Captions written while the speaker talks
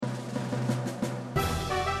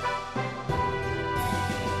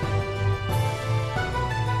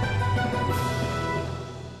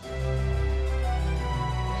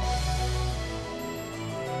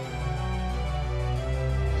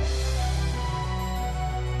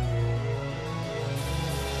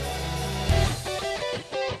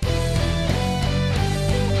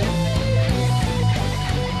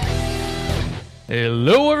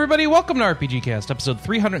Hello, everybody. Welcome to RPGCast, episode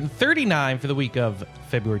 339 for the week of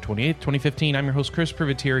February 28th, 2015. I'm your host, Chris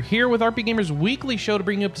Privateer, here with RP Gamer's weekly show to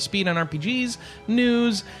bring you up to speed on RPGs,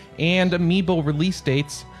 news, and Amiibo release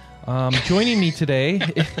dates. Joining me today,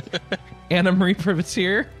 Anna Marie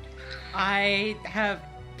Privateer. I have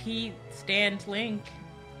P-Stand Link.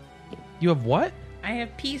 You have what? I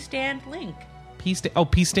have P-Stand Link.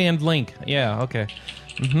 P-Stand Link. Yeah, okay.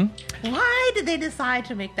 Mm-hmm. Why did they decide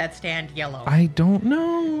to make that stand yellow? I don't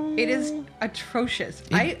know. It is atrocious.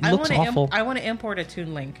 It looks awful. I want to import a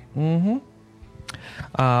Toon Link. Mm-hmm.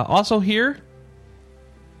 Also here,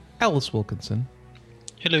 Alice Wilkinson.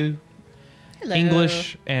 Hello. Hello.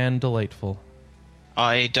 English and delightful.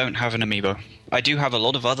 I don't have an amiibo. I do have a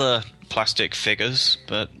lot of other plastic figures,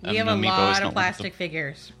 but we have an a amiibo lot is of not plastic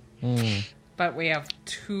figures. But we have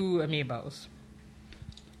 2 amiibos.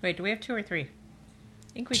 Wait, do we have 2 or 3?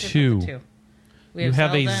 I think we just have the 2. We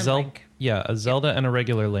have a Zelda and Link. Yeah, a Zelda and a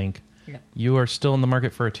regular Link. Yep. You are still in the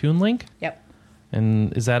market for a Toon Link? Yep.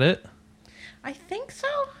 And is that it? I think so.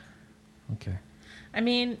 Okay. I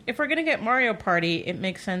mean, if we're going to get Mario Party, it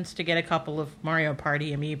makes sense to get a couple of Mario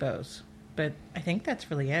Party amiibos. But I think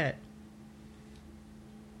that's really it.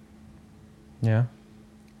 Yeah.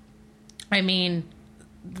 I mean,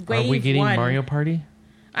 Are we getting Mario Party?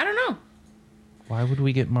 I don't know. Why would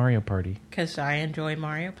we get Mario Party? Because I enjoy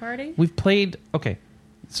Mario Party. We've played... Okay,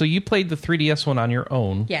 so you played the 3DS one on your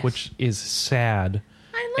own, yes. which is sad.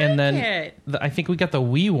 I like and then it. I think we got the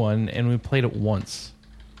Wii one, and we played it once.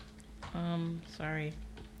 Sorry.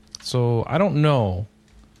 So I don't know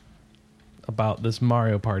about this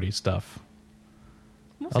Mario Party stuff.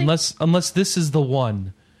 We'll Unless this is the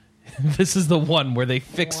one. This is the one where they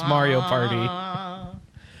fix Mario Party.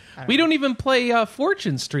 We don't even play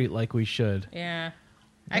Fortune Street like we should. Yeah.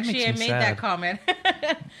 That Actually, I makes me made sad. that comment.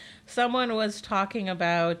 Someone was talking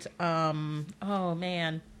about, oh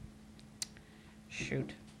man.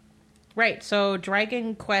 Shoot. Right, so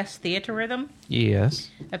Dragon Quest Theater Rhythm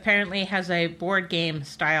Yes. apparently has a board game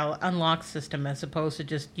style unlock system as opposed to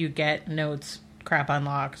just you get notes, crap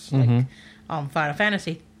unlocks, like Final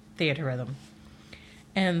Fantasy Theater Rhythm.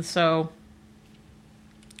 And so,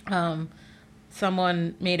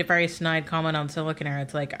 someone made a very snide comment on Silicon Air.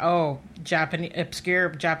 It's like, oh, obscure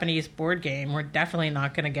Japanese board game. We're definitely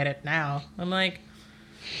not going to get it now. I'm like,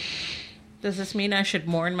 does this mean I should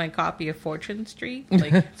mourn my copy of Fortune Street?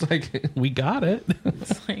 Like, It's like, we got it.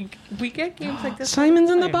 it's like, we get games like this. Simon's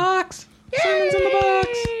all in the the time. box. Simon's in the box.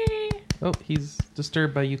 Oh, he's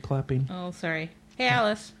disturbed by you clapping. Oh, sorry. Hey,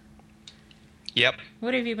 Alice. Yep.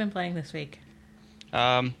 What have you been playing this week?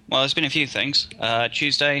 Well, there's been a few things.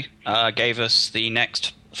 Tuesday gave us the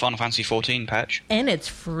next Final Fantasy XIV patch. And it's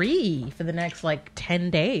free for the next, 10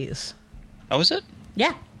 days. Oh, is it?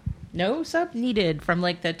 Yeah. No sub needed from,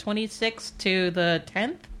 the 26th to the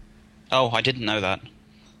 10th. Oh, I didn't know that.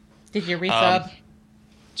 Did you resub?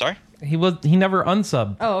 Sorry? He never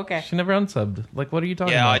unsubbed. Oh, okay. She never unsubbed. What are you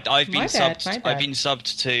talking Yeah, about? I've been My bad, subbed. my bad. I've been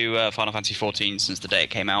subbed to Final Fantasy XIV since the day it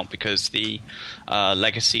came out because the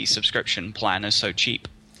legacy subscription plan is so cheap.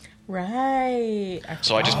 Right.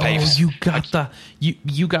 So I just pay for. You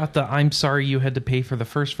got the I'm sorry you had to pay for the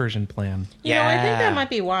first version plan. You know, I think Yeah. that might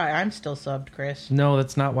be why I'm still subbed, Chris. No,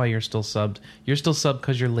 that's not why you're still subbed. You're still subbed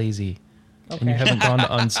because you're lazy. And you Okay. haven't gone to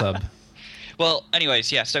unsub. Well,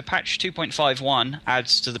 anyways, yeah, so patch 2.51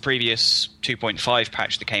 adds to the previous 2.5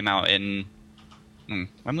 patch that came out in...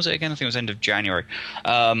 when was it again? I think it was end of January.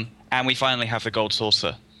 And we finally have the Gold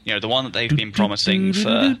Saucer. You know, the one that they've been promising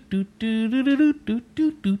for...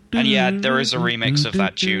 And yeah, there is a remix of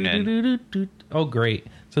that tune in. Oh, great.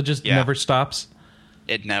 So just Yeah. never stops?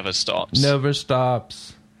 It never stops. Never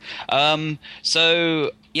stops.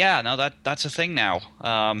 So, yeah, no, that's a thing now.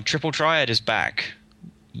 Triple Triad is back.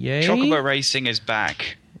 Yay? Chocobo Racing is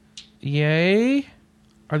back. Yay?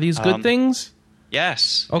 Are these good things?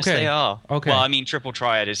 Yes. Okay. Yes, they are. Okay. Well, I mean, Triple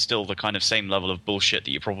Triad is still the kind of same level of bullshit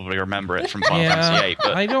that you probably remember it from Final Fantasy VIII.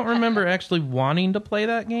 But I don't remember actually wanting to play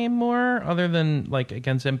that game more, other than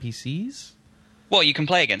against NPCs. well, you can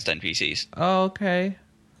play against NPCs. Oh, okay.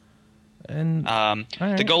 And all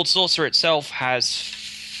right. The Gold Saucer itself has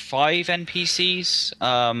 5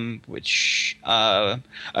 NPCs, which are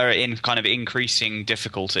in kind of increasing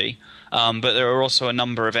difficulty. But there are also a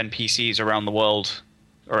number of NPCs around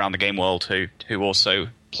the game world, who also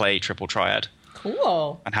play Triple Triad.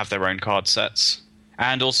 Cool. And have their own card sets.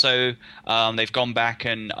 And also, they've gone back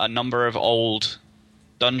and a number of old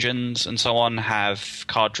dungeons and so on have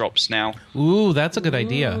card drops now. Ooh, that's a good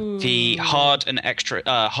idea. The hard and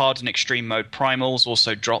extreme mode primals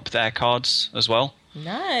also drop their cards as well.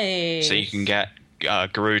 Nice. So you can get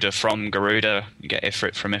Garuda from Garuda. You get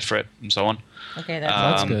Ifrit from Ifrit, and so on. Okay,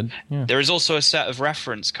 That's good. Yeah. There is also a set of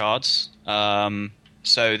reference cards.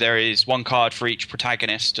 So there is one card for each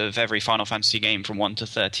protagonist of every Final Fantasy game from 1 to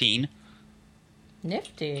 13.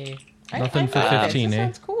 nifty. Nothing for like 15, this. eh?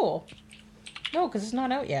 Sounds cool. No, because it's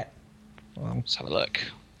not out yet. Well, Let's have a look.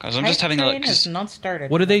 Because I'm just having a look. Train has not started.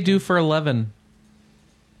 what do they do for 11?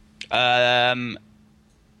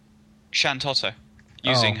 Shantotto,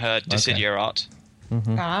 using her Dissidia art.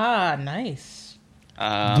 Ah, nice.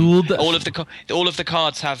 All of the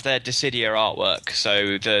cards have their Dissidia artwork.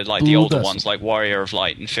 So the older ones, like Warrior of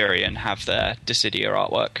Light and Firion, have their Dissidia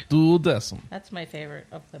artwork. That's my favorite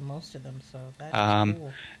of most of them. So that's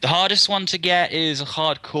cool. The hardest one to get is a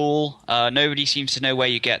hard call. Nobody seems to know where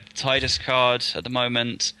you get the Tidus card at the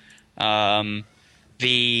moment. How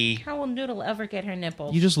will Noodle ever get her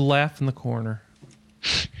nipples? You just laugh in the corner.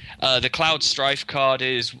 The Cloud Strife card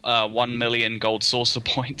is 1 million gold saucer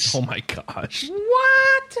points. Oh my gosh.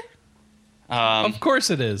 What? Of course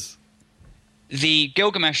it is. The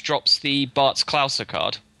Gilgamesh drops the Bart's Klauser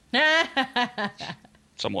card,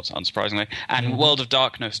 somewhat unsurprisingly, and World of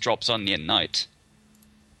Darkness drops Onion Knight.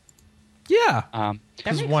 Yeah. That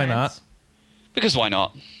Because makes why sense. not? Because why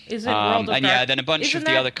not? Is it World of Dark- then a bunch Isn't of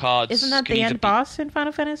the that- other cards. Isn't that can the either end be- boss in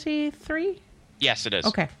Final Fantasy 3? Yes, it is.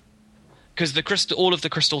 Okay. Because all of the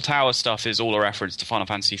Crystal Tower stuff is all a reference to Final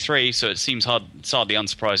Fantasy 3, so it seems it's hardly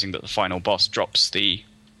unsurprising that the final boss drops the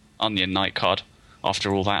Onion Knight card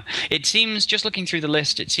after all that. It seems, just looking through the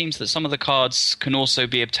list, it seems that some of the cards can also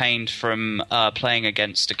be obtained from playing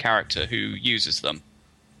against a character who uses them.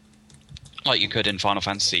 Like you could in Final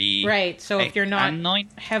Fantasy Right, so 8 if you're not and 9.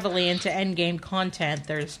 heavily into endgame content,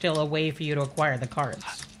 there's still a way for you to acquire the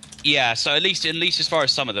cards. Yeah, so at least as far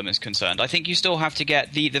as some of them is concerned, I think you still have to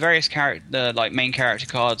get the various main character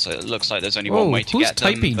cards. It looks like there's only one way to who's get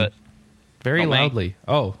them. typing? But Very not me. loudly.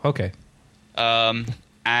 Oh, okay.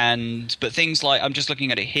 but things like, I'm just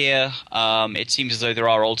looking at it here. It seems as though there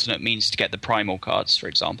are alternate means to get the primal cards, for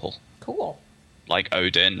example, Cool. like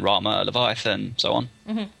Odin, Rama, Leviathan, so on.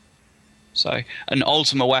 Mm-hmm. So an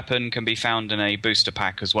Ultima weapon can be found in a booster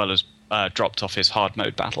pack as well as dropped off his hard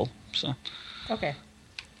mode battle. So Okay.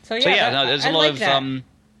 there's a I lot like of that.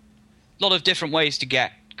 lot of different ways to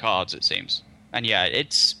get cards, it seems. And yeah,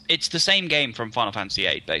 it's the same game from Final Fantasy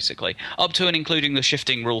VIII, basically, up to and including the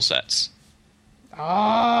shifting rule sets. Oh,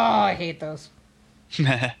 I hate those.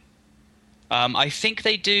 I think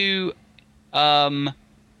they do. The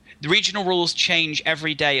regional rules change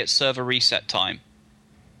every day at server reset time.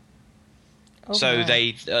 Oh, So my.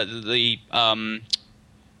 they the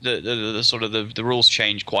sort of the rules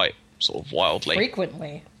change quite sort of wildly.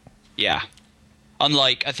 Frequently. Yeah.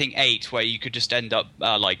 Unlike, I think, 8, where you could just end up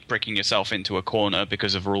like bricking yourself into a corner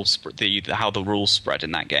because of how the rules spread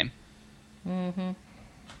in that game. Mm-hmm.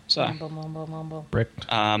 So Mumble. Bricked.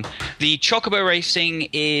 the Chocobo racing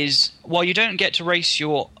is, while you don't get to race the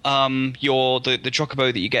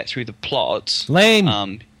Chocobo that you get through the plot.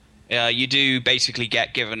 Lame. You do basically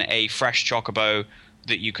get given a fresh Chocobo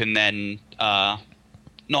that you can then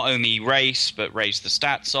not only race, but raise the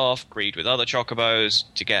stats off, breed with other Chocobos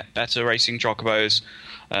to get better racing Chocobos.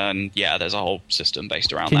 And yeah, there's a whole system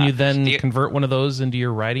based around that. Can you then convert one of those into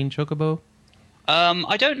your riding chocobo?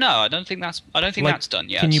 I don't know. I don't think that's done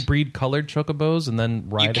yet. Can you breed colored chocobos and then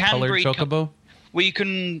ride a colored chocobo? Well, you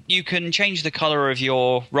can change the color of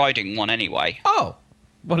your riding one anyway. Oh,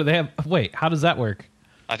 what do they have? Wait, how does that work?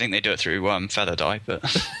 I think they do it through feather dye, but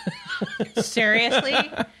Seriously?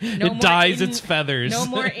 It dyes its feathers. No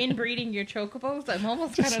more inbreeding your chocobos? I'm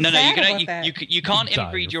almost kind of no, sad you about that. you can't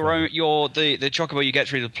Dye inbreed your the chocobo you get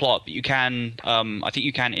through the plot, but you can. I think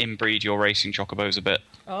you can inbreed your racing chocobos a bit.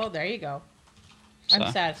 Oh, there you go. So.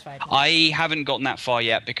 I'm satisfied. I haven't gotten that far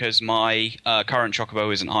yet because my current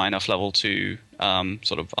chocobo isn't high enough level to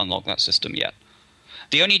sort of unlock that system yet.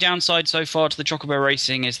 The only downside so far to the Chocobo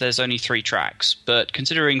racing is there's only 3 tracks, but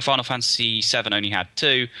considering Final Fantasy VII only had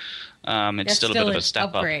 2, it's still a bit of a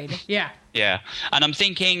step upgrade. up. Yeah. Yeah, and I'm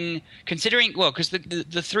thinking, considering, well, because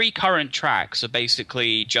the 3 current tracks are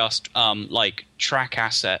basically just like track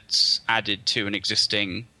assets added to an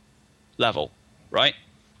existing level, right?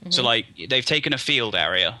 Mm-hmm. So like they've taken a field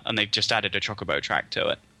area and they've just added a Chocobo track to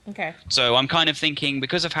it. Okay. So I'm kind of thinking,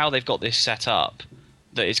 because of how they've got this set up,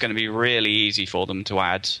 that it's going to be really easy for them to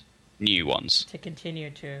add new ones. To continue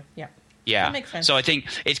to, yeah. Yeah. That makes sense. So I think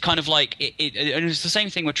it's kind of like, it's the same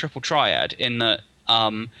thing with Triple Triad, in that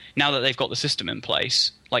now that they've got the system in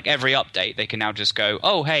place, like every update, they can now just go,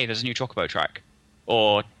 oh, hey, there's a new Chocobo track.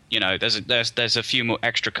 Or, you know, there's a few more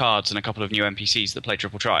extra cards and a couple of new NPCs that play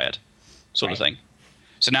Triple Triad, sort of thing.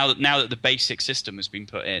 So now that the basic system has been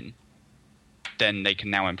put in, then they can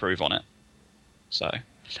now improve on it. So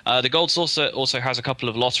the Gold Saucer also has a couple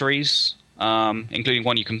of lotteries, including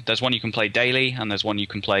there's one you can play daily, and there's one you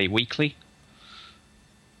can play weekly.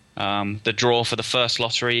 The draw for the first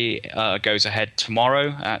lottery goes ahead tomorrow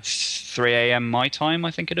at 3 a.m. my time,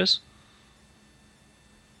 I think it is.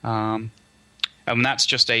 And that's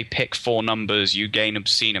just a pick 4 numbers. You gain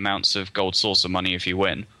obscene amounts of Gold Saucer money if you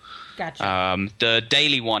win. Gotcha. The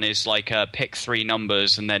daily one is like pick 3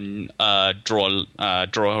 numbers and then draw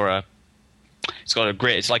a. It's got a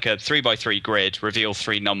grid. It's like a 3x3 grid. Reveal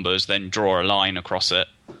 3 numbers, then draw a line across it,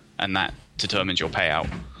 and that determines your payout.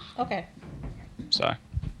 Okay. So,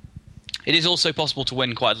 it is also possible to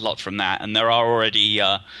win quite a lot from that, and there are already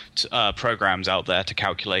programs out there to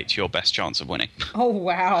calculate your best chance of winning. Oh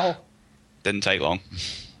wow! Didn't take long.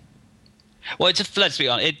 Well, let's be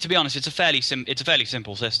honest. To be honest, it's a fairly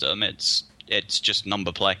simple system. It's just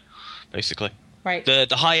number play, basically. Right. The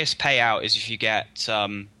highest payout is if you get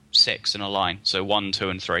 6 in a line, so 1, 2,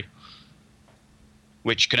 and 3,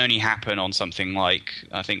 which can only happen on something like,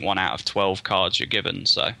 I think, 1 out of 12 cards you're given.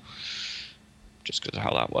 So, just because of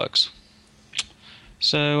how that works.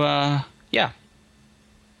 So yeah.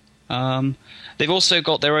 They've also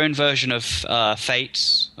got their own version of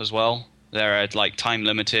Fates as well. There are like time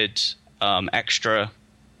limited extra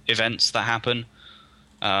events that happen.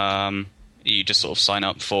 You just sort of sign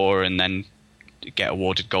up for and then get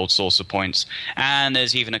awarded Gold Saucer points. And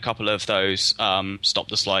there's even a couple of those stop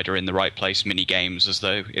the slider in the right place mini games, as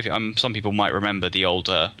though some people might remember the old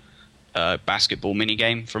basketball mini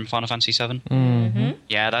game from Final Fantasy VII. Mm-hmm.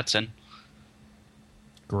 Yeah, that's in.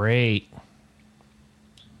 Great.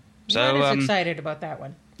 So, not as excited about that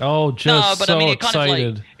one. Oh, just no, but so I mean,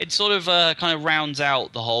 excited. It sort of kind of rounds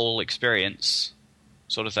out the whole experience,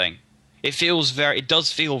 sort of thing. It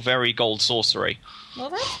does feel very Gold Saucery. Well,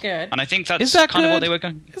 that's good. And I think that's Is that kind good? of what they were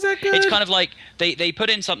going. Is that good? It's kind of like they put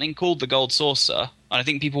in something called the Gold Saucer, and I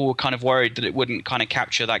think people were kind of worried that it wouldn't kind of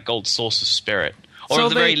capture that Gold Saucer spirit, or So at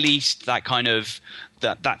the very least that kind of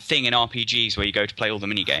that thing in RPGs where you go to play all the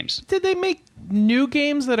mini games. Did they make new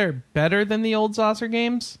games that are better than the old Saucer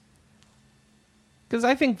games? Because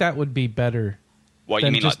I think that would be better. What, you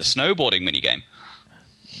mean like the snowboarding mini game?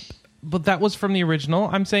 But that was from the original.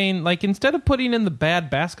 I'm saying, like, instead of putting in the bad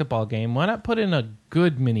basketball game, why not put in a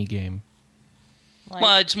good mini game?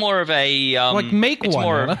 Well, it's more of a make it's one.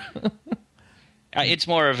 More, it's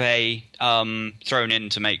more of a thrown in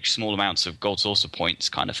to make small amounts of Gold Saucer points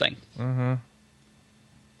kind of thing. Mm-hmm.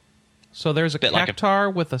 So there's a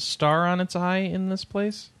cactar with a star on its eye in this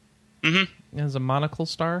place? Mm-hmm. It has a monocle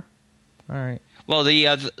star? All right. Well,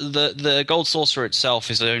 the Gold Saucer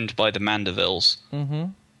itself is owned by the Mandervilles. Mm-hmm.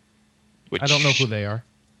 Which, I don't know who they are.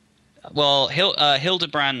 Well,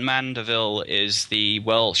 Hildebrand Mandeville is the,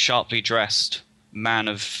 sharply dressed man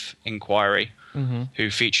of inquiry who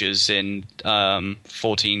features in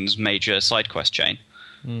 14's major side quest chain.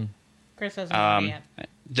 Chris hasn't done yet.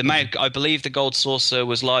 I believe the Gold Saucer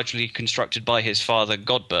was largely constructed by his father,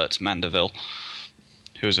 Godbert Mandeville,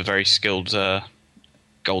 who was a very skilled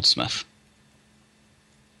goldsmith.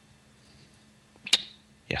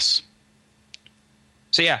 Yes.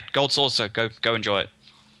 So yeah, Gold Saucer, go enjoy it.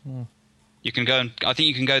 You can go. I think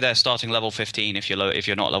you can go there starting level 15 if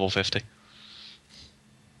you're not level 50.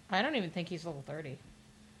 I don't even think he's level 30.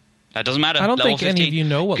 That doesn't matter. I don't level think 15, any of you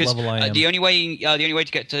know what level I am. The only way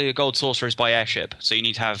to get to Gold Saucer is by airship. So you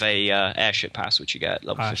need to have a airship pass, which you get at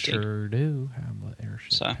level 15. I sure do have an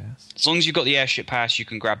airship pass. As long as you've got the airship pass, you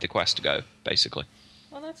can grab the quest to go, basically.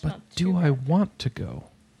 Well, that's But not do I want to go?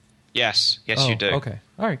 Yes, you do. Okay.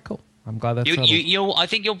 All right, cool. I'm glad that's settled. I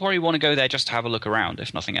think you'll probably want to go there just to have a look around,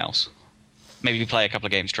 if nothing else. Maybe play a couple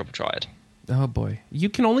of games Triple Triad. Oh, boy. You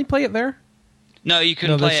can only play it there? No, you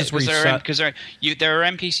can play that's it just because there are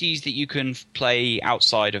NPCs that you can play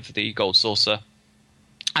outside of the Gold Saucer,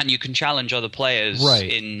 and you can challenge other players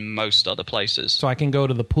in most other places. So I can go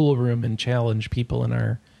to the pool room and challenge people in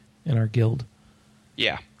our guild.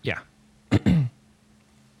 Yeah. Yeah.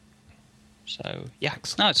 So yeah,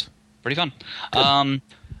 no, it's pretty fun.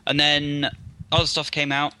 And then other stuff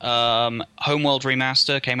came out. Homeworld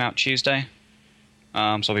Remaster came out Tuesday. So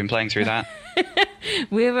I've been playing through that.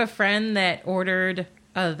 We have a friend that ordered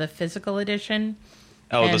the physical edition.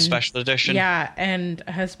 Oh, the special edition? Yeah, and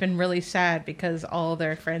has been really sad because all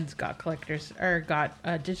their friends got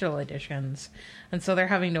digital editions. And so they're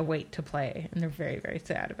having to wait to play, and they're very, very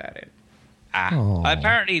sad about it.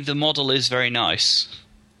 Apparently the model is very nice.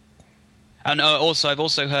 And I've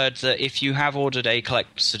also heard that if you have ordered a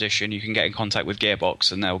collector's edition, you can get in contact with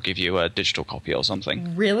Gearbox and they'll give you a digital copy or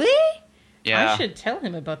something. Really? Yeah. I should tell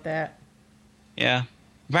him about that. Yeah.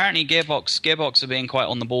 Apparently, Gearbox are being quite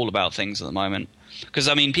on the ball about things at the moment. Because,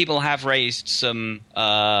 I mean, people have raised some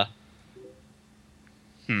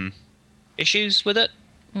issues with it.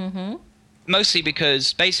 Mm-hmm. Mostly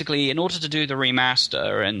because, basically, in order to do the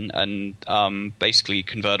remaster and basically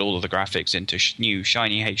convert all of the graphics into new,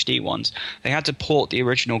 shiny HD ones, they had to port the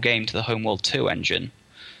original game to the Homeworld 2 engine,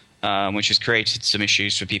 which has created some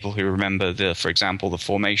issues for people who remember, for example, the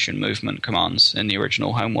formation movement commands in the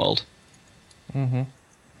original Homeworld. Mm-hmm.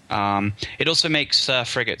 It also makes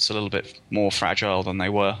frigates a little bit more fragile than they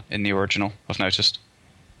were in the original, I've noticed.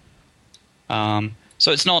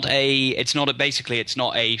 So it's not a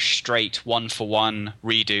straight one-for-one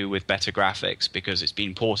redo with better graphics because it's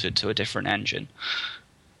been ported to a different engine.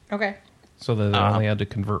 Okay. So they only had to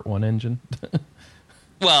convert one engine?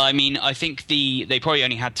 Well, I mean, I think they probably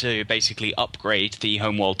only had to basically upgrade the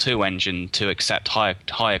Homeworld 2 engine to accept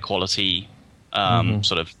higher quality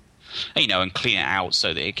sort of, and clean it out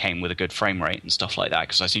so that it came with a good frame rate and stuff like that,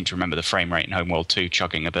 because I seem to remember the frame rate in Homeworld 2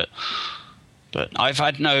 chugging a bit. But I've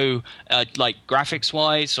had no,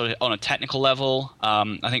 graphics-wise, sort of on a technical level,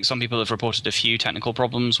 I think some people have reported a few technical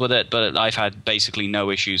problems with it, but I've had basically no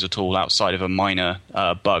issues at all outside of a minor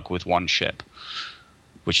bug with one ship,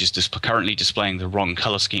 which is currently displaying the wrong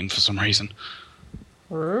color scheme for some reason.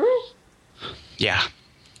 Yeah.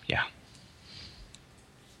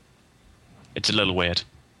 It's a little weird.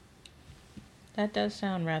 That does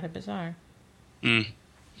sound rather bizarre.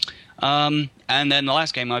 And then the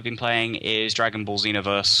last game I've been playing is Dragon Ball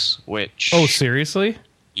Xenoverse, which... Oh, seriously?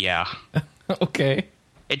 Yeah. Okay.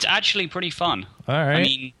 It's actually pretty fun. All right. I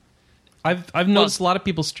mean... I've noticed a lot of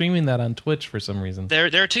people streaming that on Twitch for some reason.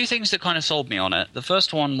 There are two things that kind of sold me on it. The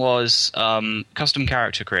first one was custom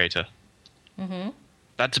character creator. Mm-hmm.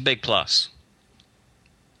 That's a big plus.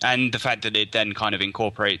 And the fact that it then kind of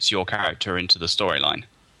incorporates your character into the storyline.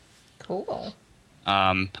 Cool.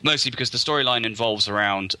 Mostly because the storyline involves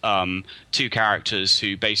around two characters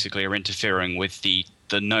who basically are interfering with the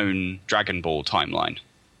known Dragon Ball timeline.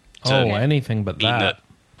 Anything but that.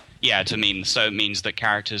 It means that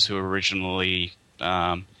characters who originally,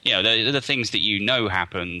 the things that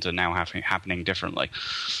happened are now happening differently.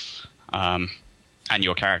 And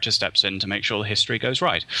your character steps in to make sure the history goes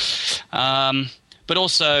right. But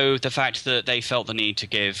also the fact that they felt the need to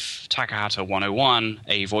give Takahata 101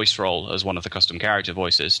 a voice role as one of the custom character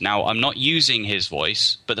voices. Now, I'm not using his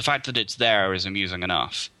voice, but the fact that it's there is amusing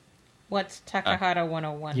enough. What's Takahata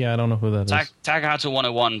 101? Yeah, I don't know who that is. Takahata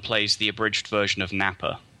 101 plays the abridged version of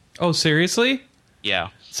Nappa. Oh, seriously? Yeah.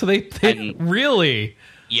 So they really?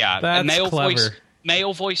 Yeah. That's clever.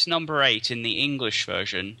 Male voice number 8 in the English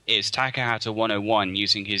version is Takahata 101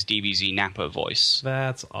 using his DBZ Nappa voice.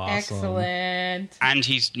 That's awesome. Excellent. And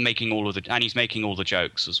he's making all the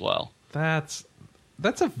jokes as well. That's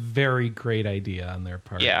a very great idea on their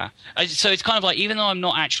part. Yeah. So it's kind of like, even though I'm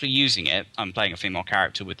not actually using it, I'm playing a female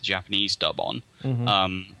character with the Japanese dub on.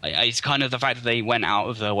 Mm-hmm. It's kind of the fact that they went out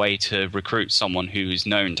of their way to recruit someone who is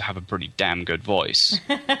known to have a pretty damn good voice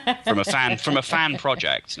from a fan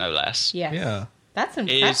project, no less. Yes. Yeah. That's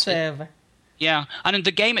impressive. Yeah, and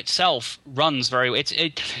the game itself runs very.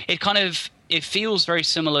 It feels very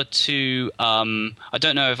similar to. I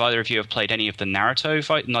don't know if either of you have played any of the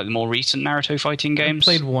the more recent Naruto fighting games.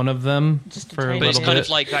 I played one of them for a little bit. But it's kind of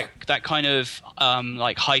like that kind of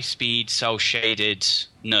like high speed, cel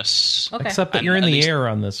shadedness. Okay. Except that you're in the air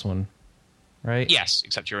on this one, right? Yes,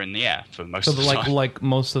 except you're in the air for most of the time. Like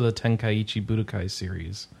most of the Tenkaichi Budokai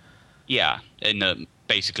series. Yeah,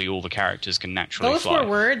 basically all the characters can naturally Those fly. were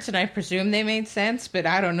words, and I presume they made sense, but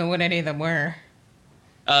I don't know what any of them were.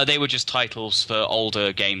 They were just titles for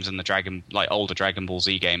older games in the older Dragon Ball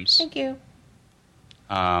Z games. Thank you.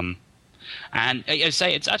 And I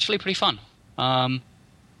say it's actually pretty fun. I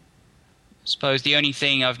suppose the only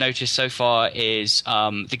thing I've noticed so far is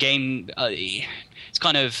the game. It's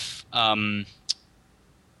kind of,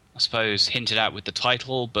 I suppose, hinted at with the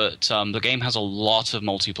title, but the game has a lot of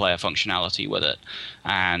multiplayer functionality with it,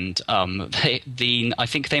 and I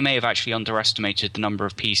think they may have actually underestimated the number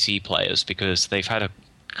of PC players because they've had a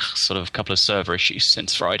sort of couple of server issues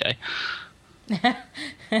since Friday. I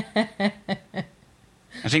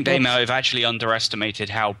think they may have actually underestimated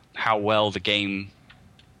how well the game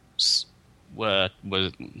were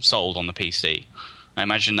sold on the PC. I'm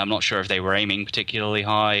not sure if they were aiming particularly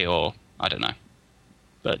high or I don't know.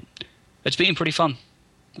 But it's been pretty fun.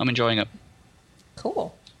 I'm enjoying it.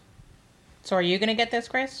 Cool. So are you going to get this,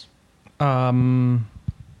 Chris? That's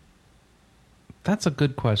a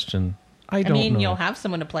good question. I don't know. You'll have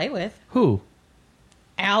someone to play with. Who?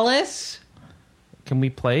 Alice? Can we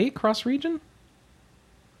play cross-region?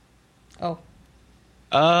 Oh.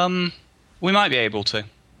 We might be able to.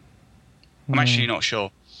 I'm actually not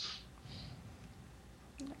sure.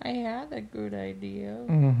 I had a good idea.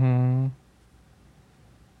 Mm-hmm.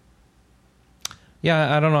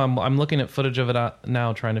 Yeah, I don't know. I'm looking at footage of it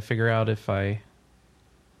now, trying to figure out if I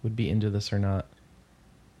would be into this or not.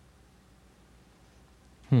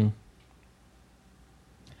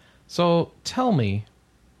 So, tell me,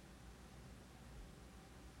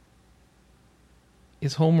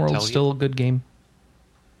 is Homeworld still a good game?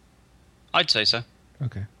 I'd say so.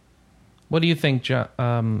 Okay. What do you think,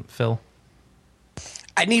 Phil?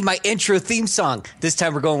 I need my intro theme song. This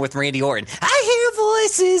time we're going with Randy Orton. I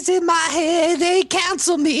hear voices in my head. They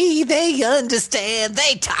counsel me. They understand.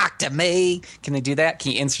 They talk to me. Can I do that?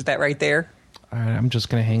 Can you insert that right there? All right, I'm just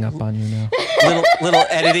going to hang up on you now. little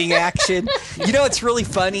editing action. You know what's really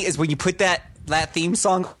funny is when you put that theme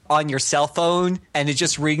song on your cell phone and it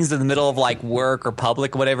just rings in the middle of like work or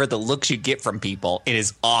public or whatever, the looks you get from people. It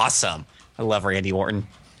is awesome. I love Randy Orton.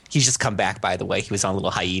 He's just come back, by the way. He was on a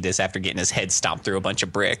little hiatus after getting his head stomped through a bunch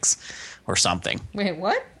of bricks or something. Wait,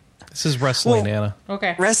 what? This is wrestling, Anna.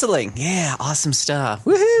 Okay. Wrestling. Yeah, awesome stuff.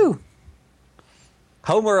 Woohoo!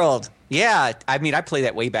 Homeworld. Yeah, I mean, I played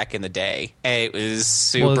that way back in the day. And it was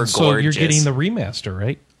super gorgeous. So you're getting the remaster,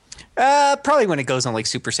 right? Probably when it goes on like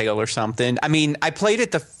Super Sale or something. I mean, I played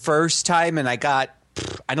it the first time and I got,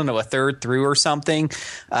 I don't know, a third through or something.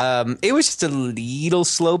 It was just a little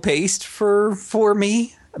slow paced for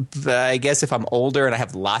me. But I guess if I'm older and I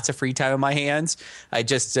have lots of free time on my hands, I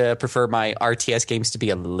just prefer my RTS games to be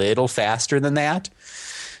a little faster than that.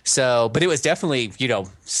 So, but it was definitely,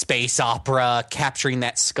 space opera, capturing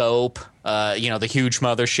that scope, the huge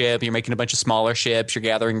mothership. You're making a bunch of smaller ships. You're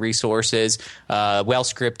gathering resources, well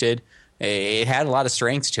scripted. It had a lot of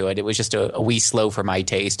strengths to it. It was just a wee slow for my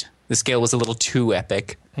taste. The scale was a little too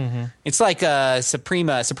epic. Mm-hmm. It's like Supreme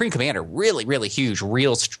Commander, really, really huge,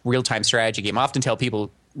 real-time strategy game. I often tell people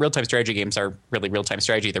real-time strategy games are really real-time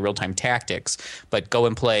strategy. They're real-time tactics. But go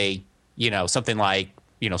and play, something like,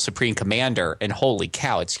 Supreme Commander, and holy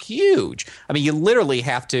cow, it's huge. I mean, you literally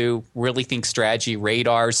have to really think strategy,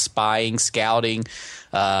 radars, spying, scouting.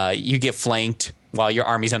 You get flanked while your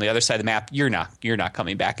army's on the other side of the map. You're not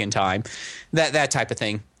coming back in time. That type of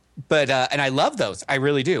thing. But and I love those. I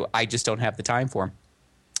really do. I just don't have the time for them.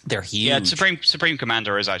 They're huge. Yeah, Supreme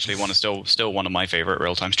Commander is actually still one of my favorite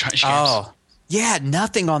real-time strategy games. Oh, yeah,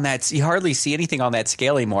 nothing on that. You hardly see anything on that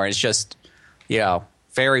scale anymore. It's just,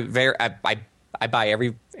 very, very. I buy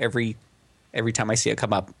every time I see it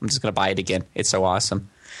come up. I'm just going to buy it again. It's so awesome.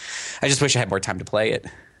 I just wish I had more time to play it.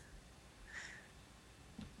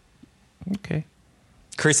 Okay.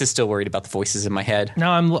 Chris is still worried about the voices in my head. No,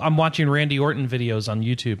 I'm watching Randy Orton videos on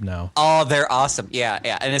YouTube now. Oh, they're awesome. Yeah,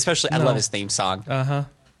 and especially I love his theme song. Uh-huh.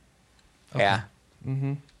 Okay. Yeah.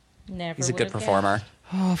 Mm-hmm. He's a good performer.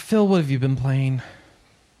 Oh, Phil, what have you been playing?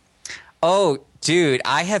 Oh, dude,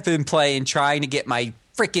 I have been trying to get my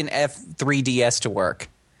freaking F3DS to work.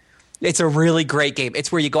 It's a really great game.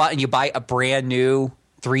 It's where you go out and you buy a brand new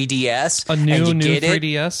 3DS. A new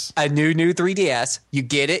 3DS? A new 3DS. You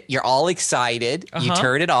get it. You're all excited. Uh-huh. You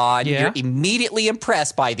turn it on. Yeah. You're immediately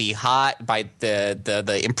impressed by the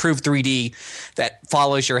improved 3D that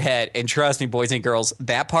follows your head. And trust me, boys and girls,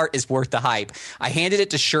 that part is worth the hype. I handed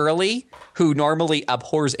it to Shirley, who normally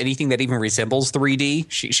abhors anything that even resembles 3D.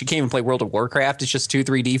 She can't even play World of Warcraft. It's just too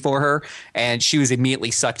 3D for her. And she was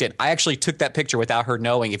immediately sucked in. I actually took that picture without her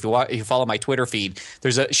knowing. If you follow my Twitter feed,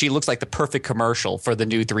 she looks like the perfect commercial for the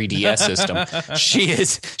new 3DS system.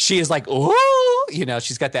 She is like, oh,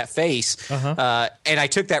 she's got that face. Uh-huh. And I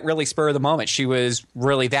took that really spur of the moment. She was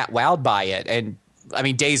really that wowed by it. And I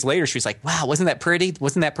mean, days later, she was like, wow, wasn't that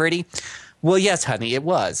pretty? Well, yes, honey, it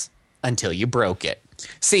was, until you broke it.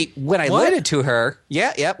 See, when I lent it to her,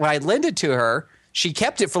 when I lent it to her, she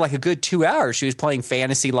kept it for like a good 2 hours. She was playing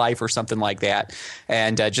Fantasy Life or something like that,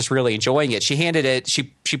 and just really enjoying it. She handed it.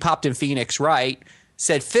 She popped in Phoenix Wright,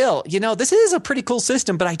 said, Phil, this is a pretty cool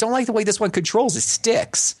system, but I don't like the way this one controls. It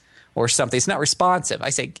sticks or something. It's not responsive. I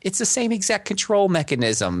say, it's the same exact control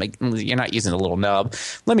mechanism. You're not using a little nub.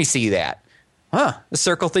 Let me see that. The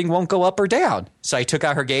circle thing won't go up or down. So I took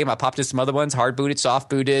out her game. I popped in some other ones, hard booted, soft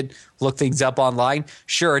booted, looked things up online.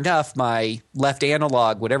 Sure enough, my left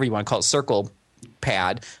analog, whatever you want to call it, circle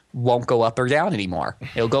pad, won't go up or down anymore.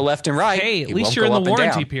 It'll go left and right. Hey, at least you're in the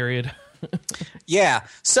warranty period. Yeah.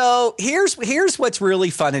 So here's what's really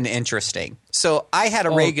fun and interesting. So I had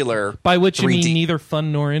a regular by which you mean neither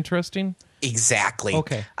fun nor interesting? Exactly.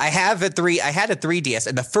 Okay. I had a 3DS,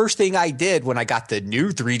 and the first thing I did when I got the new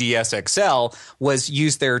 3DS XL was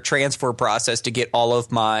use their transfer process to get all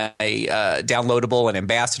of my downloadable and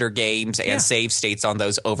ambassador games and save states on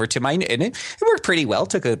those over to mine, and it worked pretty well.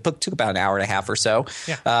 Took about an hour and a half or so.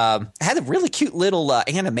 Yeah. Had a really cute little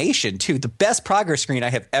animation too. The best progress screen I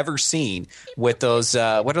have ever seen with those.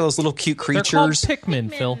 What are those little cute creatures? They're called Pikmin,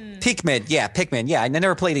 Phil. Pikmin. Yeah, I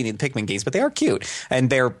never played any of the Pikmin games, but they are cute, and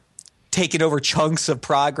they're taking over chunks of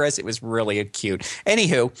progress. It was really cute.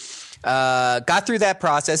 Anywho, got through that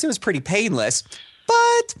process. It was pretty painless,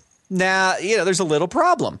 but now, there's a little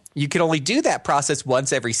problem. You can only do that process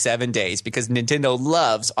once every 7 days because Nintendo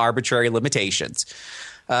loves arbitrary limitations.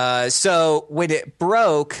 So when it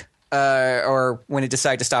broke, or when it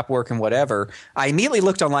decided to stop working, whatever, I immediately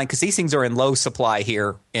looked online because these things are in low supply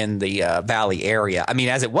here in the Valley area. I mean,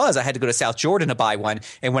 as it was, I had to go to South Jordan to buy one.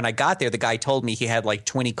 And when I got there, the guy told me he had like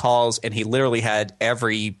 20 calls and he literally had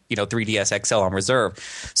every 3DS XL on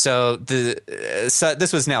reserve. So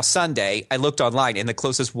this was now Sunday. I looked online and the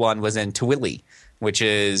closest one was in Tooele, which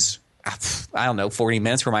is, I don't know, 40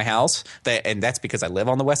 minutes from my house. And that's because I live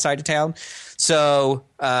on the west side of town. So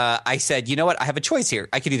I said, you know what? I have a choice here.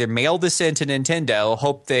 I could either mail this in to Nintendo,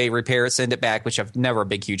 hope they repair it, send it back, which I'm never a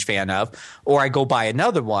big, huge fan of, or I go buy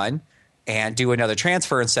another one and do another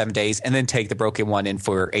transfer in 7 days and then take the broken one in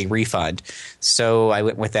for a refund. So I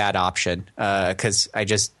went with that option because I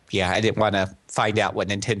didn't want to find out what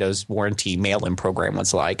Nintendo's warranty mail-in program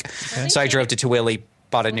was like. Okay. So I drove to Tooele,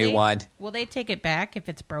 bought a new one. Will they take it back if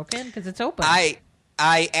it's broken? Because it's open.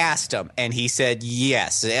 I asked him, and he said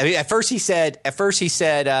yes. I mean, at first he said,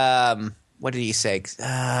 what did he say? Because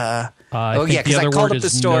I called up the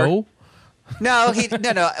store. No. No.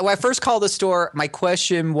 When I first called the store, my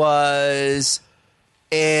question was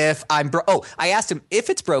if I'm I asked him if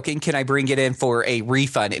it's broken, can I bring it in for a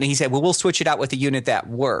refund? And he said, well, we'll switch it out with a unit that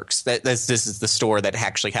works. This is the store that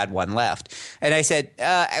actually had one left. And I said,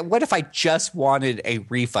 what if I just wanted a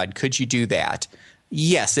refund? Could you do that?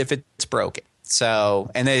 Yes, if it's broken. So,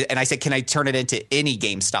 and I said, can I turn it into any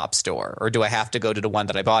GameStop store, or do I have to go to the one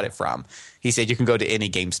that I bought it from? He said, you can go to any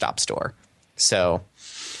GameStop store. So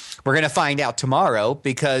we're going to find out tomorrow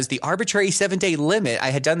because the arbitrary 7-day limit,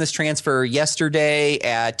 I had done this transfer yesterday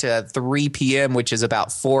at 3 p.m., which is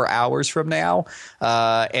about 4 hours from now.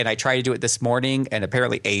 And I tried to do it this morning, and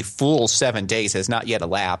apparently a full 7 days has not yet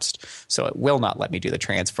elapsed. So it will not let me do the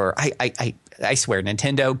transfer. I swear,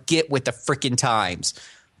 Nintendo, get with the freaking times.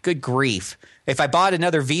 Good grief. If I bought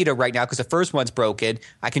another Vita right now because the first one's broken,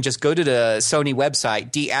 I can just go to the Sony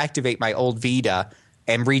website, deactivate my old Vita,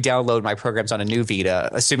 and re-download my programs on a new Vita,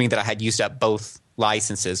 assuming that I had used up both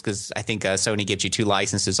licenses because I think Sony gives you 2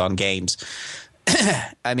 licenses on games.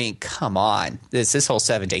 I mean, come on. This whole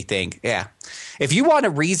 7-day thing. Yeah. If you want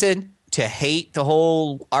a reason to hate the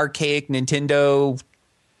whole archaic Nintendo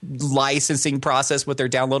licensing process with their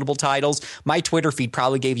downloadable titles, my Twitter feed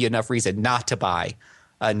probably gave you enough reason not to buy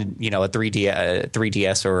a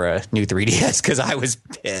 3DS or a new 3DS because I was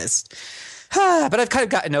pissed. But I've kind of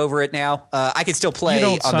gotten over it now. I can still play. You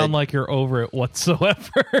don't sound like you're over it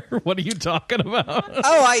whatsoever. What are you talking about?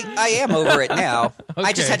 Oh, I am over it now. Okay.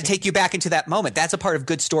 I just had to take you back into that moment. That's a part of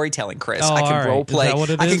good storytelling, Chris. I can role play. Is that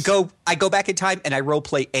what it is? I go back in time and I role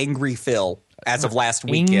play Angry Phil as of last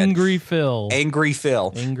weekend. Angry Phil.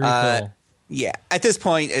 Yeah. At this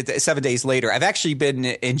point, 7 days later, I've actually been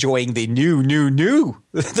enjoying the new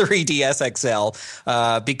 3DS XL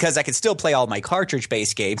because I can still play all my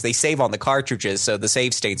cartridge-based games. They save on the cartridges, so the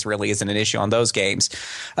save states really isn't an issue on those games.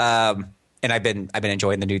 And I've been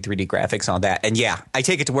enjoying the new 3D graphics on that. And yeah, I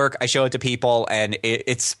take it to work, I show it to people, and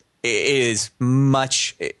it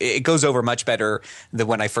goes over much better than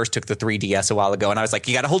when I first took the 3DS a while ago. And I was like,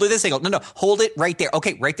 you got to hold it this angle. No, hold it right there.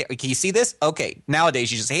 Okay, right there. Can you see this? Okay.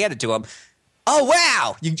 Nowadays, you just hand it to them. Oh,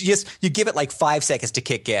 wow. You give it like 5 seconds to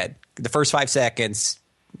kick in. The first 5 seconds,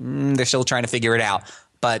 they're still trying to figure it out.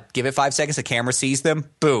 But give it 5 seconds, the camera sees them,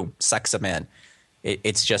 boom, sucks them in.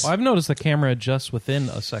 It's just... Well, I've noticed the camera adjusts within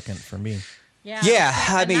a second for me. Yeah.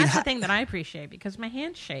 I mean... That's the thing that I appreciate because my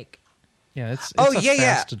hands shake. Yeah, it's a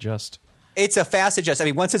fast adjust. It's a fast adjust. I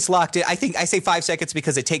mean, once it's locked in, I think I say 5 seconds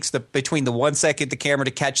because it takes between the 1 second the camera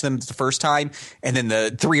to catch them the first time and then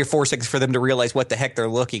the 3 or 4 seconds for them to realize what the heck they're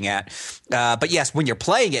looking at. But yes, when you're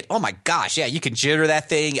playing it, oh my gosh, yeah, you can jitter that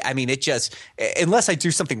thing. I mean, it just, unless I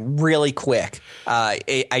do something really quick,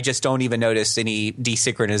 I just don't even notice any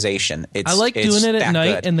desynchronization. I like doing it at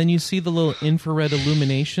night, and then you see the little infrared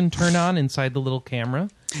illumination turn on inside the little camera.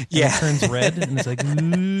 Yeah. It turns red, and it's like,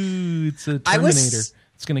 ooh, it's a Terminator.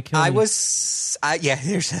 It's going to kill you.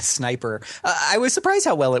 There's a sniper. I was surprised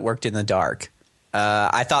how well it worked in the dark.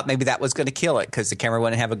 I thought maybe that was going to kill it because the camera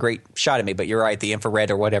wouldn't have a great shot at me. But you're right, the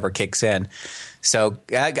infrared or whatever kicks in. So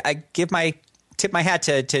I tip my hat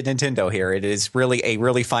to Nintendo here. It is really a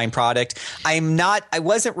really fine product. I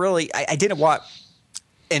didn't want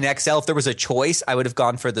an XL. If there was a choice, I would have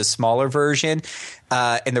gone for the smaller version.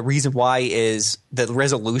 And the reason why is the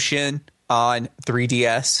resolution on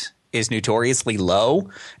 3DS is notoriously low,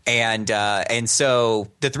 and so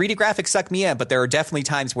the 3D graphics suck me in, but there are definitely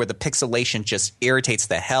times where the pixelation just irritates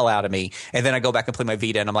the hell out of me, and then I go back and play my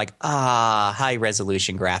Vita, and I'm like, high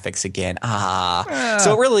resolution graphics again.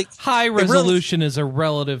 So really, high resolution is a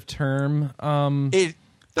relative term. There's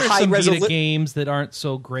some Vita games that aren't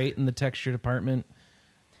so great in the texture department.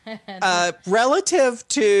 Relative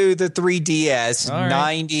to the 3DS,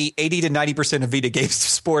 right. 80 to 90% of Vita games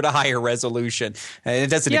sport a higher resolution. And it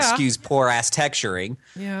doesn't excuse poor-ass texturing.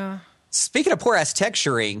 Yeah. Speaking of poor-ass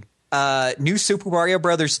texturing, new Super Mario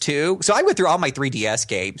Brothers 2. So I went through all my 3DS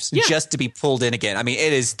games just to be pulled in again. I mean,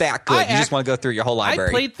 it is that good. You just want to go through your whole library.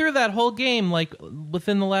 I played through that whole game like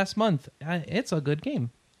within the last month. It's a good game.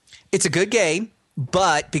 It's a good game.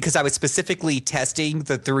 But because I was specifically testing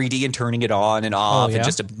the 3D and turning it on and off and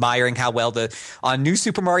just admiring how well on New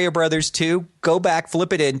Super Mario Brothers 2, go back,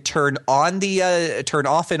 flip it in, turn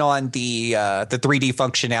off and on the 3D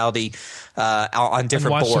functionality on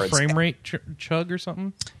different and watch boards. The frame rate chug or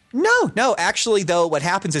something. No. Actually, though, what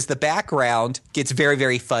happens is the background gets very,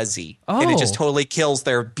 very fuzzy. And it just totally kills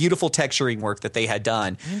their beautiful texturing work that they had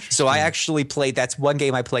done. So I actually that's one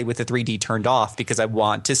game I played with the 3D turned off because I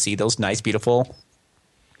want to see those nice, beautiful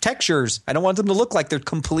textures. I don't want them to look like they're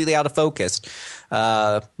completely out of focus.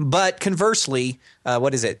 But conversely,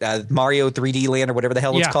 what is it? Mario 3D Land or whatever the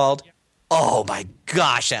hell it's called? Oh my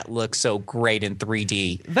gosh, that looks so great in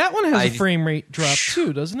 3D. That one has a frame rate drop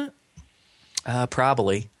too, doesn't it?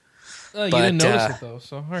 Probably. You didn't notice it though,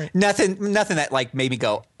 so all right. Nothing that like made me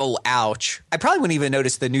go, oh, ouch. I probably wouldn't even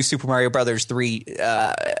notice the new Super Mario Brothers 3.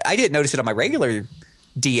 I didn't notice it on my regular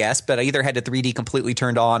DS, but I either had the 3D completely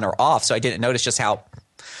turned on or off, so I didn't notice just how.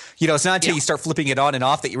 It's not until you start flipping it on and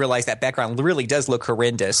off that you realize that background really does look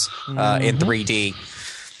horrendous in 3D.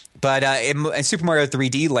 But in Super Mario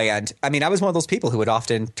 3D Land, I mean, I was one of those people who would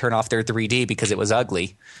often turn off their 3D because it was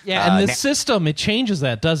ugly. Yeah, and the system, it changes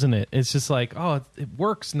that, doesn't it? It's just like, it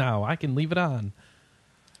works now. I can leave it on.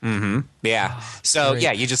 Mm-hmm. Yeah. So,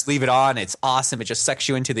 great. You just leave it on. It's awesome. It just sucks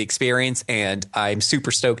you into the experience. And I'm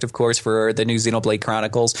super stoked, of course, for the new Xenoblade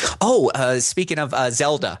Chronicles. Oh, speaking of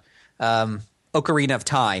Zelda, Ocarina of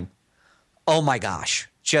Time. Oh, my gosh.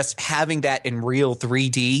 Just having that in real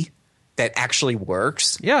 3D that actually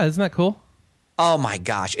works. Yeah, isn't that cool? Oh, my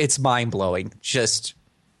gosh. It's mind-blowing. Just,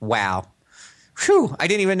 wow. Whew. I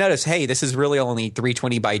didn't even notice, hey, this is really only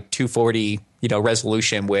 320 by 240,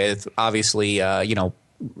 resolution with, obviously,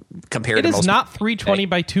 compared to most. It is not 320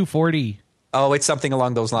 by 240. Oh, it's something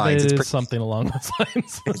along those lines. It's something along those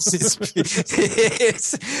lines.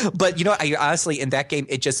 But, I honestly, in that game,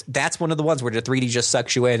 that's one of the ones where the 3D just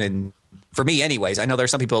sucks you in. And for me anyways, I know there are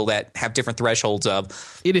some people that have different thresholds of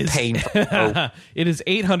pain. It is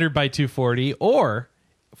 800 by 240 or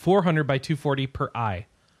 400 by 240 per eye.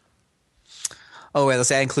 Oh, well, is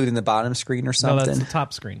that including the bottom screen or something? No, that's the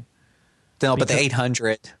top screen. No, but the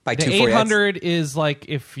 800 by 240. The 800 is like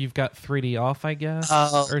if you've got 3D off, I guess,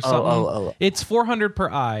 or something. It's 400 per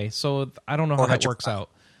eye, so I don't know how that works out.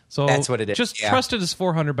 So that's what it is. Just trust it as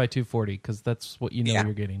 400 by 240 because that's what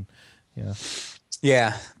you're getting. Yeah.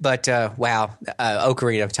 Yeah, but wow,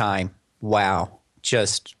 Ocarina of Time, wow,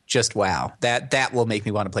 just wow. That will make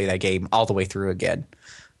me want to play that game all the way through again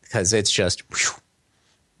because it's just. Whew.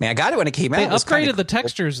 Man, I got it when it came out. They upgraded the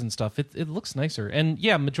textures and stuff. It looks nicer. And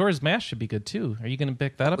yeah, Majora's Mask should be good too. Are you going to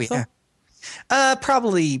pick that up though?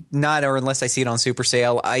 Probably not, or unless I see it on Super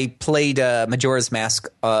Sale. I played Majora's Mask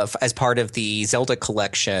as part of the Zelda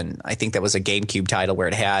collection. I think that was a GameCube title where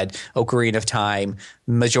it had Ocarina of Time,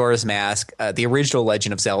 Majora's Mask, the original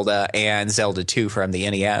Legend of Zelda, and Zelda 2 from the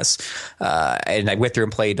NES. And I went through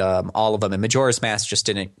and played all of them, and Majora's Mask just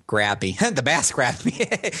didn't grab me. The mask grabbed me.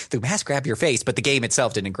 The mask grabbed your face, but the game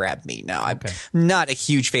itself didn't grab me. No, I'm not a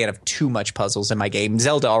huge fan of too much puzzles in my game.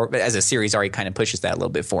 Zelda, as a series, already kind of pushes that a little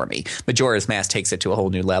bit for me. Majora's Mask takes it to a whole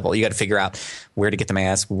new level. You got to figure out where to get the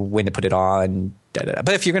mask, when to put it on. But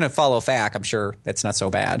if you're going to follow FAQ, I'm sure that's not so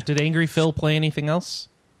bad. Did Angry Phil play anything else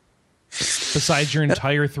besides your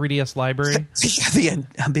entire 3DS library?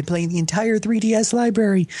 I've been playing the entire 3DS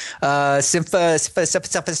library. Symphonia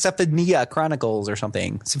Chronicles or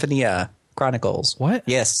something. Symphonia Chronicles. What?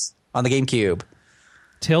 Yes, on the GameCube.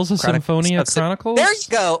 Tales of Symphonia Chronicles? There you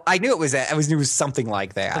go. I knew it was that. I knew it was something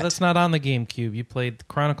like that. But that's not on the GameCube. You played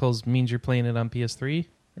Chronicles means you're playing it on PS3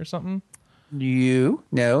 or something? No.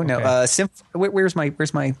 Okay. Where's my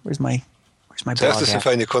Tales blog of at?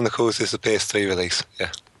 Symphonia Chronicles is the PS3 release.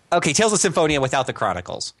 Yeah. Okay, Tales of Symphonia without the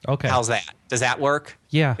Chronicles. Okay. How's that? Does that work?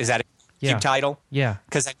 Yeah. Is that a Yeah. GameCube title? Yeah.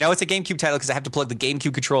 Because I know it's a GameCube title because I have to plug the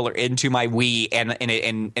GameCube controller into my Wii,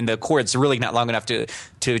 and the cord's really not long enough to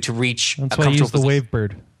reach That's a why I comfortable use the position.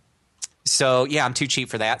 Wavebird. So, yeah, I'm too cheap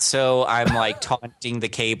for that. So I'm like taunting the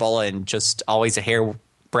cable and just always a hair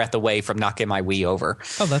breadth away from knocking my Wii over.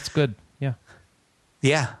 Oh, that's good. Yeah.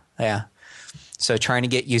 Yeah. So trying to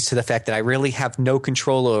get used to the fact that I really have no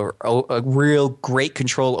control or a real great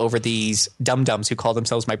control over these dum-dums who call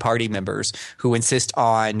themselves my party members, who insist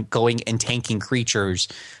on going and tanking creatures,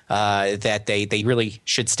 that they really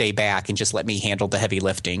should stay back and just let me handle the heavy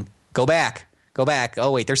lifting. Go back.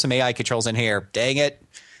 Oh, wait, there's some AI controls in here. Dang it.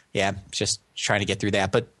 Yeah, just trying to get through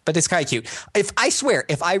that. But it's kind of cute. And I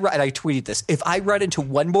tweeted this, if I run into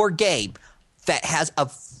one more game that has a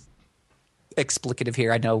explicative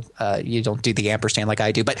here. I know you don't do the ampersand like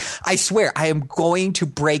I do, but I swear I am going to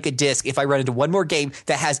break a disc if I run into one more game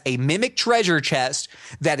that has a mimic treasure chest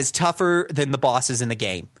that is tougher than the bosses in the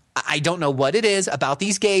game. I don't know what it is about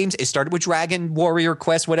these games. It started with Dragon Warrior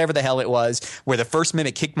Quest, whatever the hell it was, where the first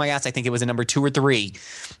mimic kicked my ass. I think it was a number 2 or 3,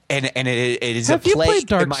 and it is Have a you plague played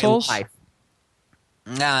Dark in my Souls? life.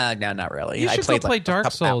 No, not really. You I should played go play like a Dark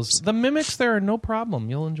couple Souls. hours. The mimics there are no problem.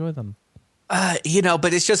 You'll enjoy them.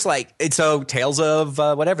 But it's just like it's Tales of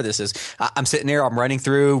whatever this is. I'm sitting there, I'm running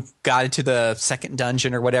through, got into the second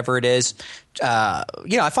dungeon or whatever it is. I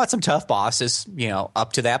fought some tough bosses,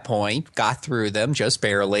 up to that point, got through them just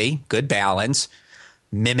barely, good balance.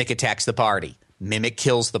 Mimic attacks the party. Mimic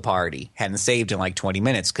kills the party. Hadn't saved in like 20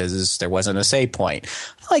 minutes because there wasn't a save point.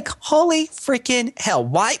 Like, holy freaking hell.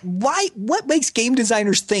 Why, what makes game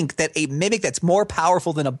designers think that a mimic that's more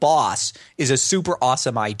powerful than a boss is a super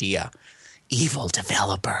awesome idea? Evil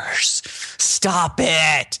developers. Stop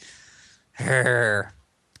it.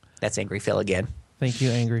 That's Angry Phil again. Thank you,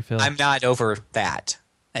 Angry Phil. I'm not over that,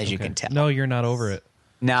 as you can tell. No, you're not over it.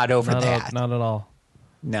 Not over that. Not at all.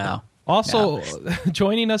 No. Also,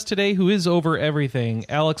 joining us today, who is over everything,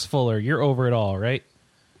 Alex Fuller. You're over it all, right?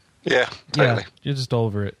 Yeah, totally. Yeah, you're just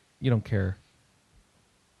over it. You don't care.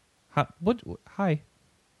 Hi.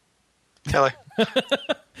 Hello.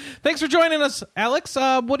 Thanks for joining us, Alex.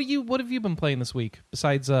 What have you been playing this week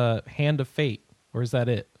besides Hand of Fate, or is that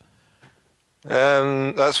it?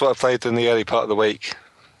 That's what I played in the early part of the week,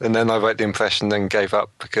 and then I wrote the impression and gave up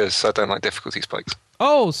because I don't like difficulty spikes.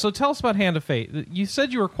 Oh, so tell us about Hand of Fate. You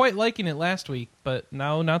said you were quite liking it last week, but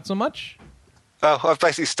now not so much? Oh, I've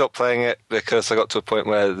basically stopped playing it because I got to a point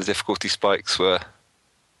where the difficulty spikes were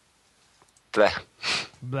bleh.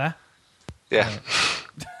 Blah. Yeah.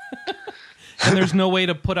 And there's no way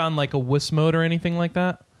to put on like a wuss mode or anything like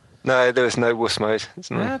that? No, there is no wuss mode.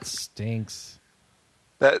 That stinks.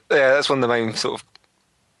 That's one of the main sort of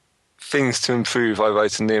things to improve I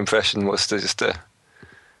wrote in the impression was to just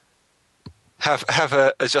have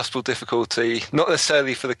a adjustable difficulty, not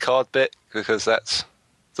necessarily for the card bit because that's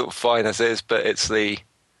sort of fine as is, but it's the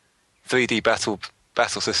 3D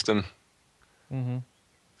battle system. Mm-hmm.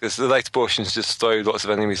 Because the later portions just throw lots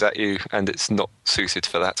of enemies at you, and it's not suited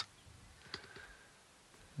for that.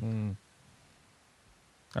 Mm.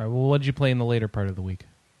 All right. Well, what did you play in the later part of the week?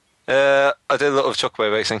 I did a lot of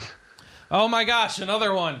chocobo racing. Oh my gosh,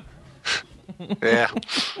 another one! Yeah.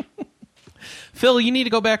 Phil, you need to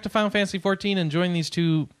go back to Final Fantasy XIV and join these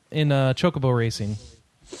two in chocobo racing.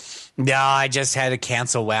 No, I just had to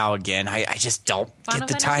cancel WoW again. I just don't get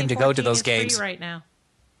the time to go to those games. Free right now.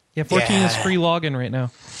 Yeah, 14 is free login right now.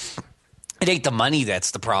 It ain't the money that's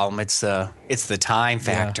the problem. It's the time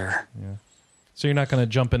factor. Yeah. So you're not going to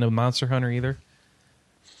jump into Monster Hunter either?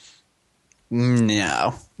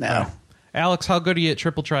 No. Alex, how good are you at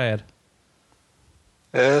Triple Triad?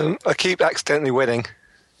 I keep accidentally winning.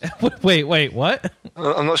 Wait, what?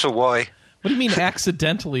 I'm not sure why. What do you mean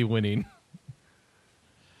accidentally winning?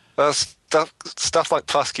 Stuff like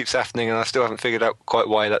Plus keeps happening, and I still haven't figured out quite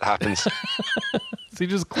why that happens. So you're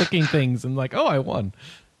just clicking things and like, oh, I won.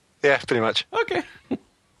 Yeah, pretty much. Okay.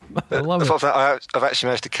 I love it. Apart from that, I've actually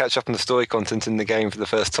managed to catch up on the story content in the game for the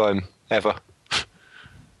first time ever.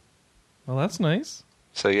 Well, that's nice.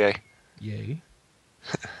 So, yay. Yay.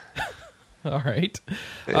 All right.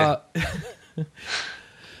 Yeah.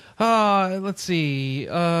 Let's see.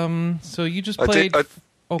 So you just played... I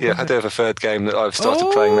do have a third game that I've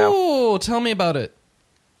started playing now. Oh, tell me about it.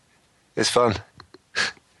 It's fun.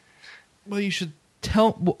 Well, you should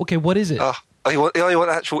tell... Okay, what is it? You want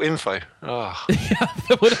actual info? Oh. Yeah,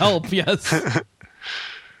 that would help, yes.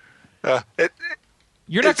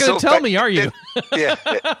 You're not going to tell me, are you?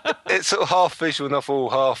 It's sort of half visual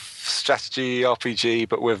novel, half strategy RPG,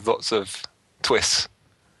 but with lots of twists.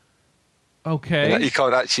 Okay. And you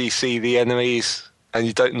can't actually see the enemies, and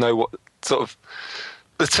you don't know what sort of...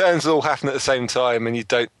 The turns all happen at the same time, and you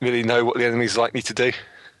don't really know what the enemy's likely to do.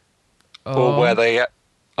 Or where they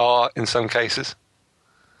are in some cases.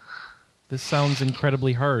 This sounds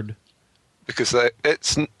incredibly hard. Because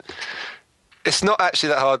it's not actually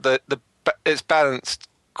that hard. It's balanced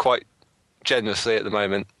quite generously at the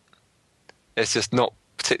moment. It's just not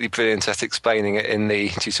particularly brilliant at explaining it in the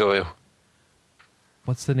tutorial.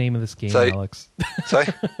 What's the name of this game, So- Alex? Sorry?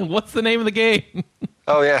 What's the name of the game?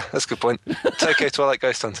 Oh yeah, that's a good point. Tokyo Twilight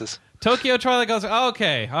Ghost Hunters. Tokyo Twilight Ghost.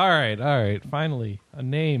 Okay, all right. Finally, a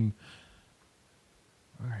name.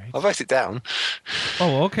 All right. I wrote it down.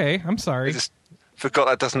 Oh, okay. I'm I sorry. just forgot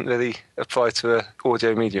that doesn't really apply to an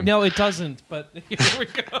audio medium. No, it doesn't. But here we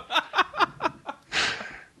go.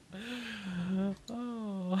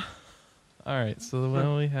 Oh. All right. So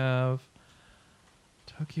then we have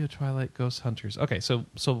Tokyo Twilight Ghost Hunters. Okay. So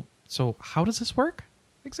how does this work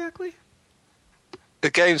exactly? The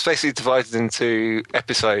game's basically divided into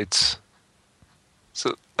episodes.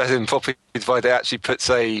 So, as in properly divided, it actually puts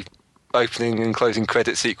a opening and closing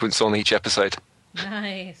credit sequence on each episode,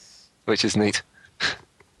 Nice. which is neat.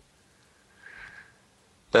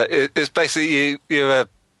 But it's basically you're a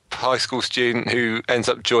high school student who ends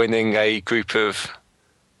up joining a group of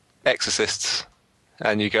exorcists,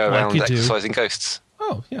 and you go Like around you do. exorcising ghosts.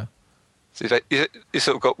 Oh, yeah. So you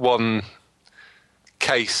sort of got one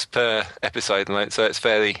case per episode at the moment, so it's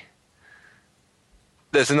fairly...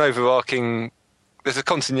 There's an overarching... There's a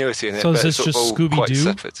continuity in it, So is but this it's sort of just all quite Scooby-Doo?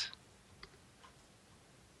 separate.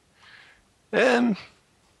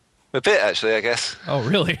 A bit, actually, I guess. Oh,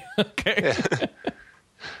 really? Okay.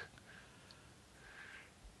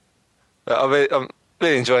 But I'm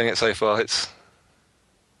really enjoying it so far. It's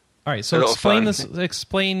All right, so A lot of explain fun. this.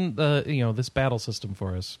 Explain the this battle system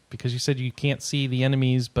for us, because you said you can't see the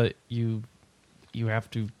enemies, but you have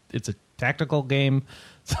to. It's a tactical game.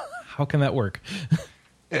 So how can that work?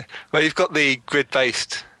 well, you've got the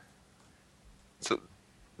grid-based, the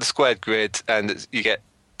squared grid, and you get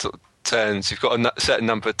sort of turns. You've got a certain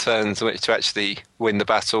number of turns in which to actually win the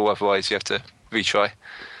battle. Otherwise, you have to retry.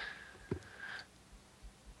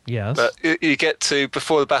 Yes. But you get to,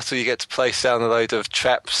 before the battle, you get to place down a load of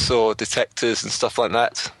traps or detectors and stuff like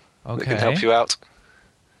that that can help you out.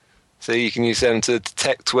 So you can use them to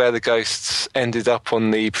detect where the ghosts ended up on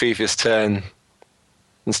the previous turn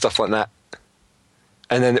and stuff like that.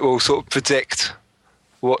 And then it will sort of predict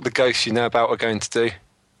what the ghosts you know about are going to do.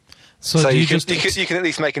 So do you you can, just you can at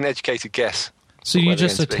least make an educated guess. so of you where they're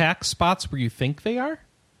just going to be. attack spots where you think they are,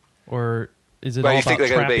 or is it Where all you think about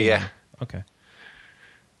they're gonna be, trapping yeah. them? Okay.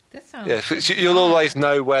 This sounds. Yeah, so you'll always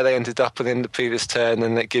know where they ended up within the previous turn,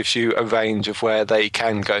 and it gives you a range of where they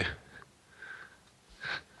can go.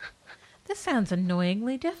 This sounds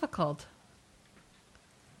annoyingly difficult.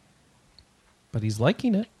 But he's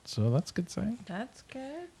liking it, so that's a good sign. That's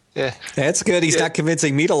good. Yeah. That's good. He's Yeah. not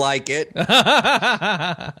convincing me to like it.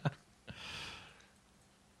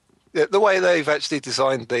 Yeah, the way they've actually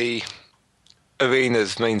designed the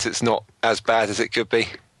arenas means it's not as bad as it could be.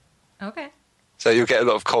 Okay. So you'll get a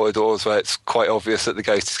lot of corridors where it's quite obvious that the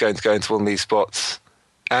ghost is going to go into one of these spots.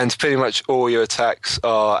 And pretty much all your attacks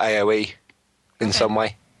are AoE in Okay. some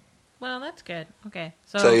way. Well, that's good. Okay.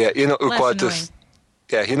 So yeah, you're not less required to... annoying.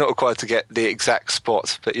 Yeah, you're not required to get the exact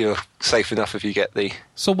spot, but you're safe enough if you get the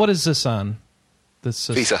So what is this on? This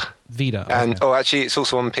is Vita. Vita. And okay. actually, it's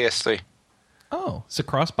also on PS3. Oh, is it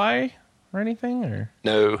cross-buy or anything, or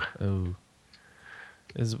No, oh,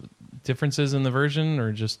 is differences in the version,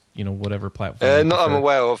 or just whatever platform? you not I'm prefer?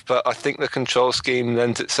 aware of, but I think the control scheme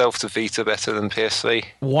lends itself to Vita better than PS3.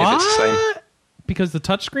 What? If it's the same. Because the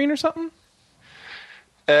touchscreen or something?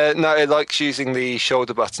 No, it likes using the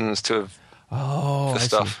shoulder buttons to have... Oh, The I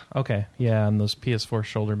stuff. see. Okay, yeah, and those PS4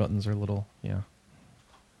 shoulder buttons are little, yeah.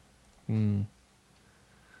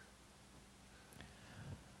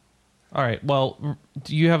 All right. Well,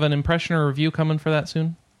 do you have an impression or review coming for that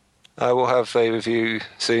soon? I will have a review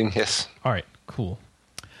soon, yes. All right. Cool.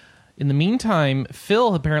 In the meantime,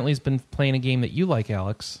 Phil apparently has been playing a game that you like,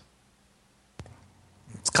 Alex.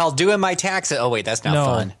 It's called Doing My Taxes. Oh, wait, that's not No.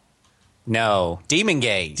 fun. No. Demon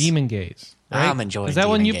Gaze. Demon Gaze. Right? I'm enjoying Is that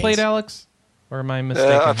one Demon you Gaze. played, Alex? Or am I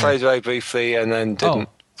mistaken? I here? played very briefly and then didn't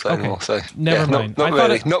play okay. anymore. So Never yeah, mind. Not I thought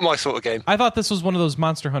really. it- Not my sort of game. I thought this was one of those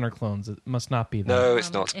Monster Hunter clones. It must not be that. No,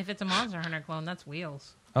 it's not. If it's a Monster Hunter clone, that's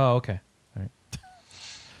Wheels. Oh, okay. All right.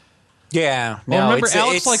 Yeah. Well, No, remember, it's,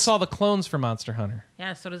 Alex it's, likes all the clones for Monster Hunter.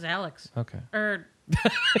 Yeah, so does Alex. Okay. Or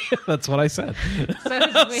That's what I said. so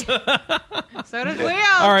does Wheels. So does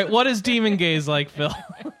Wheels. All right. What is Demon Gaze like, Phil?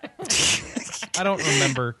 I don't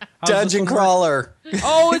remember. Dungeon crawler.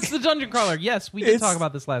 Oh, it's the dungeon crawler. Yes, we did talk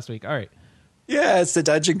about this last week. All right. Yeah, it's the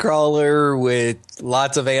dungeon crawler with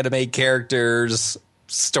lots of anime characters,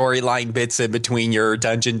 storyline bits in between your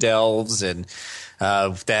dungeon delves, and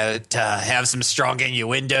that have some strong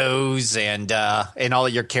innuendos, and all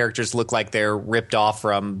of your characters look like they're ripped off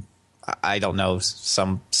from, I don't know,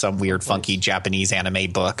 some weird funky Japanese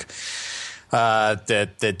anime book. The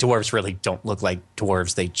dwarves really don't look like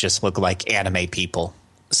dwarves; they just look like anime people.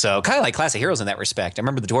 So kind of like Classic Heroes in that respect. I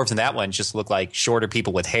remember the dwarves in that one just looked like shorter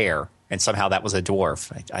people with hair, and somehow that was a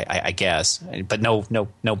dwarf, I guess, but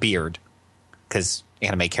no beard, because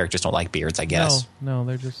anime characters don't like beards, I guess. No,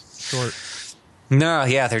 they're just short. No,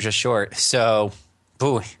 yeah, they're just short. So,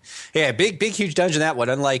 boy, yeah, big, huge dungeon, that one.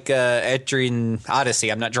 Unlike Etrian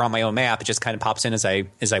Odyssey, I'm not drawing my own map. It just kind of pops in as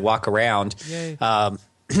I walk around. Yay.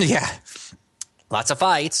 Yeah, lots of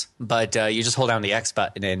fights, but you just hold down the X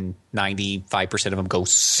button, and 95% of them go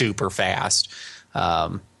super fast.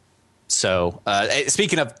 So,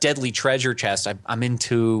 speaking of deadly treasure chest, I'm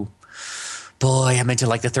into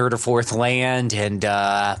like the third or fourth land, and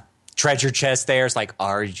treasure chest there. It's like,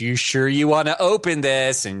 are you sure you want to open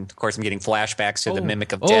this? And of course, I'm getting flashbacks to the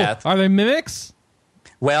Mimic of Death. Are they mimics?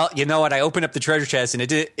 Well, you know what? I opened up the treasure chest,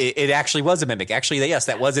 and it actually was a mimic. Actually, yes,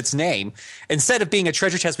 that was its name. Instead of being a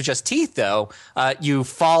treasure chest with just teeth, though, you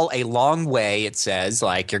fall a long way, it says,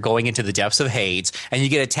 like you're going into the depths of Hades, and you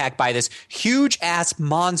get attacked by this huge-ass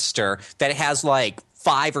monster that has, like,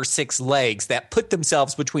 5 or 6 legs that put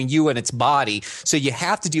themselves between you and its body. So you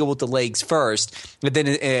have to deal with the legs first, but then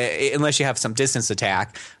unless you have some distance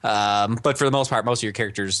attack. But for the most part, most of your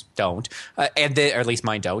characters don't, and then, or at least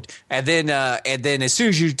mine don't. And then as soon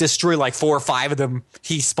as you destroy like 4 or 5 of them,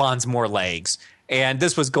 he spawns more legs. And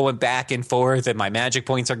this was going back and forth, and my magic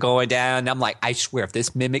points are going down. And I'm like, I swear, if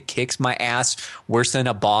this mimic kicks my ass worse than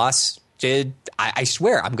a boss did, I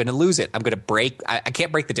swear I'm going to lose it. I'm going to break. I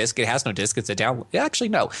can't break the disc. It has no disc. It's a down. Actually,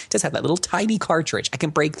 no. It does have that little tiny cartridge. I can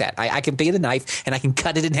break that. I can take the knife and I can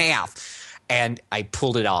cut it in half. And I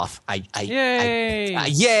pulled it off. Yay!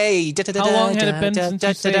 Yay! How long had it been since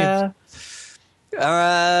you saved?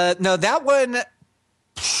 No, that one.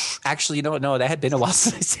 Actually, you know what? No, that had been a while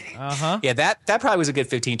since I saved. Uh-huh. Yeah, that probably was a good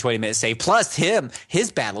 15, 20 minute save. Plus,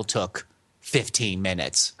 his battle took 15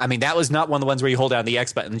 minutes. I mean, that was not one of the ones where you hold down the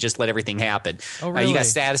X button and just let everything happen. Oh, really? You got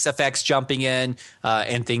status effects jumping in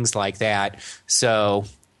and things like that. So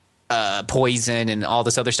poison and all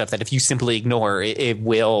this other stuff that if you simply ignore, it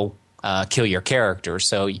will kill your character.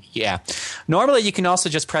 So, yeah. Normally, you can also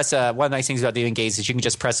just press one of the nice things about Demon Gaze is you can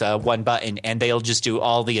just press one button and they'll just do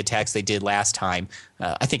all the attacks they did last time.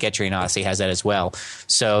 I think Etrian Odyssey has that as well.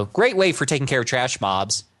 So, great way for taking care of trash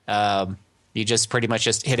mobs. You just pretty much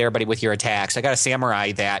just hit everybody with your attacks. I got a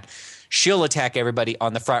samurai that she'll attack everybody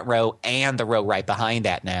on the front row and the row right behind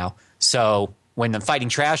that now. So when I'm fighting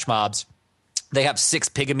trash mobs, they have 6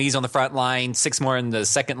 pygmies on the front line, 6 more in the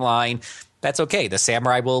second line. That's okay. The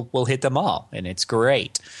samurai will hit them all, and it's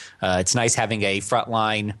great. It's nice having a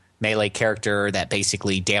frontline melee character that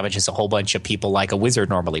basically damages a whole bunch of people like a wizard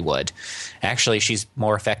normally would. Actually, she's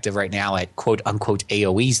more effective right now at quote-unquote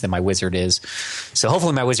AoEs than my wizard is. So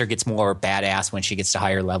hopefully my wizard gets more badass when she gets to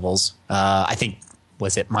higher levels. I think,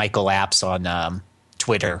 was it Michael Apps on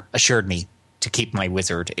Twitter assured me to keep my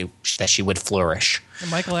wizard, that she would flourish.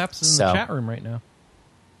 And Michael Apps is in the chat room right now.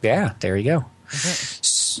 Yeah, there you go.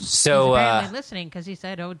 So he's apparently listening because he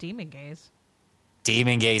said, "Oh, Demon Gaze."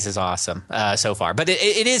 Demon Gaze is awesome so far, but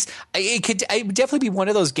it could definitely be one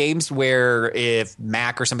of those games where if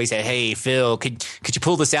Mac or somebody said, "Hey Phil, could you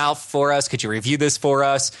pull this out for us? Could you review this for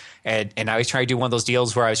us?" And I was trying to do one of those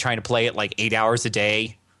deals where I was trying to play it like 8 hours a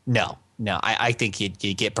day. No, I think you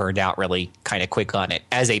get burned out really kind of quick on it.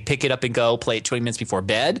 As a pick it up and go, play it 20 minutes before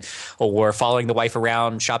bed, or following the wife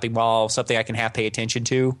around shopping mall, something I can half pay attention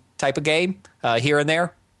to type of game here and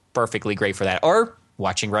there, perfectly great for that. Or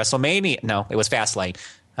watching WrestleMania. No, it was Fastlane.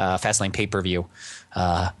 Fastlane pay-per-view.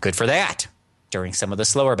 Good for that. During some of the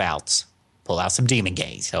slower bouts. Pull out some Demon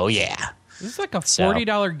Gaze. Oh, yeah. This is like a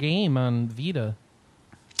 $40 game on Vita.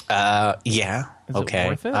 Yeah. Is okay. it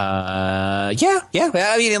worth it? Yeah.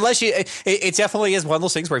 I mean, unless you, it definitely is one of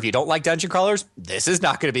those things where if you don't like dungeon crawlers, this is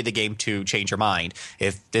not going to be the game to change your mind.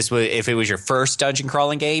 If it was your first dungeon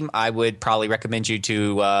crawling game, I would probably recommend you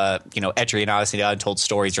to, Etrian Odyssey, Untold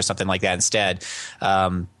Stories, or something like that instead.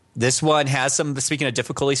 This one has some. Speaking of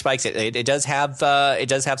difficulty spikes, it does have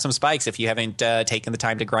some spikes. If you haven't taken the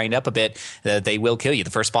time to grind up a bit, they will kill you.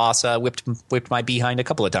 The first boss whipped my behind a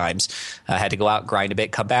couple of times. I had to go out, grind a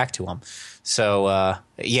bit, come back to him. So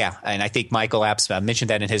yeah, and I think Michael Apps mentioned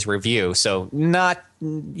that in his review. So not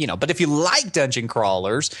but if you like dungeon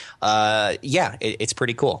crawlers, it's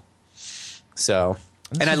pretty cool. So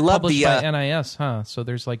and I love the by NIS, huh? So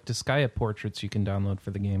there's like Disgaea portraits you can download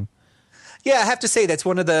for the game. Yeah, I have to say that's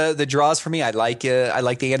one of the draws for me. I like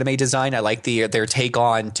the anime design. I like their take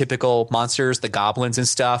on typical monsters. The goblins and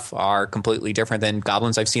stuff are completely different than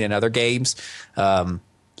goblins I've seen in other games. And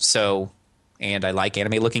I like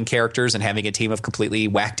anime looking characters, and having a team of completely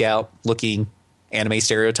whacked out looking anime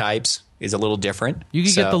stereotypes is a little different. You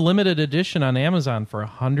could get the limited edition on Amazon for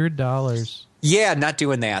 $100. Yeah, not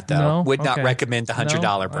doing that though. No? Would not Okay. recommend the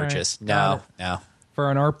 $100 purchase. Right. No. For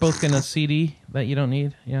an art book and a CD that you don't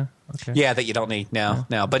need. Yeah. Okay. Yeah, that you don't need. No.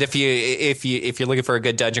 But if you're looking for a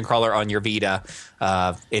good dungeon crawler on your Vita,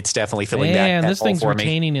 it's definitely filling that this hole thing's for me.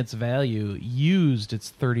 retaining its value. Used,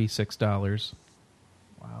 it's $36.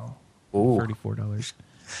 Wow. Ooh. $34.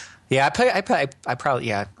 Yeah,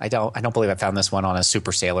 I don't believe I found this one on a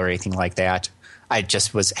super sale or anything like that. I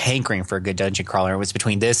just was hankering for a good dungeon crawler. It was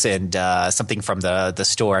between this and something from the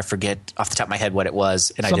store. I forget off the top of my head what it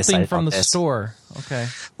was, and I decided Something from on the this. store. Okay.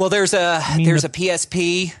 Well, there's a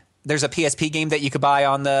PSP. There's a PSP game that you could buy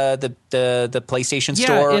on the PlayStation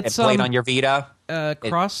Store and play it on your Vita.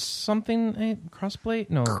 Crossplay?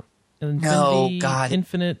 No. God.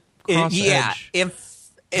 Infinite Cross Edge.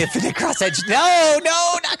 Infinite Cross Edge. No,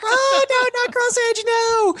 not Cross Edge.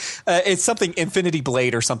 No, it's something Infinity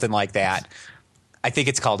Blade or something like that. I think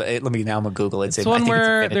it's called. I'm gonna Google it. It's one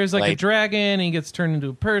where there's like a dragon and he gets turned into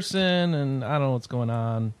a person, and I don't know what's going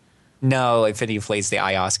on. No, Infinity Blade's the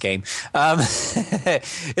iOS game.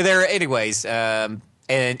 Anyways. And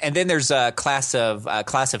then there's a Class of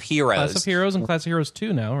Heroes. Class of Heroes and Class of Heroes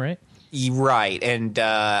 2 now, right? Right, and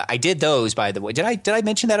I did those, by the way. Did I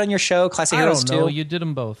mention that on your show, Class of Heroes 2? I don't know. You did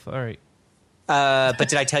them both. All right. But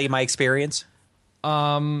did I tell you my experience?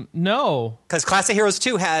 No. Because Class of Heroes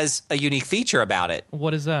 2 has a unique feature about it.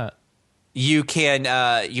 What is that? You can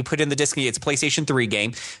you put in the disc. It's a PlayStation 3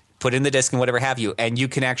 game. Put in the disc and whatever have you, and you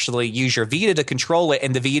can actually use your Vita to control it,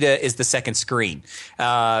 and the Vita is the second screen. Wait,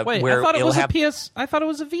 I thought it was I thought it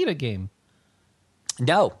was a Vita game.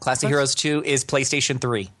 No, Class of Heroes 2 is PlayStation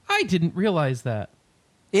 3. I didn't realize that.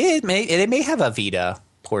 It may have a Vita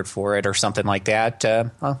port for it or something like that.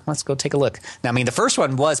 Let's go take a look. Now, I mean, the first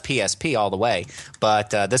one was PSP all the way,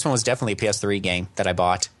 but this one was definitely a PS3 game that I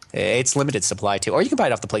bought. It's limited supply too, or you can buy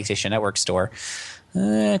it off the PlayStation Network store.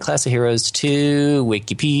 Class of Heroes 2,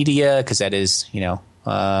 Wikipedia, because that is,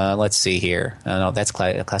 let's see here. No, that's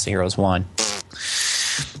Class of Heroes 1.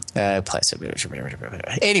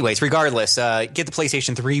 Anyways, regardless, get the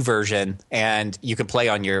PlayStation 3 version, and you can play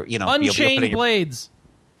on your, Unchained Blades.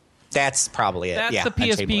 That's probably it. That's the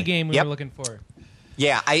PSP game we were looking for.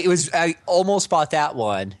 Yeah, I almost bought that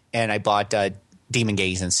one, and I bought Demon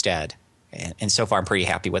Gaze instead. And so far, I'm pretty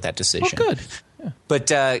happy with that decision. Oh, good. Yeah. But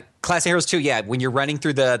Class of Heroes 2, when you're running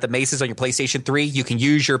through the mazes on your PlayStation 3, you can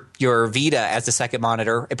use your Vita as the second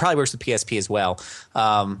monitor. It probably works with PSP as well.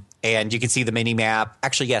 And you can see the mini-map.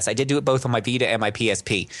 Actually, yes, I did do it both on my Vita and my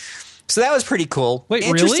PSP. So that was pretty cool. Wait,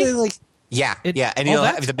 really? Yeah. And you'll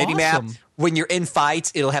have the mini-map. Awesome. When you're in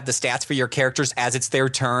fights, it'll have the stats for your characters as it's their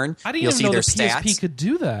turn. I didn't even know the PSP could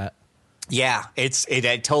do that. Yeah, it's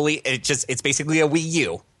basically a Wii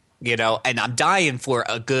U. And I'm dying for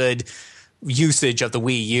a good usage of the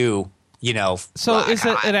Wii U, So is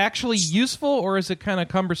it actually useful, or is it kind of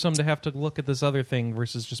cumbersome to have to look at this other thing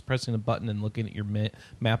versus just pressing a button and looking at your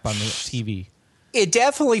map on the TV? It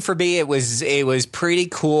definitely, for me, it was pretty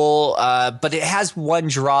cool, but it has one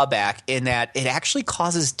drawback in that it actually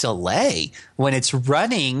causes delay when it's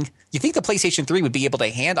running. You think the PlayStation 3 would be able to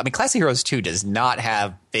handle? I mean, Class of Heroes 2 does not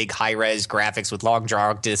have big high-res graphics with long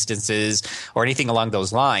draw distances or anything along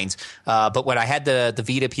those lines. But when I had the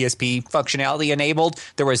Vita PSP functionality enabled,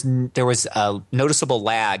 there was a noticeable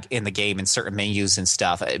lag in the game in certain menus and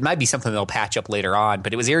stuff. It might be something they'll patch up later on,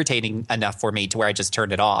 but it was irritating enough for me to where I just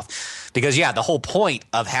turned it off. Because, the whole point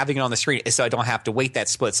of having it on the screen is so I don't have to wait that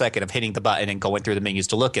split second of hitting the button and going through the menus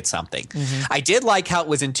to look at something. Mm-hmm. I did like how it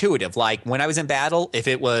was intuitive. Like, when I was in battle, if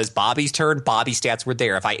it was Bobby's turn, Bobby stats were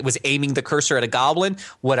there. If I was aiming the cursor at a goblin,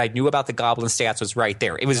 what I knew about the goblin stats was right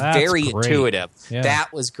there. It was very intuitive. Yeah.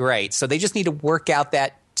 That was great. So they just need to work out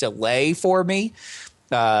that delay for me.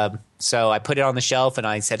 So I put it on the shelf and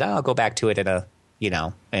I said, I'll go back to it in a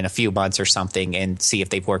few months or something and see if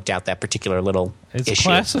they've worked out that particular little issue. Is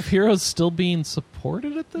Class of Heroes still being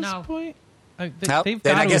supported at this point? they've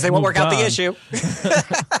then got I guess they won't work out the on. issue.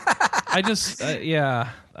 I just, I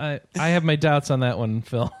have my doubts on that one,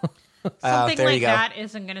 Phil. Something there you like go. that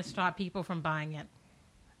isn't going to stop people from buying it.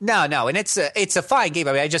 No, and it's a fine game.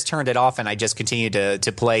 I mean, I just turned it off and I just continue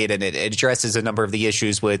to play it, and it addresses a number of the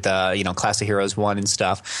issues with Class of Heroes 1 and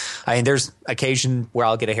stuff. I mean, there's occasion where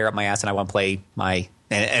I'll get a hair up my ass and I want to play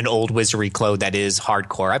an old wizardry clone that is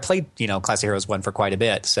hardcore. I played Class of Heroes 1 for quite a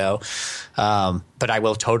bit, so but I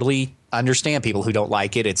will totally understand people who don't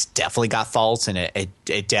like it. It's definitely got faults, and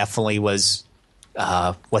it definitely was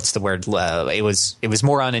what's the word? It was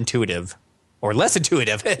more unintuitive. Or less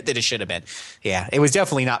intuitive than it should have been. Yeah, it was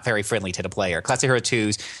definitely not very friendly to the player. Class of Heroes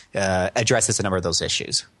 2 addresses a number of those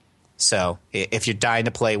issues. So if you're dying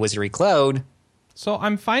to play Wizardry Clone... So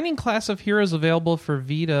I'm finding Class of Heroes available for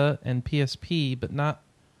Vita and PSP, but not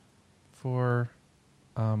for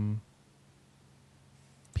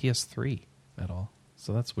PS3 at all.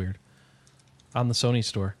 So that's weird. On the Sony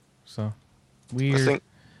store. So, weird. I think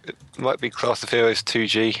it might be Class of Heroes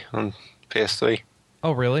 2G on PS3.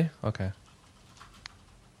 Oh, really? Okay.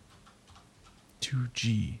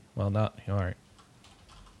 2G. Well, not all right.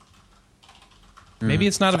 Maybe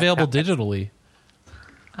it's not available digitally.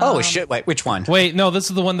 Oh shit! Wait, which one? Wait, no, this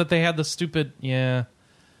is the one that they had the stupid. Yeah,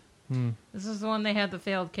 This is the one they had the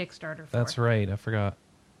failed Kickstarter for. that's right. I forgot.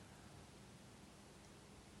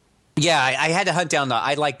 Yeah, I had to hunt down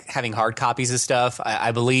I like having hard copies of stuff.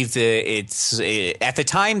 I believe that at the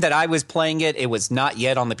time that I was playing it, it was not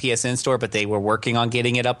yet on the PSN store, but they were working on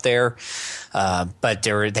getting it up there. But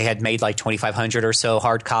they had made like 2,500 or so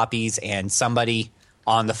hard copies, and somebody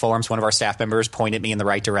on the forums, one of our staff members, pointed me in the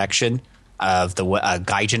right direction of the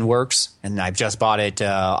Gaijin Works, and I've just bought it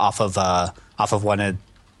off of a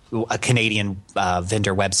Canadian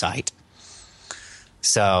vendor website.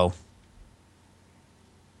 So.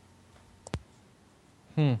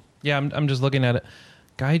 Yeah, I'm just looking at it.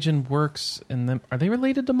 Gaijin Works, and then are they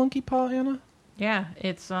related to Monkey Paw, Anna? Yeah,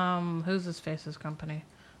 it's who's his face's company.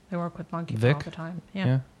 They work with Monkey Vic? Paw all the time.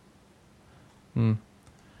 Yeah.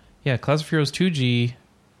 Yeah, Class of Heroes 2G,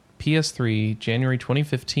 PS3, January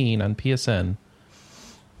 2015 on PSN.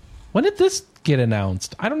 When did this get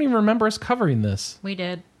announced? I don't even remember us covering this. We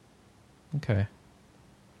did. Okay.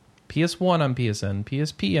 PS1 on PSN,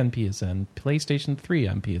 PSP on PSN, PlayStation 3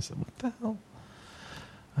 on PSN. What the hell?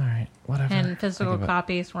 All right, whatever. And physical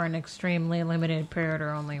copies were an extremely limited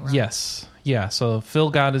pre-order only run. Yes. Yeah, so Phil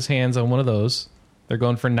got his hands on one of those. They're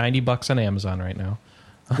going for $90 on Amazon right now.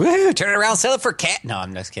 Woo, turn it around, sell it for cash. No,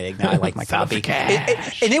 I'm just kidding. No, I like my copy.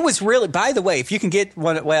 And it was really, by the way, if you can get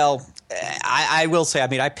one, well, I will say, I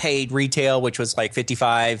mean, I paid retail, which was like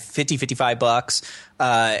 $55,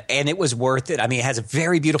 and it was worth it. I mean, it has a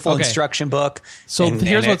very beautiful instruction book. So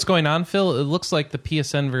here's what's going on, Phil. It looks like the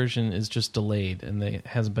PSN version is just delayed, and it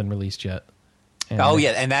hasn't been released yet. And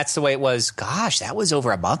and that's the way it was. Gosh, that was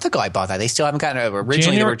over a month ago I bought that. They still haven't gotten it.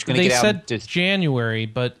 Originally, they were going to get out. They said January,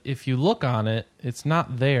 but if you look on it, it's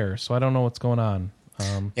not there, so I don't know what's going on.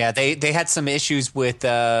 Yeah, they had some issues with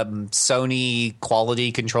Sony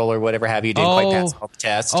quality control or whatever have you. Didn't quite pass all the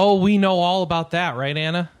tests. Oh, we know all about that, right,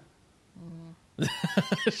 Anna?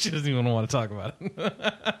 She doesn't even want to talk about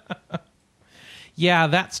it. Yeah,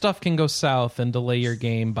 that stuff can go south and delay your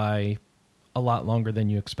game by a lot longer than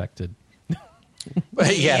you expected.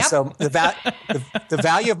 Yeah, so the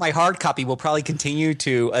value of my hard copy will probably continue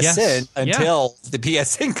to ascend until the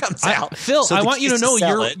PSN comes out. Phil, So I the want you to key is know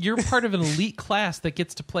sell you're part of an elite class that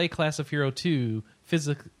gets to play Class of Hero 2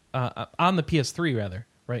 on the PS3 rather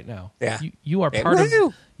right now. Yeah. You are part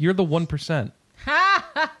of. You're the 1%.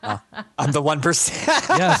 I'm the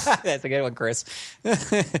 1%. Yes, That's a good one, Chris.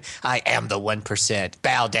 I am the 1%.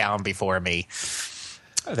 Bow down before me.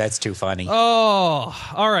 Oh, that's too funny.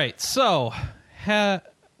 Oh, all right. So,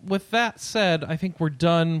 with that said, I think we're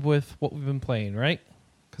done with what we've been playing, right?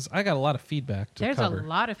 Because I got a lot of feedback to There's cover. a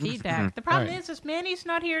lot of feedback. The problem is Manny's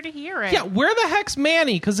not here to hear it. Yeah, where the heck's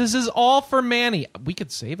Manny? Because this is all for Manny. We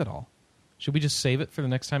could save it all. Should we just save it for the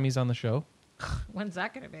next time he's on the show? When's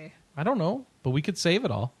that going to be? I don't know, but we could save it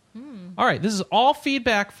all. All right, this is all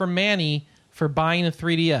feedback from Manny for buying a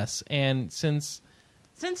 3DS. And since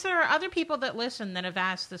there are other people that listen that have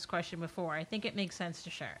asked this question before, I think it makes sense to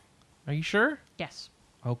share it. Are you sure? Yes.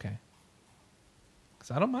 Okay. Because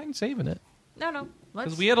I don't mind saving it. No.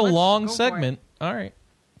 Because we had a long segment. All right.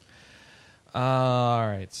 All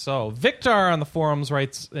right. So Victor on the forums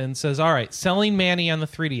writes and says, all right, selling Manny on the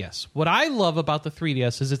 3DS. What I love about the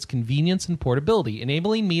 3DS is its convenience and portability,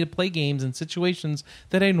 enabling me to play games in situations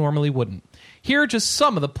that I normally wouldn't. Here are just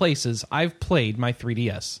some of the places I've played my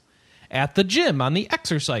 3DS. At the gym on the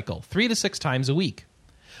Exercycle 3 to 6 times a week.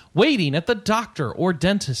 Waiting at the doctor or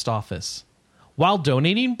dentist office. while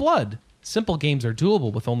donating blood. Simple games are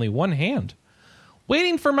doable with only one hand.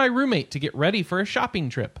 Waiting for my roommate to get ready for a shopping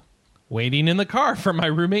trip. Waiting in the car for my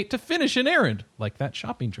roommate to finish an errand, like that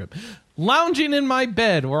shopping trip. Lounging in my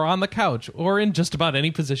bed or on the couch or in just about any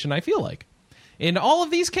position I feel like. In all of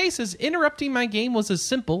these cases, interrupting my game was as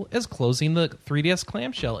simple as closing the 3DS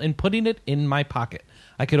clamshell and putting it in my pocket.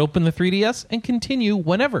 I could open the 3DS and continue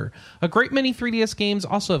whenever. A great many 3DS games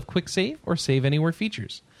also have quick save or save anywhere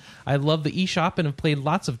features. I love the eShop and have played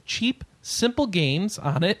lots of cheap, simple games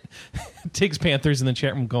on it. Tiggs Panthers in the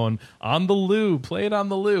chat room going, on the loo, play it on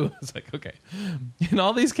the loo. It's like, okay. In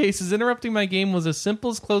all these cases, interrupting my game was as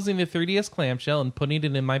simple as closing the 3DS clamshell and putting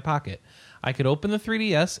it in my pocket. I could open the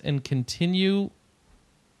 3DS and continue...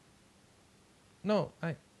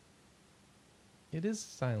 It is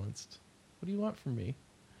silenced. What do you want from me?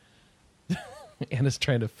 Anna's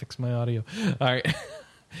trying to fix my audio. All right.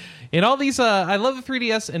 In all these, I love the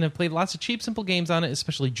 3DS and have played lots of cheap, simple games on it,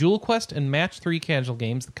 especially Jewel Quest and Match 3 casual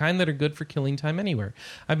games, the kind that are good for killing time anywhere.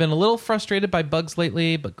 I've been a little frustrated by bugs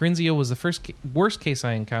lately, but Grinzio was the worst case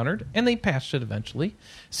I encountered, and they patched it eventually.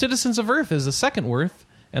 Citizens of Earth is the second worst,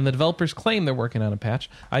 and the developers claim they're working on a patch.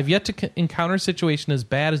 I've yet to encounter a situation as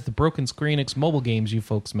bad as the broken Square Enix mobile games you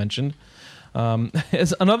folks mentioned.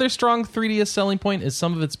 As another strong 3DS selling point is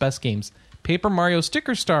some of its best games. Paper Mario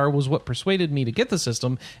Sticker Star was what persuaded me to get the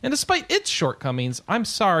system, and despite its shortcomings, I'm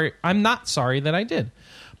not sorry that I did.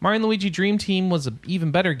 Mario & Luigi Dream Team was an even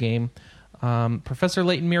better game. Professor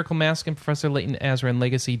Layton Miracle Mask and Professor Layton Azran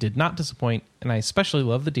Legacy did not disappoint, and I especially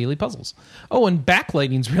love the daily puzzles. Oh, and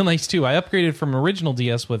backlighting's real nice too. I upgraded from original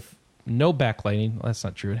DS with no backlighting. Well, that's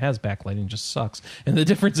not true. It has backlighting, just sucks. And the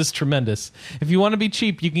difference is tremendous. If you want to be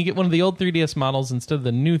cheap, you can get one of the old 3DS models instead of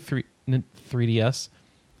the new 3DS.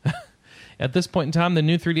 At this point in time, the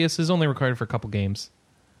new 3DS is only required for a couple games.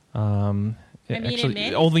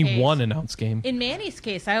 Actually, only one announced game. In Manny's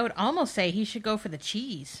case, I would almost say he should go for the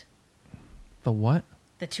cheese. The what?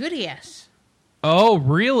 The 2DS. Oh,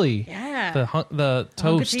 really? Yeah. The toast.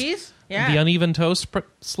 Hunk of cheese? Yeah. The uneven toast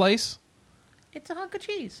slice? It's a hunk of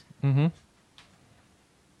cheese. Mm-hmm.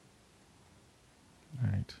 All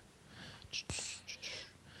right.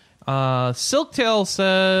 Silktail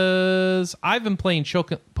says, I've been playing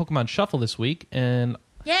Pokemon Shuffle this week, and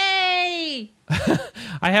yay!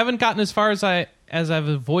 I haven't gotten as far as I've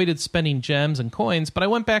avoided spending gems and coins, but I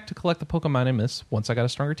went back to collect the Pokemon I missed once I got a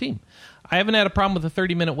stronger team. I haven't had a problem with the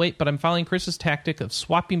 30-minute wait, but I'm following Chris's tactic of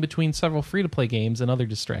swapping between several free-to-play games and other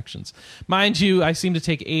distractions. Mind you, I seem to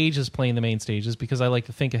take ages playing the main stages because I like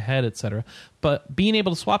to think ahead, etc. But being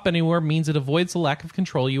able to swap anywhere means it avoids the lack of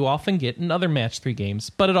control you often get in other Match 3 games,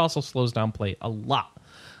 but it also slows down play a lot.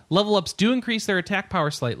 Level ups do increase their attack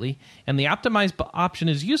power slightly, and the optimized option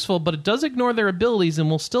is useful, but it does ignore their abilities and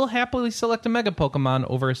will still happily select a Mega Pokemon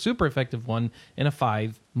over a super effective one in a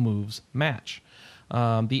 5 moves match.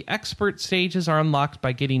 The expert stages are unlocked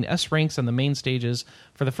by getting S ranks on the main stages.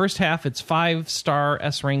 For the first half, it's 5-star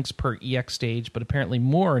S ranks per EX stage, but apparently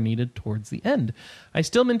more are needed towards the end. I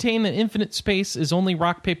still maintain that infinite space is only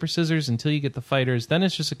rock, paper, scissors until you get the fighters. Then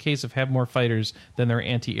it's just a case of have more fighters than their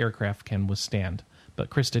anti-aircraft can withstand. But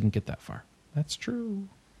Chris didn't get that far. That's true.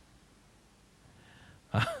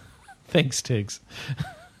 Thanks, Tiggs.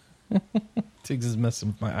 Tiggs is messing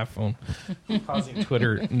with my iPhone. Pausing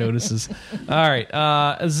Twitter notices. All right.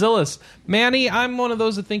 Azillis. Manny, I'm one of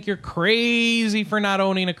those that think you're crazy for not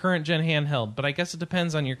owning a current-gen handheld, but I guess it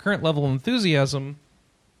depends on your current level of enthusiasm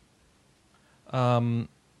for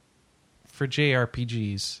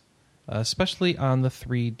JRPGs, especially on the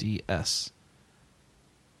 3DS.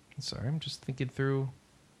 Sorry, I'm just thinking through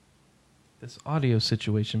this audio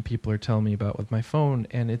situation people are telling me about with my phone,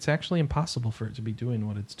 and it's actually impossible for it to be doing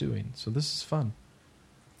what it's doing. So this is fun.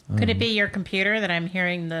 Could it be your computer that I'm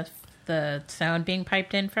hearing the sound being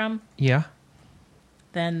piped in from? Yeah.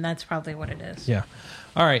 Then that's probably what it is. Yeah.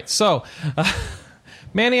 All right. So,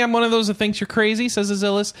 Manny, I'm one of those that thinks you're crazy, says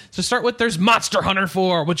Azillis. To start with, there's Monster Hunter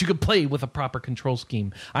 4, which you could play with a proper control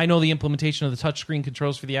scheme. I know the implementation of the touchscreen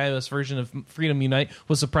controls for the iOS version of Freedom Unite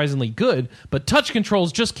was surprisingly good, but touch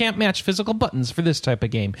controls just can't match physical buttons for this type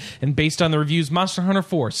of game. And based on the reviews, Monster Hunter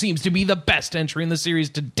 4 seems to be the best entry in the series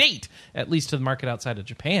to date, at least to the market outside of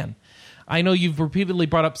Japan. I know you've repeatedly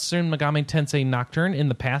brought up Shin Megami Tensei Nocturne in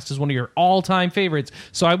the past as one of your all-time favorites,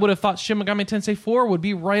 so I would have thought Shin Megami Tensei 4 would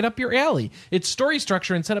be right up your alley. Its story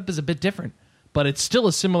structure and setup is a bit different, but it's still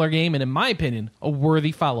a similar game and, in my opinion, a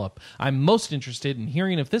worthy follow-up. I'm most interested in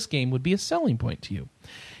hearing if this game would be a selling point to you.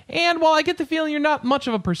 And while I get the feeling you're not much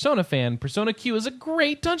of a Persona fan, Persona Q is a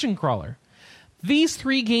great dungeon crawler. These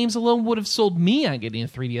 3 games alone would have sold me on getting a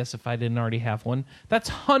 3DS if I didn't already have one. That's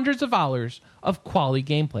hundreds of hours of quality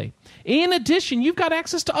gameplay. In addition, you've got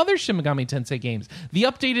access to other Shin Megami Tensei games, the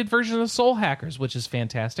updated version of Soul Hackers, which is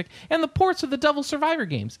fantastic, and the ports of the Devil Survivor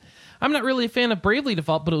games. I'm not really a fan of Bravely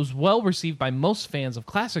Default, but it was well received by most fans of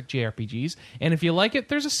classic JRPGs, and if you like it,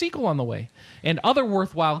 there's a sequel on the way. And other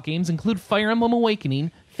worthwhile games include Fire Emblem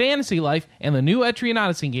Awakening, Fantasy Life, and the new Etrian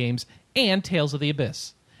Odyssey games, and Tales of the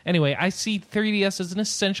Abyss. Anyway, I see 3DS as an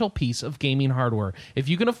essential piece of gaming hardware. If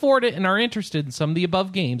you can afford it and are interested in some of the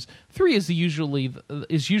above games, 3 is usually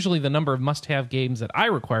the number of must-have games that I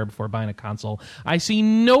require before buying a console. I see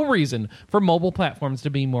no reason for mobile platforms to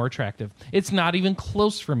be more attractive. It's not even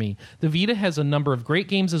close for me. The Vita has a number of great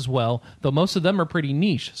games as well, though most of them are pretty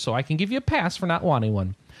niche, so I can give you a pass for not wanting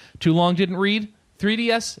one. Too long didn't read?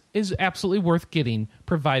 3DS is absolutely worth getting,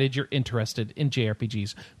 provided you're interested in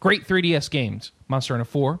JRPGs. Great 3DS games: Monster Hunter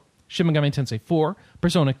 4, Shin Megami Tensei 4,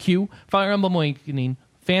 Persona Q, Fire Emblem Awakening,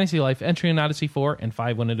 Fantasy Life, Etrian Odyssey 4, and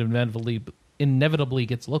 5 when it inevitably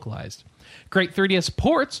gets localized. Great 3DS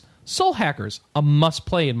ports: Soul Hackers, a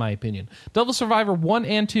must-play in my opinion, Devil Survivor 1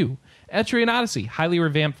 and 2, Etrian Odyssey, highly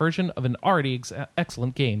revamped version of an already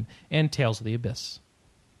excellent game, and Tales of the Abyss.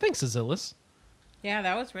 Thanks, Azilis. Yeah,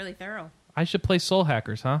 that was really thorough. I should play Soul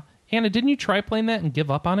Hackers, huh? Hannah, didn't you try playing that and give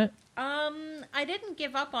up on it? I didn't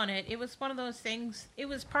give up on it. It was one of those things. It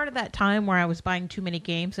was part of that time where I was buying too many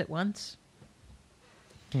games at once.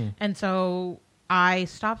 And so I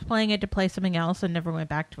stopped playing it to play something else and never went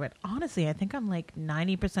back to it. Honestly, I think I'm like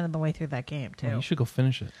 90% of the way through that game, too. Oh, you should go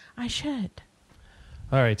finish it. I should.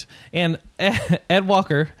 All right. And Ed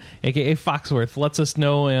Walker, a.k.a. Foxworth, lets us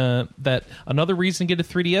know that another reason to get a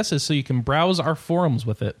 3DS is so you can browse our forums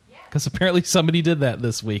with it. Because apparently somebody did that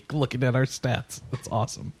this week, looking at our stats. That's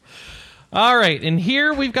awesome. All right, and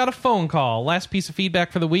here we've got a phone call. Last piece of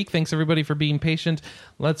feedback for the week. Thanks, everybody, for being patient.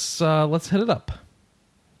 Let's hit it up.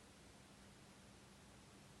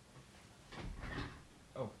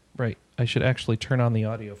 Oh, right. I should actually turn on the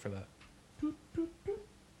audio for that.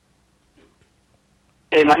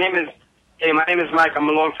 Hey, my name is Mike. I'm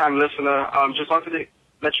a long-time listener. Just wanted to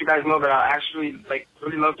let you guys know that I actually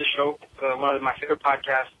really love the show. One of my favorite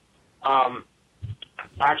podcasts.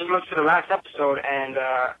 I just looked to the last episode, and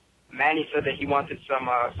Manny said that he wanted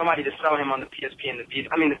somebody to sell him on the PSP and the 3DS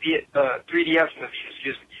and the Vita,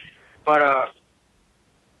 excuse me. But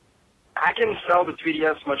I can sell the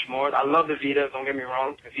 3DS much more. I love the Vita, don't get me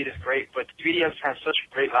wrong. The Vita's great, but the 3DS has such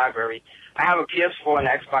a great library. I have a PS4 and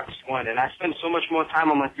an Xbox One, and I spend so much more time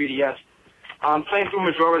on my 3DS. I'm playing through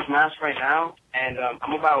Majora's Mask right now, and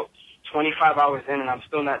I'm about 25 hours in, and I'm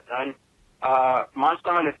still not done.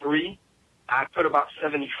 Monster Hunter 3, I put about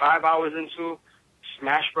 75 hours into.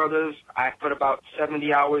 Smash Brothers, I put about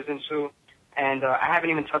 70 hours into. And I haven't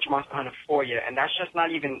even touched Monster Hunter 4 yet, and that's just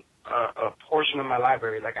not even a portion of my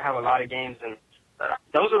library. I have a lot of games, and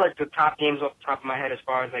those are the top games off the top of my head as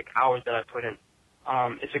far as hours that I put in.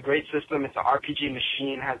 It's a great system. It's an RPG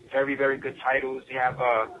machine. Has very, very good titles. You have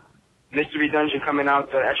Mystery Dungeon coming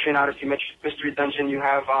out, the Etrian Odyssey Mystery Dungeon. You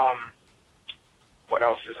have what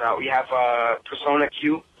else is out? We have Persona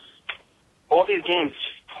Q. All these games,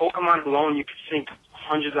 Pokemon alone, you could sink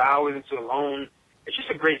hundreds of hours into alone. It's just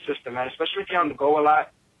a great system, man, especially if you're on the go a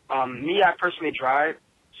lot. Me, I personally drive,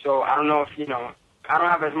 so I don't know if, I don't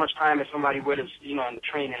have as much time as somebody would as, on the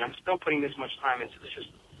train, and I'm still putting this much time into the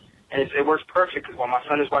system. And it works perfect because while my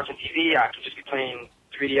son is watching TV, I can just be playing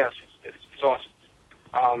 3DS. It's awesome.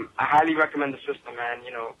 I highly recommend the system, man,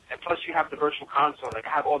 and plus you have the virtual console. I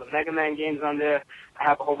have all the Mega Man games on there. I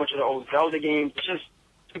have a whole bunch of the old Zelda games. It's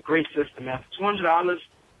a great system, man. For $200,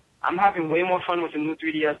 I'm having way more fun with the new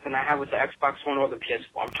 3DS than I have with the Xbox One or the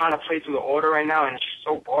PS4. I'm trying to play through the order right now, and it's just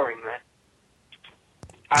so boring, man.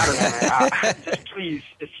 I don't know, man. Just please,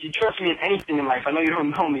 if you trust me in anything in life, I know you don't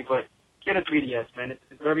know me, but get a 3DS, man.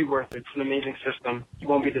 It's very worth it. It's an amazing system. You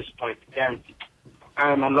won't be disappointed, guaranteed.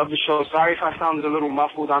 I love the show. Sorry if I sounded a little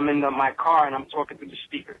muffled. I'm in my car, and I'm talking through the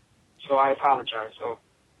speaker, so I apologize. So,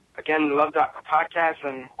 again, love the podcast,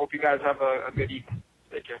 and hope you guys have a good evening.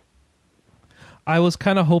 Take care. I was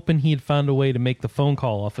kind of hoping he'd found a way to make the phone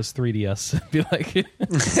call off his 3DS. Be like,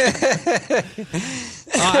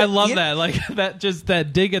 I love that.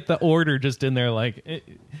 That dig at the order just in there,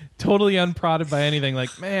 totally unprodded by anything.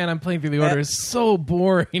 Man, I'm playing through the order. It's so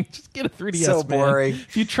boring. Just get a 3DS. So boring. Man.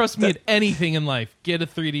 If you trust me at anything in life, get a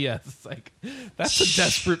 3DS. It's that's a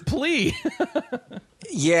desperate plea.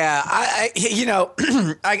 Yeah, I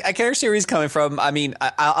can understand where he's coming from. I mean,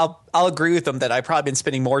 I'll agree with him that I've probably been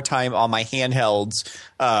spending more time on my handhelds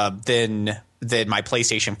than my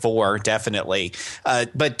PlayStation 4, definitely.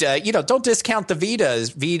 But don't discount the Vita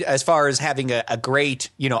as far as having a great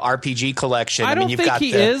RPG collection. I don't you've think got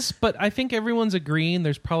he is, but I think everyone's agreeing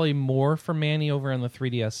there's probably more for Manny over on the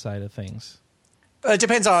 3DS side of things. It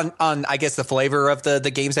depends on I guess the flavor of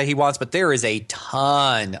the games that he wants, but there is a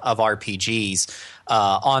ton of RPGs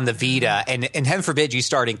on the Vita, and heaven forbid you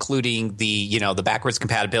start including the backwards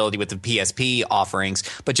compatibility with the PSP offerings,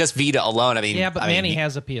 but just Vita alone. I mean, Manny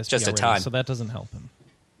has a PSP just already, a ton, so that doesn't help him.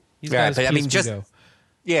 He's right, got but his PSP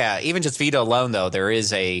Go. Even just Vita alone though, there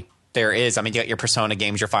is. I mean, you got your Persona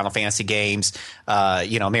games, your Final Fantasy games,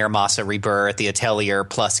 Miramasa Rebirth, the Atelier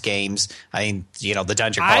Plus games. I mean, the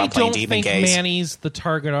Dungeon Crawl, playing Demon Gaze. I don't think Manny's the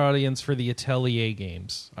target audience for the Atelier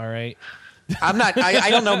games. All right. I'm not. I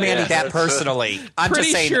don't know Manny that personally. I'm pretty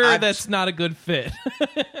just saying. Sure that's not a good fit.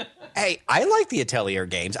 Hey, I like the Atelier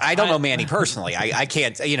games. I don't know Manny personally. I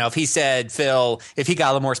can't. If he said, Phil, if he got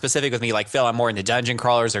a little more specific with me, like, Phil, I'm more into dungeon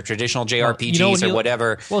crawlers or traditional JRPGs or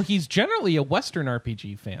whatever. Well, he's generally a Western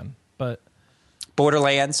RPG fan, but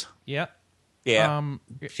Borderlands. Yeah. Yeah.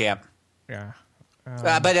 Yeah.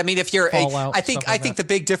 But I mean, if you're, Fallout, I think the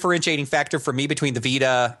big differentiating factor for me between the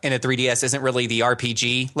Vita and a 3DS isn't really the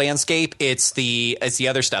RPG landscape. It's the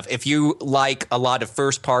other stuff. If you like a lot of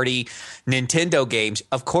first party Nintendo games,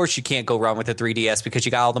 of course you can't go wrong with the 3DS because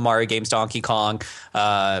you got all the Mario games, Donkey Kong,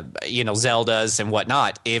 Zeldas and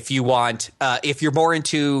whatnot. If you want, if you're more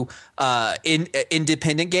into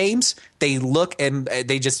independent games, they look and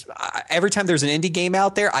they just every time there's an indie game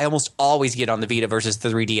out there, I almost always get on the Vita versus the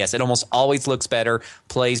 3DS. It almost always looks better,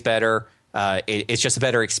 plays better. It's just a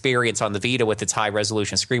better experience on the Vita with its high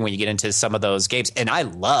resolution screen when you get into some of those games. And I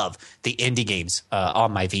love the indie games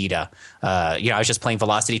on my Vita. I was just playing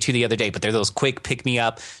Velocity 2 the other day, but they're those quick pick me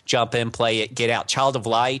up, jump in, play it, get out. Child of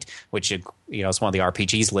Light, which is one of the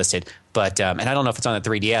RPGs listed. But and I don't know if it's on the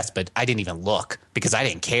 3DS, but I didn't even look because I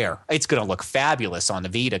didn't care. It's going to look fabulous on the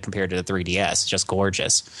Vita compared to the 3DS. It's just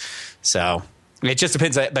gorgeous. So it just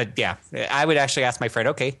depends. But yeah, I would actually ask my friend,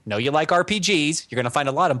 okay, you like RPGs. You're going to find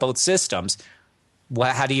a lot on both systems.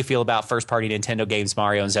 How do you feel about first-party Nintendo games,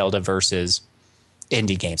 Mario and Zelda, versus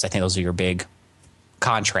indie games? I think those are your big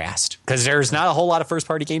contrast because there's not a whole lot of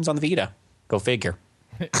first-party games on the Vita. Go figure.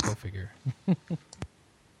 Go figure.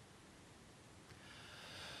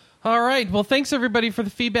 All right. Well, thanks, everybody, for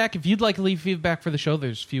the feedback. If you'd like to leave feedback for the show,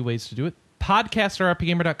 there's a few ways to do it.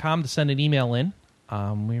 Podcast@rpgamer.com to send an email in.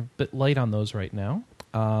 We're a bit light on those right now.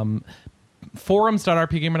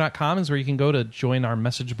 Forums.rpgamer.com is where you can go to join our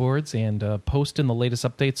message boards and post in the latest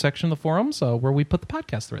update section of the forums where we put the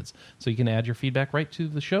podcast threads. So you can add your feedback right to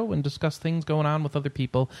the show and discuss things going on with other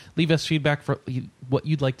people. Leave us feedback for what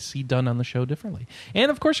you'd like to see done on the show differently.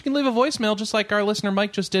 And, of course, you can leave a voicemail just like our listener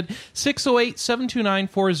Mike just did.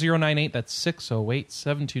 608-729-4098. That's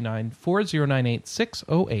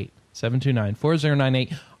 608-729-4098.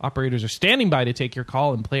 608-729-4098. Operators are standing by to take your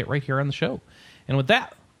call and play it right here on the show. And with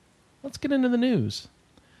that, let's get into the news.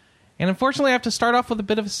 And unfortunately, I have to start off with a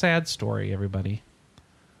bit of a sad story, everybody.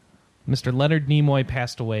 Mr. Leonard Nimoy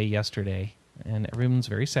passed away yesterday, and everyone's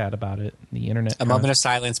very sad about it. The internet. A moment of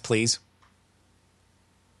silence, please.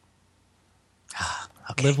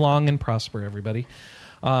 Okay. Live long and prosper, everybody.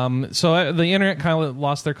 So the internet kind of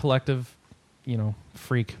lost their collective,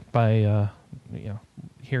 freak by,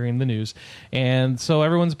 hearing the news. And so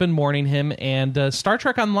everyone's been mourning him. And Star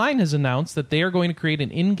Trek Online has announced that they are going to create an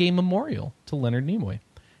in-game memorial to Leonard Nimoy.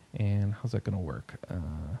 And how's that going to work?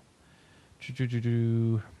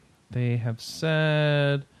 They have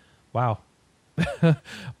said, wow.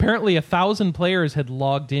 Apparently 1,000 players had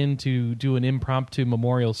logged in to do an impromptu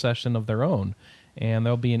memorial session of their own. And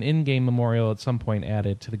there'll be an in-game memorial at some point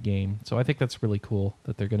added to the game. So I think that's really cool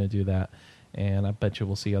that they're going to do that. And I bet you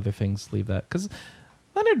we'll see other things leave that. Because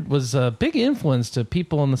Leonard was a big influence to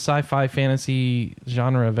people in the sci-fi fantasy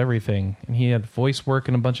genre of everything. And he had voice work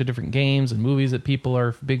in a bunch of different games and movies that people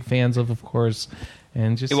are big fans of course.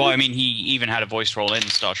 And just he even had a voice role in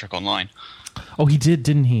Star Trek Online. Oh, he did,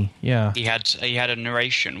 didn't he? Yeah. He had a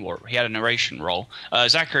narration role.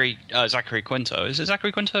 Zachary Quinto. Is it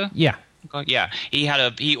Zachary Quinto? Yeah. Yeah.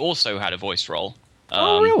 He also had a voice role.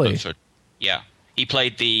 Oh, really? Yeah. He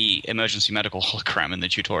played the emergency medical hologram in the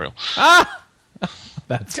tutorial. Ah!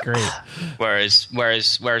 That's great. Whereas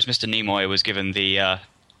Mr. Nimoy was given the, I'd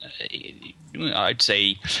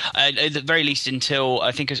say, at the very least until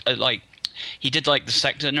I think he did the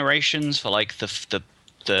sector narrations for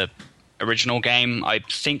the original game. I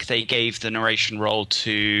think they gave the narration role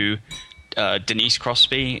to Denise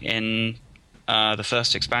Crosby in the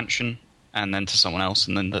first expansion, and then to someone else,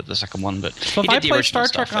 and then the second one. But so if I play Star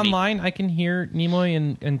Trek Online, I can hear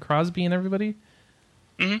Nimoy and Crosby and everybody?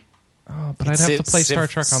 Mm-hmm. Oh, but I'd have to play Star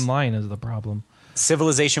Trek Online is the problem.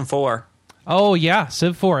 Civilization 4. Oh, yeah,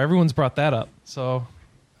 Civ 4. Everyone's brought that up. So...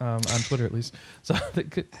 on Twitter, at least. So,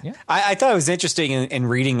 yeah. I thought it was interesting in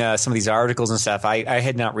reading some of these articles and stuff. I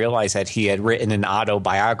had not realized that he had written an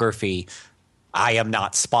autobiography, I Am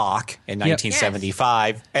Not Spock, in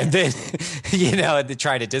 1975. Yes. And then, to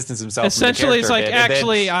try to distance himself essentially, from the it's like,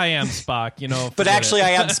 actually, I am Spock, But actually, I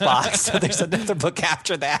am Spock. So there's another book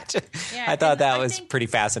after that. Yeah, I thought that was pretty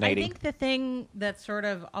fascinating. I think the thing that sort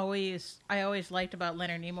of I always liked about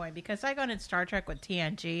Leonard Nimoy, because I got into Star Trek with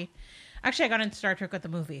TNG. Actually, I got into Star Trek with the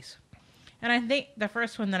movies. And I think the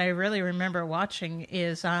first one that I really remember watching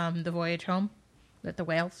is The Voyage Home with the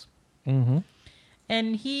whales. Mm-hmm.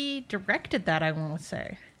 And he directed that, I want to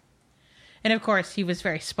say. And, of course, he was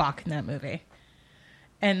very Spock in that movie.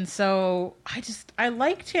 And so I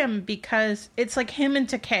liked him because it's like him and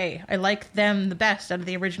Takei. I like them the best out of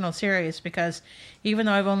the original series because even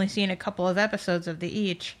though I've only seen a couple of episodes of the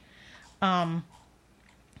each, they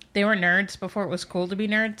were nerds before it was cool to be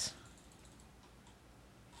nerds.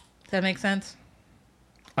 Does that make sense?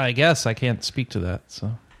 I guess I can't speak to that,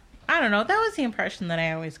 so. I don't know. That was the impression that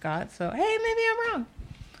I always got. So, hey, maybe I'm wrong.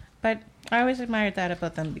 But I always admired that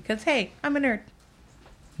about them because, hey, I'm a nerd.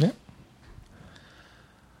 Yeah.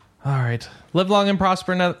 All right. Live long and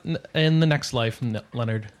prosper in the next life,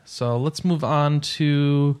 Leonard. So let's move on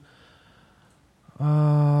to...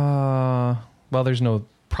 well, there's no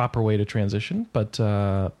proper way to transition, but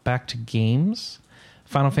back to games.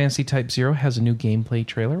 Final Fantasy Type 0 has a new gameplay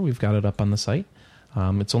trailer. We've got it up on the site.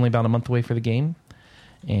 It's only about a month away for the game.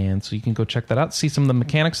 And so you can go check that out, see some of the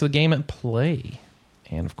mechanics of the game at play.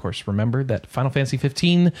 And, of course, remember that Final Fantasy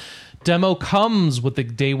 15 demo comes with the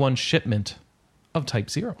day one shipment of Type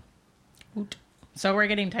 0. So we're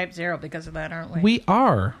getting Type 0 because of that, aren't we? We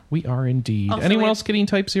are. We are indeed. Also, Anyone else getting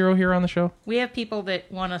Type 0 here on the show? We have people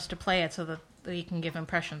that want us to play it so that we can give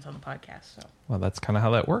impressions on the podcast. So. Well, that's kind of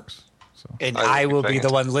how that works. So. And I will be the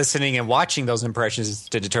one listening and watching those impressions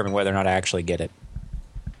to determine whether or not I actually get it.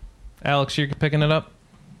 Alex, you're picking it up?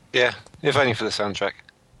 Yeah, if only for the soundtrack.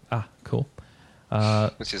 Ah, cool.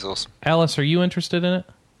 Which is awesome. Alice, are you interested in it?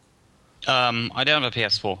 I don't have a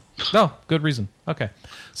PS4. No, good reason. Okay.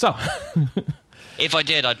 So. If I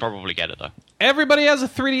did, I'd probably get it, though. Everybody has a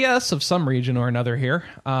 3DS of some region or another here.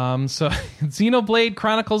 So Xenoblade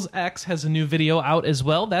Chronicles X has a new video out as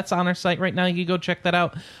well. That's on our site right now. You can go check that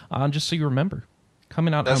out, just so you remember.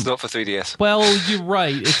 Coming out. That's not for 3DS. Well, you're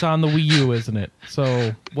right. It's on the Wii U, isn't it?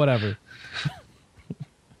 So, whatever.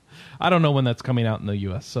 I don't know when that's coming out in the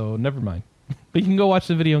US, so never mind. But you can go watch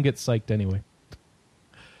the video and get psyched anyway.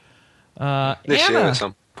 This year at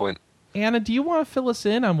some point. Anna, do you want to fill us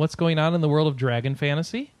in on what's going on in the world of Dragon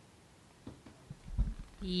Fantasy?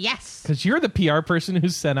 Yes. Because you're the PR person who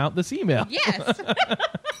sent out this email. Yes.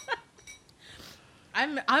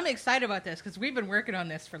 I'm excited about this because we've been working on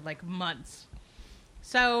this for like months.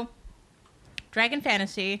 So, Dragon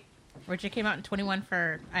Fantasy, which came out in 21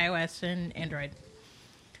 for iOS and Android,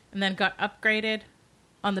 and then got upgraded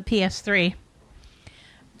on the PS3.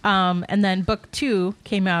 And then Book 2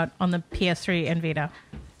 came out on the PS3 and Vita.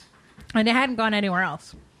 And it hadn't gone anywhere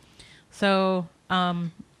else. So,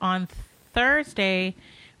 on Thursday,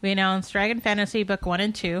 we announced Dragon Fantasy Book 1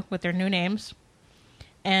 and 2 with their new names.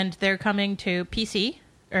 And they're coming to PC,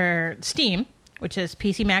 or Steam, which is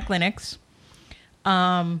PC, Mac, Linux,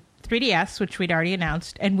 3DS, which we'd already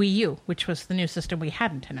announced, and Wii U, which was the new system we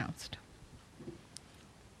hadn't announced.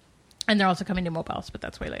 And they're also coming to mobiles, but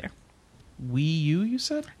that's way later. Wii U, you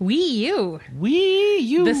said? Wii U. Wii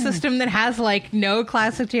U. The system that has, like, no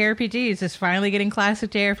classic JRPGs is finally getting classic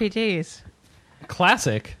JRPGs.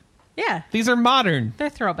 Classic? Yeah. These are modern. They're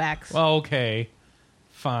throwbacks. Oh, okay.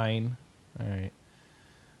 Fine. All right.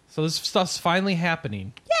 So this stuff's finally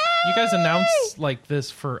happening. Yay! You guys announced, like, this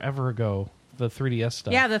forever ago, the 3DS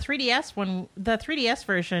stuff. Yeah, the 3DS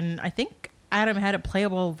version, I think Adam had a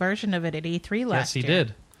playable version of it at E3 last year. Yes, he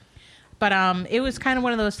did. But it was kind of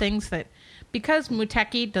one of those things that, because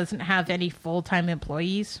Muteki doesn't have any full-time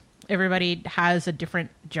employees, everybody has a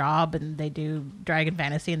different job and they do Dragon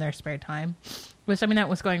Fantasy in their spare time. Was something that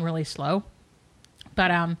was going really slow.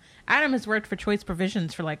 But Adam has worked for Choice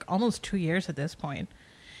Provisions for like almost 2 years at this point.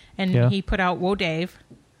 And he put out Woe Dave.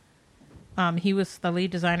 He was the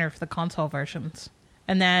lead designer for the console versions.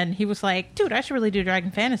 And then he was like, dude, I should really do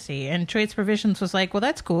Dragon Fantasy. And Choice Provisions was like, well,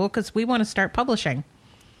 that's cool because we want to start publishing.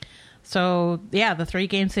 So, yeah, the 3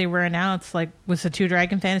 games they were announced was the 2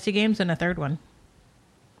 Dragon Fantasy games and a third one.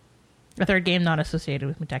 A third game not associated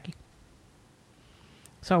with Muteki.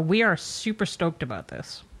 So we are super stoked about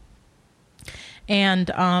this.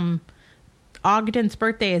 And Ogden's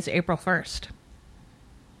birthday is April 1st.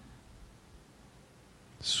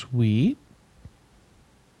 Sweet.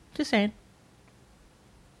 Just saying.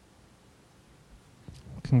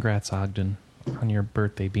 Congrats, Ogden, on your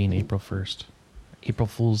birthday being April 1st. April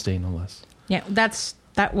Fool's Day, no less. Yeah,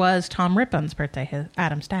 that was Tom Rippon's birthday,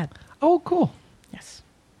 Adam's dad. Oh, cool. Yes.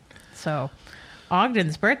 So,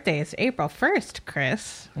 Ogden's birthday is April 1st,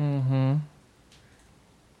 Chris. Mm-hmm.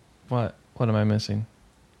 What am I missing?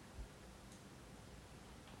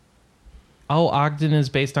 Oh, Ogden is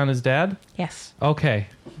based on his dad? Yes. Okay.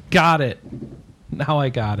 Got it. Now I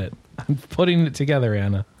got it. I'm putting it together,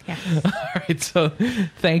 Anna. Yes. All right, so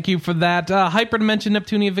thank you for that. Hyperdimension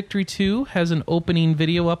Neptunia Victory 2 has an opening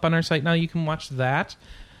video up on our site now. You can watch that.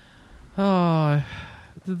 Oh,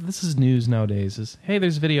 this is news nowadays. Hey,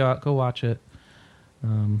 there's a video out. Go watch it.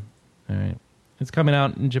 All right. It's coming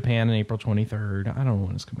out in Japan on April 23rd. I don't know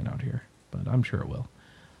when it's coming out here, but I'm sure it will.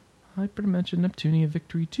 Hyperdimension Neptunia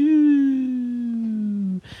Victory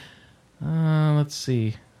 2. Let's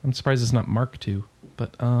see. I'm surprised it's not Mark 2.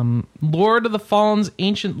 But Lord of the Fallen's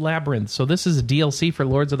Ancient Labyrinth. So this is a DLC for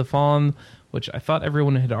Lords of the Fallen, which I thought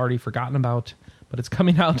everyone had already forgotten about. But it's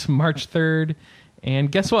coming out March 3rd.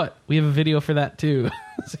 And guess what? We have a video for that too.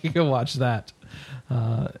 So you can watch that.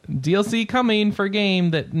 DLC coming for a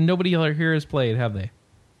game that nobody here has played, have they?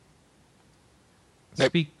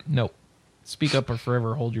 Nope. Nope. Speak up or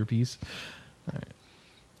forever hold your peace. All right.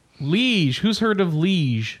 Liege. Who's heard of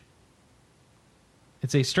Liege?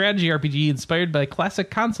 It's a strategy RPG inspired by classic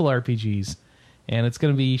console RPGs. And it's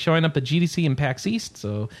going to be showing up at GDC and PAX East.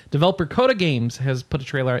 So developer Coda Games has put a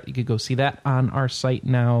trailer out. You could go see that on our site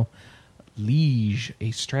now. Liege, a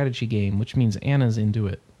strategy game, which means Anna's into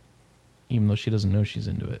it. Even though she doesn't know she's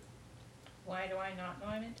into it. Why do I not know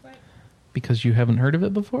I'm into it? Because you haven't heard of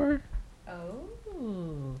it before?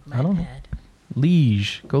 Oh, I don't know.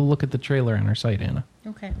 Liege. Go look at the trailer on our site, Anna.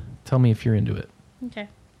 Okay. Tell me if you're into it. Okay.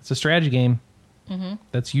 It's a strategy game. Mm-hmm.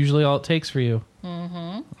 That's usually all it takes for you.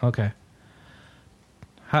 Mm-hmm. Okay.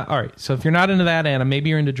 All right. So if you're not into that, Anna, maybe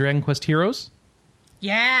you're into Dragon Quest Heroes?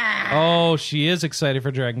 Yeah. Oh, she is excited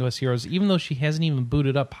for Dragon Quest Heroes, even though she hasn't even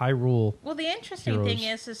booted up Hyrule. Well, the interesting Heroes. thing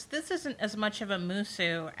is this isn't as much of a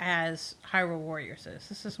Musu as Hyrule Warriors is.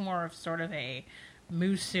 This is more of sort of a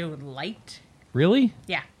Musu light. Really?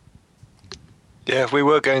 Yeah. Yeah, we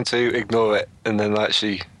were going to ignore it and then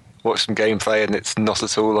actually watch some gameplay, and it's not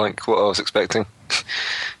at all like what I was expecting.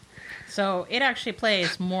 So it actually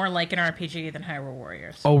plays more like an RPG than Hyrule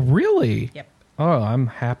Warriors. Oh, really? Yep. Oh, I'm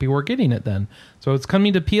happy we're getting it then. So it's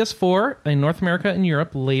coming to PS4 in North America and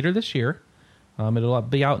Europe later this year. It'll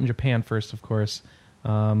be out in Japan first, of course,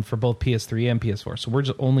 for both PS3 and PS4. So we're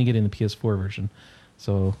just only getting the PS4 version.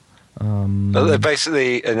 So But they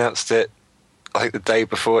basically announced it like the day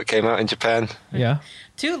before it came out in Japan. yeah.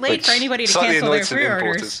 Too late Which for anybody to slightly cancel their annoyed some pre-orders.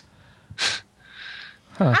 importers.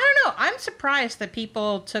 Huh. I don't know. I'm surprised that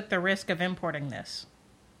people took the risk of importing this.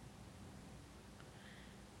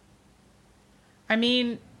 I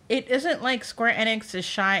mean, it isn't like Square Enix is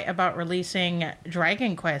shy about releasing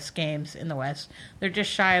Dragon Quest games in the West. They're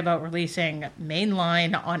just shy about releasing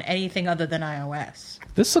mainline on anything other than iOS.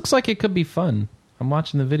 This looks like it could be fun. I'm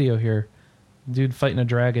watching the video here. Dude fighting a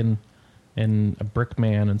dragon and a brick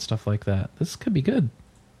man and stuff like that. This could be good.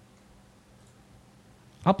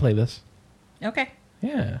 I'll play this. Okay.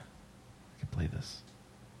 Yeah. I can play this.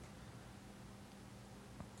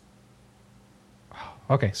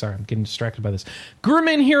 Okay, sorry, I'm getting distracted by this.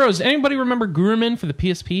 Gurumin Heroes. Anybody remember Gurumin for the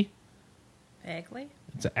PSP? Vaguely.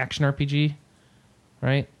 It's an action RPG,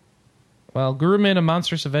 right? Well, Gurumin, A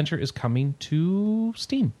Monstrous Adventure is coming to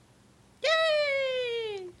Steam.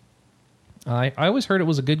 Yay! I always heard it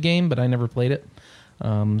was a good game, but I never played it.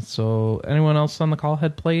 So, anyone else on the call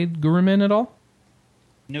had played Gurumin at all?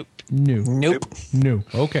 Nope. No.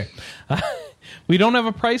 Okay. We don't have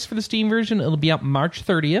a price for the Steam version. It'll be out March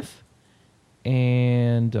 30th.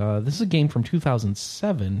 And this is a game from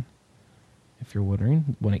 2007, if you're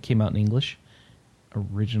wondering, when it came out in English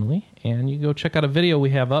originally. And you go check out a video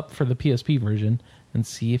we have up for the PSP version and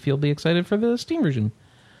see if you'll be excited for the Steam version.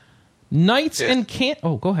 Knights and Can't...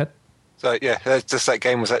 Oh, go ahead. So yeah, just that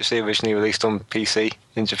game was actually originally released on PC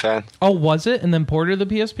in Japan. Oh, was it? And then ported to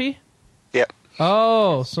the PSP? Yep.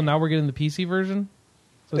 Oh, so now we're getting the PC version?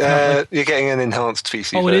 So it's not like... You're getting an enhanced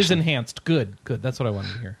PC Oh, version. it is enhanced. Good. That's what I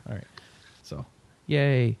wanted to hear. All right. So,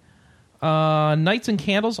 yay. Knights and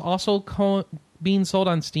Candles also being sold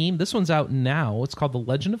on Steam. This one's out now. It's called The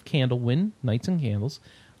Legend of Candlewind, Knights and Candles.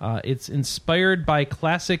 It's inspired by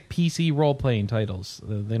classic PC role-playing titles.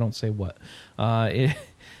 They don't say what.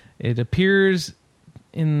 It appears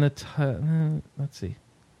in the let's see.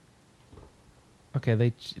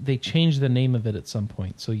 Okay, they changed the name of it at some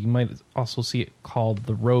point, so you might also see it called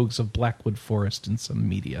The Rogues of Blackwood Forest in some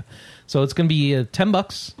media. So it's going to be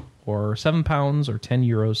 $10 or £7 or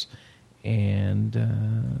 €10,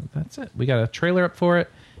 and that's it. We got a trailer up for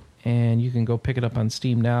it, and you can go pick it up on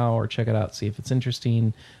Steam now or check it out, see if it's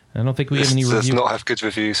interesting. I don't think we have any review. Does not have good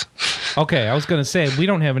reviews. Okay, I was going to say we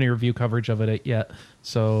don't have any review coverage of it yet,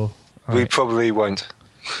 so we probably won't.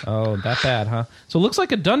 Oh, that bad, huh? So it looks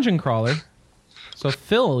like a dungeon crawler. So,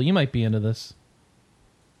 Phil, you might be into this.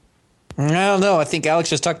 I don't know. I think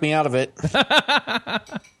Alex just tucked me out of it.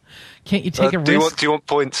 Can't you take a risk? Do you want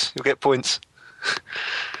points? You'll get points.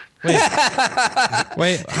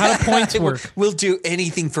 Wait, how do points work? We'll do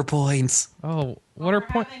anything for points. Oh, what are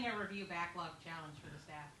points? We're having a review backlog challenge for the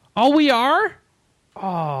staff. Oh, we are?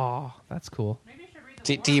 Oh, that's cool. Maybe you should read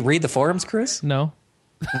the Do you read the forums, Chris? No.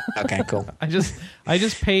 Okay, cool. I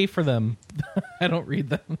just pay for them. I don't read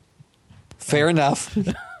them. Fair enough.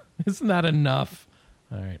 Isn't that enough?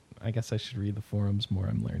 All right. I guess I should read the forums more.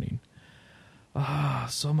 I'm learning.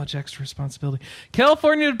 So much extra responsibility.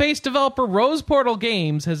 California-based developer Rose Portal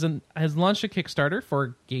Games has launched a Kickstarter for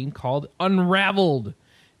a game called Unraveled.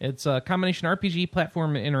 It's a combination RPG,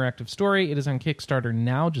 platform, and interactive story. It is on Kickstarter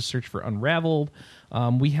now. Just search for Unraveled.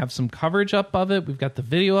 We have some coverage up of it. We've got the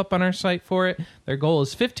video up on our site for it. Their goal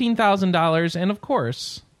is $15,000. And, of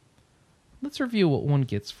course, let's review what one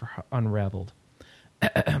gets for Unraveled.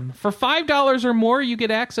 For $5 or more, you get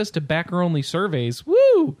access to backer-only surveys,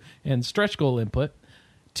 and stretch goal input,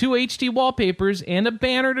 2 HD wallpapers, and a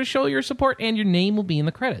banner to show your support, and your name will be in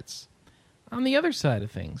the credits. On the other side of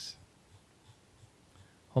things,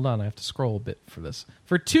 hold on, I have to scroll a bit for this.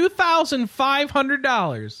 For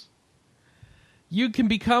 $2,500, you can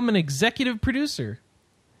become an executive producer.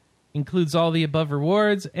 Includes all the above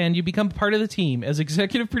rewards, and you become part of the team. As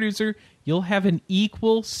executive producer, you'll have an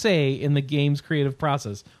equal say in the game's creative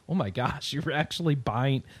process. Oh my gosh, you're actually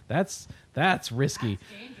buying... That's risky.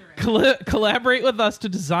 Collaborate with us to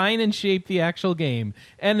design and shape the actual game.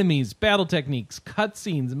 Enemies, battle techniques,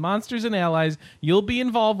 cutscenes, monsters, and allies. You'll be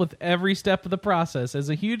involved with every step of the process. As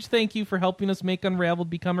a huge thank you for helping us make Unraveled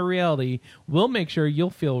become a reality, we'll make sure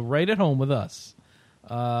you'll feel right at home with us.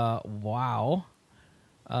 Wow.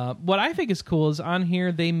 What I think is cool is on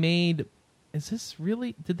here they made... Is this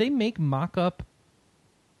really... Did they make mock-up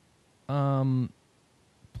PlayStation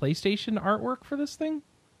artwork for this thing?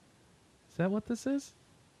 Is that what this is?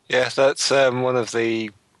 Yeah, that's one of the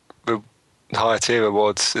higher tier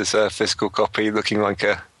awards. Is a physical copy looking like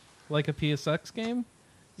a... Like a PSX game?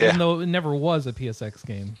 Yeah. Even though it never was a PSX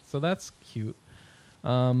game. So that's cute.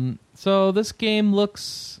 So this game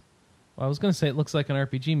looks... Well, I was going to say it looks like an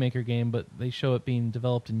RPG Maker game, but they show it being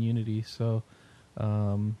developed in Unity. So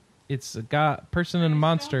it's a person and a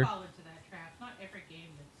monster. Don't fall into that trap. Not every game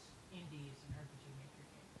that's indie is an RPG Maker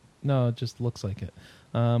game. No, it just looks like it.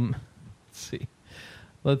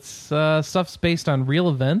 Let's see. Stuff's based on real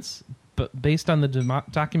events, but based on the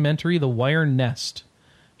documentary The Wire Nest.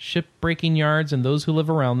 Ship-breaking yards and those who live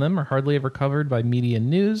around them are hardly ever covered by media and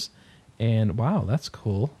news. And wow, that's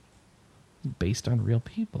cool. Based on real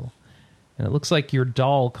people. And it looks like your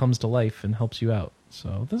doll comes to life and helps you out.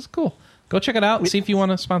 So this is cool. Go check it out and see if you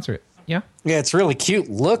want to sponsor it. Yeah? Yeah, it's really cute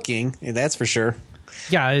looking. That's for sure.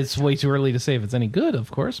 Yeah, it's way too early to say if it's any good, of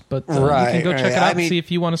course. But you right, can go check it out and mean, see if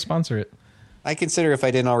you want to sponsor it. I consider if I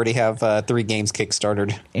didn't already have 3 games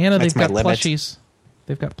kickstarted. Anna, That's they've got my limit. plushies.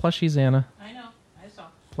 They've got plushies, Anna. I know. I saw.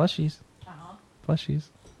 Plushies. Uh-huh. Plushies.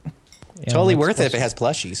 Totally Anna likes worth it if plushies. it has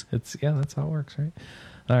plushies. That's how it works, right?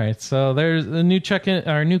 All right, so there's a new check-in,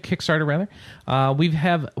 or new Kickstarter rather. We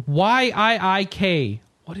have YIIK.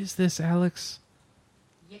 What is this, Alex?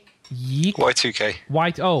 Yeek.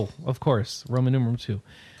 Y2K. Oh, of course, Roman numeral 2.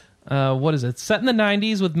 What is it? Set in the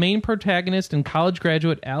 90s with main protagonist and college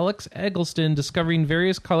graduate Alex Eggleston discovering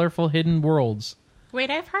various colorful hidden worlds. Wait,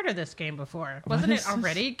 I've heard of this game before. Wasn't it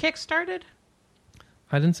already kickstarted?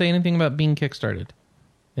 I didn't say anything about being kickstarted.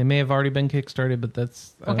 It may have already been kickstarted, but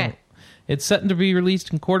that's... Okay. It's set to be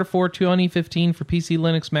released in Q4 2015 for PC,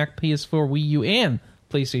 Linux, Mac, PS4, Wii U, and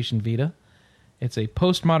PlayStation Vita. It's a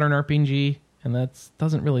postmodern RPG, and that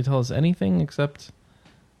doesn't really tell us anything except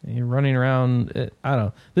you're running around. I don't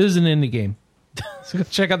know. This is an indie game. So go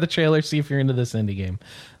check out the trailer, see if you're into this indie game.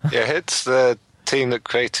 Yeah, it's the team that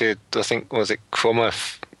created, I think, was it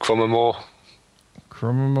Cromamore?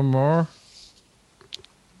 Cromamore?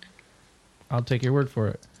 I'll take your word for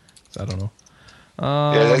it. I don't know.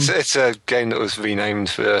 Yeah, it's a game that was renamed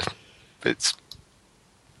for its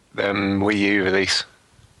Wii U release.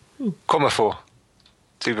 Chromafor.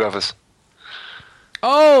 2 brothers.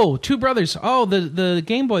 Oh, Two Brothers. Oh, the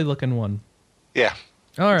Game Boy looking one. Yeah.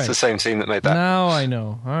 All right. It's the same team that made that. Now I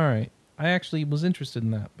know. All right. I actually was interested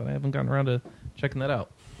in that, but I haven't gotten around to checking that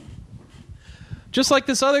out. Just like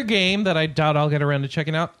this other game that I doubt I'll get around to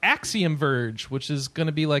checking out, Axiom Verge, which is going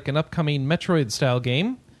to be like an upcoming Metroid-style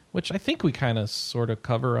game, which I think we kind of sort of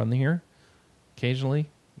cover on here occasionally,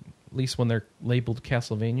 at least when they're labeled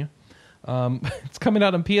Castlevania. It's coming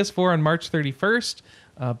out on PS4 on March 31st.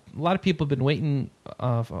 A lot of people have been waiting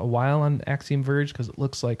a while on Axiom Verge because it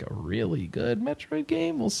looks like a really good Metroid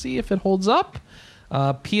game. We'll see if it holds up.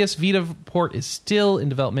 PS Vita port is still in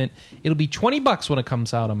development. It'll be $20 when it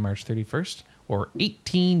comes out on March 31st, or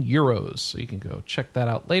 18 euros. So you can go check that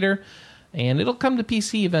out later. And it'll come to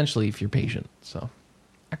PC eventually if you're patient. So,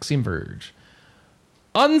 Axiom Verge.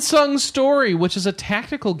 Unsung Story, which is a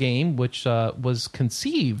tactical game which was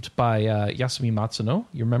conceived by Yasumi Matsuno.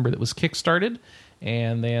 You remember that was kickstarted,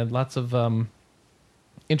 and they had lots of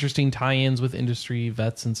interesting tie-ins with industry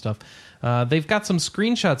vets and stuff. They've got some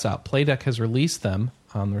screenshots out. Playdeck has released them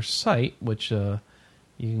on their site, which you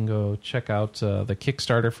can go check out the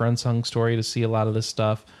Kickstarter for Unsung Story to see a lot of this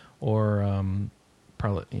stuff, or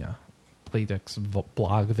probably, Playdeck's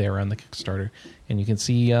blog there on the Kickstarter, and you can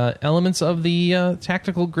see elements of the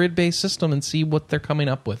tactical grid-based system and see what they're coming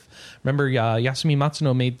up with. Remember, Yasumi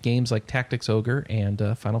Matsuno made games like Tactics Ogre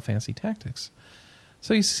and Final Fantasy Tactics.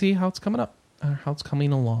 So you see how it's coming up, or how it's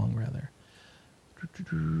coming along, rather.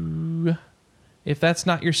 If that's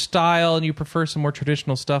not your style and you prefer some more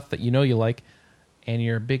traditional stuff that you know you like, and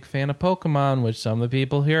you're a big fan of Pokemon, which some of the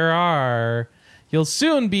people here are, you'll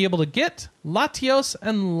soon be able to get Latios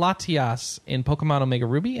and Latias in Pokemon Omega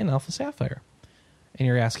Ruby and Alpha Sapphire. And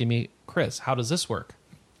you're asking me, Chris, how does this work?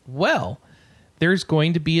 Well, there's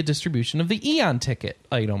going to be a distribution of the Eon ticket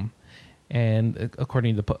item. And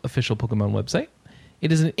according to the official Pokemon website,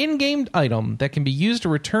 it is an in-game item that can be used to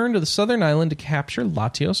return to the southern island to capture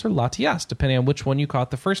Latios or Latias, depending on which one you caught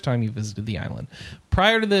the first time you visited the island.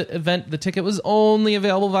 Prior to the event, the ticket was only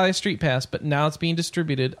available via Street Pass, but now it's being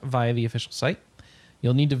distributed via the official site.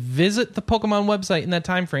 You'll need to visit the Pokemon website in that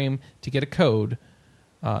time frame to get a code.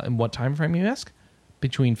 In what time frame, you ask?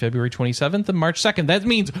 Between February 27th and March 2nd. That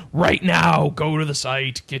means right now, go to the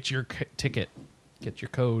site, get your ticket, get your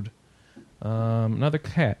code. Another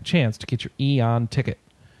chance to get your Eon ticket.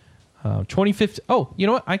 2050. Oh, you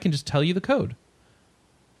know what? I can just tell you the code.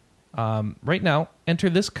 Right now, enter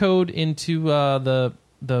this code into the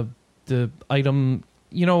item.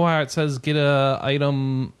 You know how it says get a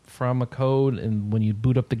item from a code, and when you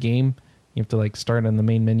boot up the game, you have to like start on the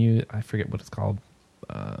main menu. I forget what it's called.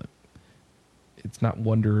 It's not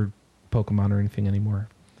Wonder Pokemon or anything anymore.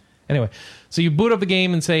 Anyway, so you boot up the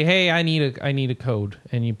game and say, "Hey, I need a code,"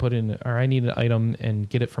 and you put in, or I need an item, and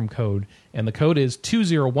get it from code. And the code is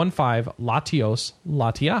 2015 Latios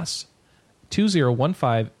Latias,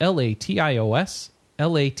 2015 Latios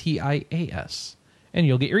Latias, and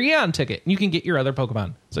you'll get your Eon ticket. And you can get your other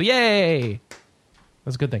Pokemon. So yay!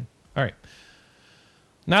 That's a good thing. All right.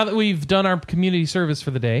 Now that we've done our community service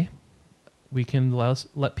for the day, we can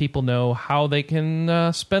let people know how they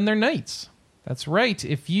can spend their nights. That's right.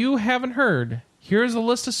 If you haven't heard, here's a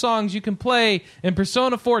list of songs you can play in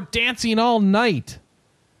Persona 4 Dancing All Night.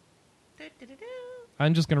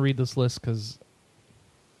 I'm just going to read this list because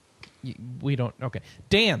we don't... Okay.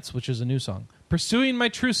 Dance, which is a new song. Pursuing My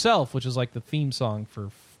True Self, which is like the theme song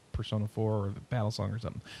for Persona 4 or the battle song or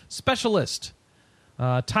something. Specialist.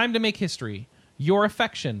 Time to Make History. Your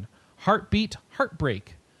Affection. Heartbeat,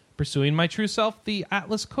 Heartbreak. Pursuing My True Self, the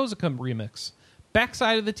Atlas Kozuka remix.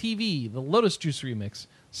 Backside of the TV, the Lotus Juice remix.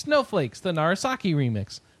 Snowflakes, the Narasaki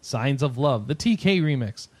remix. Signs of Love, the TK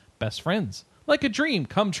remix. Best Friends, Like a Dream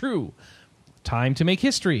Come True. Time to Make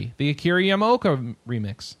History, the Akira Yamaoka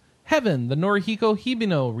remix. Heaven, the Norihiko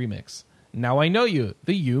Hibino remix. Now I Know You,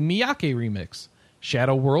 the Yu Miyake remix.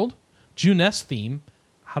 Shadow World, Juness theme.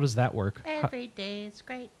 How does that work? Every day is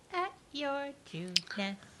great at your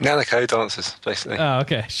Juness. Nanako dances, basically. Oh,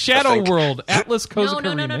 okay. Shadow World, Atlas Kozuka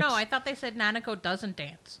remix. No. I thought they said Nanako doesn't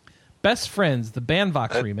dance. Best Friends, the Bandvox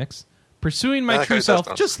remix. Pursuing My Nanako True Self.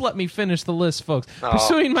 dance. Just let me finish the list, folks. Oh.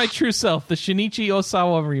 Pursuing My True Self, the Shinichi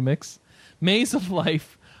Osawa remix. Maze of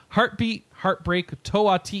Life, Heartbeat, Heartbreak,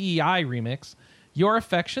 Toa TEI remix. Your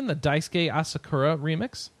Affection, the Daisuke Asakura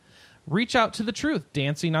remix. Reach Out to the Truth,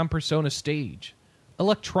 Dancing on Persona Stage.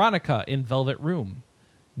 Electronica in Velvet Room.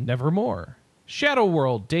 Nevermore. Shadow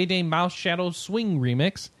World, Day Day Mouse Shadow Swing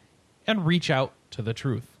remix. And Reach Out to the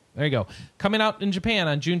Truth. There you go. Coming out in Japan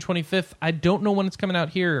on June 25th. I don't know when it's coming out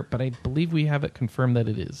here, but I believe we have it confirmed that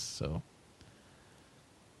it is. So,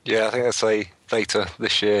 Yeah, I think that's later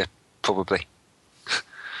this year, probably.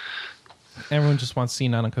 Everyone just wants to see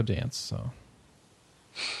Nanako dance. So,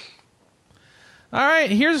 all right,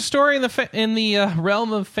 here's a story in the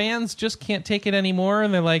realm of fans just can't take it anymore,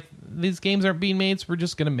 and they're like, these games aren't being made, so we're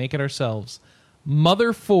just going to make it ourselves.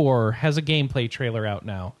 Mother 4 has a gameplay trailer out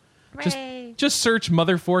now. Just search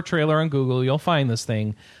Mother 4 trailer on Google. You'll find this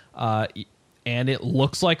thing. And it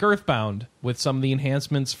looks like Earthbound with some of the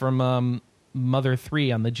enhancements from Mother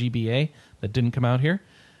 3 on the GBA that didn't come out here.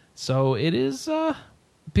 So it is...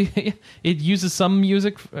 it uses some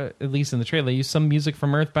music, at least in the trailer. They use some music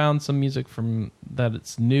from Earthbound, some music from that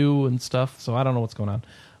it's new and stuff. So I don't know what's going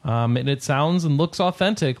on. And it sounds and looks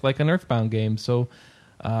authentic like an Earthbound game. So...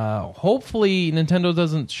 hopefully Nintendo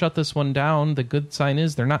doesn't shut this one down. The good sign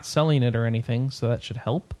is they're not selling it or anything, so that should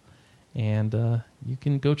help. And you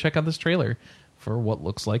can go check out this trailer for what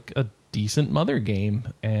looks like a decent Mother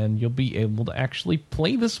game, and you'll be able to actually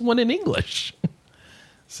play this one in English.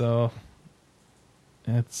 So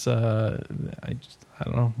it's I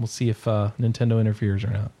don't know. We'll see if Nintendo interferes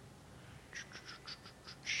or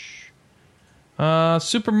not.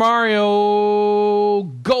 Super Mario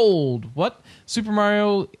Gold. What? Super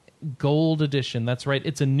Mario Gold Edition. That's right.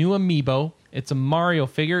 It's a new amiibo. It's a Mario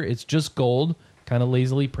figure. It's just gold, kind of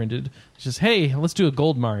lazily printed. It's just, hey, let's do a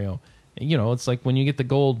gold Mario. You know, it's like when you get the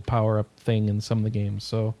gold power-up thing in some of the games.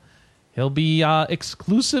 So he'll be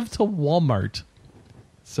exclusive to Walmart.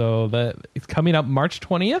 So it's coming up March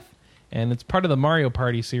 20th, and it's part of the Mario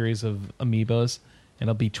Party series of amiibos, and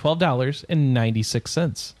it'll be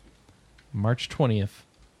 $12.96. March 20th.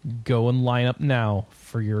 Go and line up now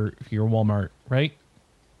for your Walmart, right?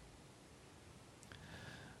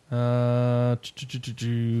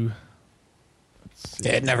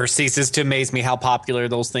 It never ceases to amaze me how popular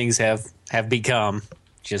those things have become.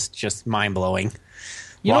 Just mind blowing.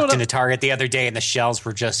 Walked into Target the other day and the shelves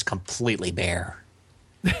were just completely bare,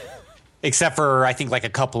 except for I think like a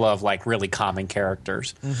couple of like really common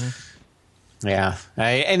characters. Mm-hmm. Yeah,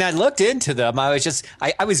 I looked into them. I was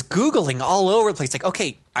Googling all over the place. Like,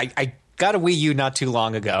 okay, I got a Wii U not too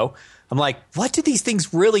long ago. I'm like, what do these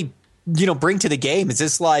things really, bring to the game? Is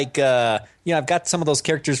this like, I've got some of those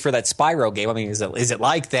characters for that Spyro game. I mean, is it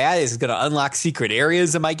like that? Is it going to unlock secret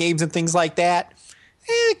areas in my games and things like that?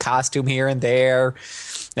 Costume here and there.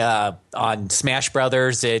 On Smash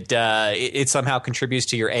Brothers, it somehow contributes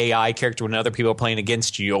to your AI character when other people are playing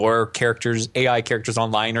against your AI characters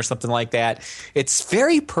online or something like that. It's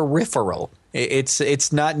very peripheral.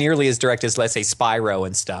 It's not nearly as direct as, let's say, Spyro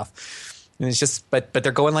and stuff. And it's just, but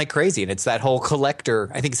they're going like crazy, and it's that whole collector.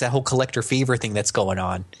 I think it's that whole collector fever thing that's going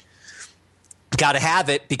on. Got to have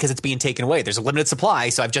it because it's being taken away. There's a limited supply,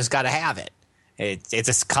 so I've just got to have it. It's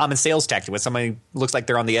a common sales tactic. When somebody looks like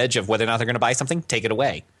they're on the edge of whether or not they're going to buy something, take it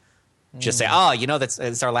away. Just say,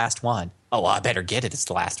 it's our last one. Oh, well, I better get it. It's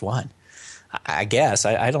the last one. I guess.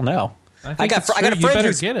 I don't know. I got a friend. You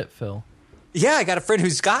better get it, Phil. Yeah, I got a friend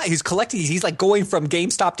who's collecting these. He's like going from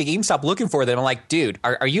GameStop to GameStop looking for them. I'm like, dude,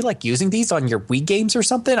 are you like using these on your Wii games or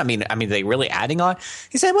something? I mean, are they really adding on?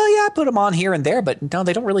 He said, well, yeah, I put them on here and there, but no,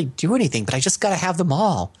 they don't really do anything. But I just got to have them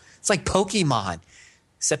all. It's like Pokemon.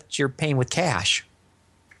 Except you're paying with cash.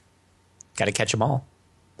 Got to catch them all.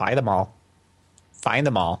 Buy them all. Find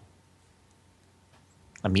them all.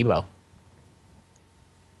 Amiibo.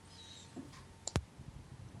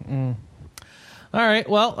 All right.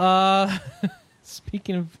 Well,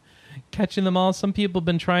 speaking of catching them all, some people have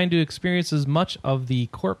been trying to experience as much of the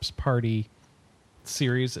Corpse Party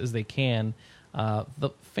series as they can.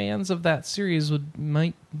 The fans of that series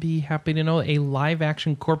might be happy to know a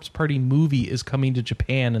live-action Corpse Party movie is coming to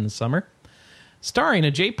Japan in the summer, starring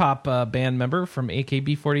a J-pop band member from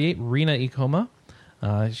AKB48, Rina Ikoma.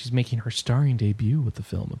 She's making her starring debut with the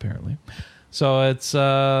film, apparently. So it's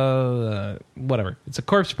whatever. It's a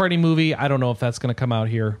Corpse Party movie. I don't know if that's going to come out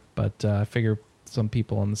here, but I figure some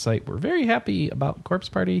people on the site were very happy about Corpse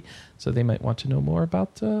Party, so they might want to know more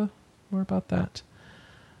about that.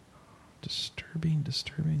 Disturbing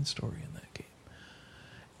story in that game.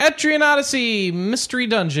 Etrian Odyssey Mystery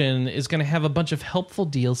Dungeon is going to have a bunch of helpful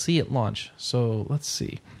DLC at launch. So let's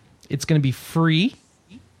see. It's going to be free.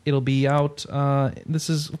 It'll be out.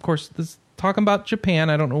 This is, of course, talking about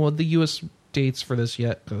Japan. I don't know what the U.S. dates for this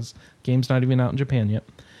yet because the game's not even out in Japan yet.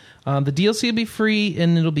 The DLC will be free,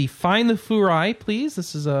 and it'll be Find the Furai, please.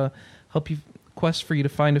 This is a quest for you to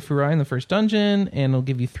find a Furai in the first dungeon, and it'll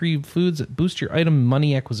give you 3 foods that boost your item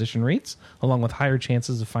money acquisition rates, along with higher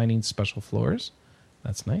chances of finding special floors.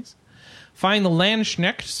 That's nice. Find the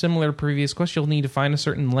Landschneck. Similar to previous quests, you'll need to find a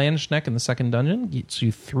certain Landschneck in the second dungeon. Gets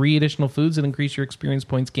you 3 additional foods that increase your experience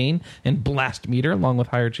points gain and blast meter, along with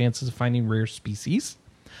higher chances of finding rare species.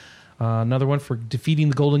 Another one for defeating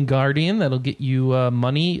the Golden Guardian. That'll get you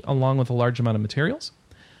money along with a large amount of materials.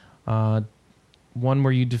 One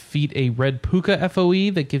where you defeat a red puka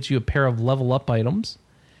FOE that gives you a pair of level up items.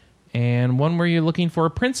 And one where you're looking for a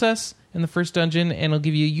princess in the first dungeon, and it'll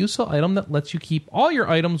give you a useful item that lets you keep all your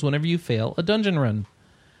items whenever you fail a dungeon run.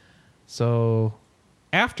 So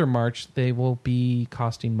after March, they will be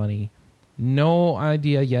costing money. No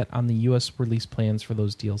idea yet on the U.S. release plans for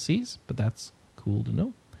those DLCs, but that's cool to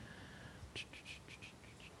know.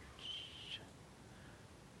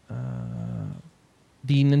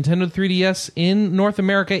 The Nintendo 3DS in North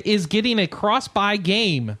America is getting a cross-buy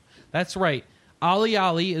game. That's right. Ali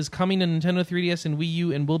Ali is coming to Nintendo 3DS and Wii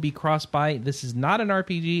U and will be cross-buy. This is not an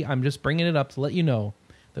RPG. I'm just bringing it up to let you know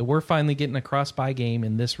that we're finally getting a cross-buy game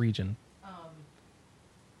in this region.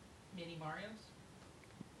 Mini Mario's?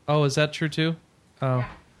 Oh, is that true too? Oh, Yeah.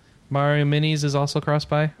 Mario Minis is also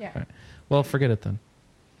cross-buy? Yeah. All right. Well, forget it then.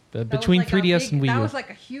 That Between was like 3DS and Wii U. That was like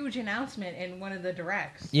a huge announcement in one of the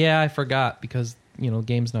directs. Yeah, I forgot because,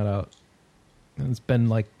 game's not out. It's been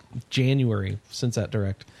like January since that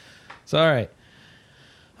direct. So, all right.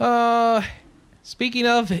 Speaking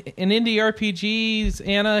of an indie RPGs,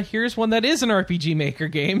 Anna, here's one that is an RPG Maker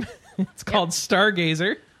game. It's called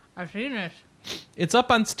Stargazer. I've seen it. It's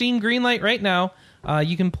up on Steam Greenlight right now.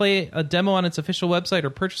 You can play a demo on its official website or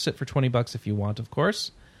purchase it for $20 if you want, of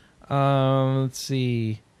course. Let's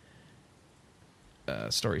see.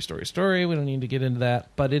 Story. We don't need to get into that.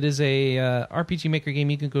 But it is a RPG Maker game.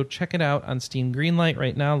 You can go check it out on Steam Greenlight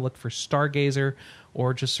right now. Look for Stargazer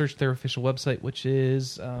or just search their official website, which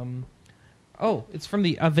is... it's from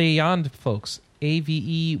the Aveyond folks.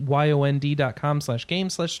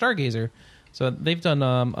 aveyond.com/game/Stargazer. So they've done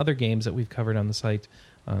other games that we've covered on the site.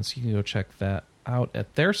 So you can go check that out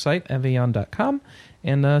at their site, aveyond.com,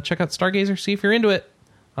 and check out Stargazer, see if you're into it.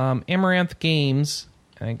 Amaranth Games...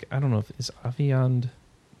 I don't know if is Aveyond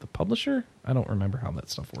the publisher. I don't remember how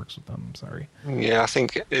that stuff works with them. I'm sorry. Yeah, I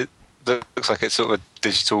think it looks like it's sort of a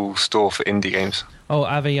digital store for indie games. Oh,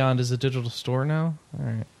 Aveyond is a digital store now? All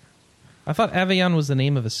right. I thought Aveyond was the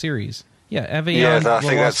name of a series. Yeah, Aveyond. Yeah, I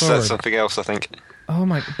think that's something else, I think. Oh,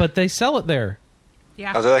 my. But they sell it there.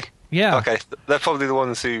 Yeah. Oh, do they? Yeah. Okay, they're probably the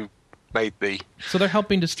ones who made the... So they're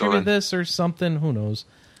helping distribute this or something. Who knows?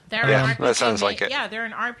 They're Yeah, an that sounds like it. Yeah, they're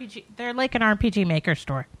an RPG. They're like an RPG Maker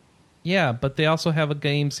store. Yeah, but they also have a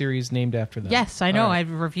game series named after them. Yes, I know. All right.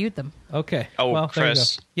 I've reviewed them. Okay. Oh, well, there you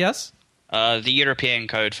Chris. go. Yes? The European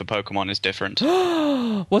code for Pokemon is different.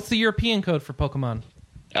 What's the European code for Pokemon?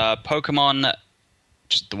 Pokemon,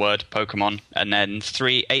 just the word Pokemon, and then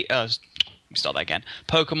 38. Let me start that again.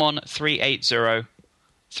 Pokemon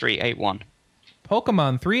 380381.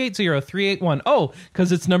 Pokemon 380381. Oh,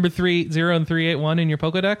 because it's number 30 and 381 in your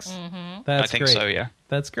Pokedex? Mm-hmm. That's I think great. so, yeah.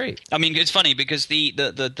 That's great. I mean, it's funny because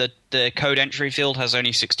the code entry field has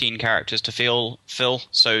only 16 characters to fill.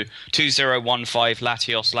 So 2015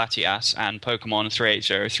 Latios, and Pokemon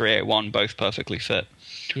 380381 both perfectly fit.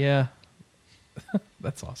 Yeah.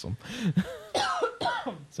 That's awesome.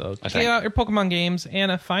 So check out your Pokemon games.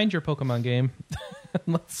 Anna, find your Pokemon game.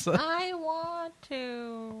 Let's. I want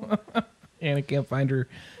to. Anna can't find her.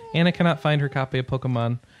 Anna cannot find her copy of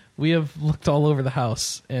Pokemon. We have looked all over the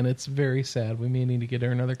house, and it's very sad. We may need to get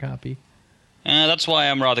her another copy. That's why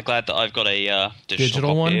I'm rather glad that I've got a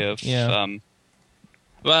digital one. copy of. Yeah.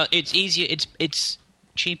 Well, it's easier. It's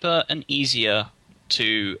cheaper and easier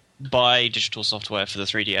to buy digital software for the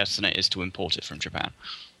 3DS than it is to import it from Japan.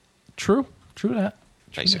 True that.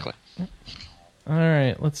 Basically. All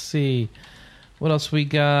right, let's see. What else we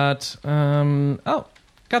got?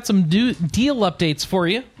 Got some deal updates for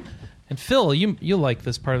you. And Phil, you like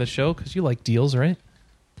this part of the show because you like deals, right?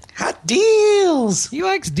 Hot deals! He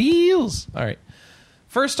likes deals. All right.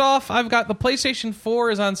 First off, I've got the PlayStation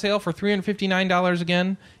 4 is on sale for $359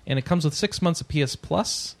 again, and it comes with 6 months of PS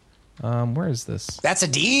Plus. Where is this? That's a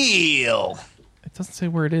deal! It doesn't say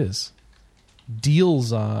where it is.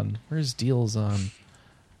 Deals on. Where's Deals on?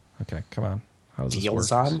 Okay, come on. How does Deals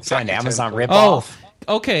this work? on? It's an Amazon Oh, ripoff.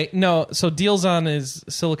 okay. No, so Deals on is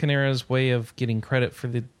Siliconera's way of getting credit for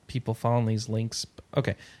the people following these links.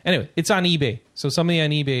 Okay. Anyway, it's on eBay. So somebody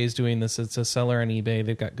on eBay is doing this. It's a seller on eBay.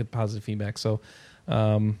 They've got good positive feedback. So,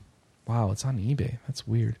 wow, it's on eBay. That's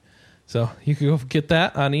weird. So you can go get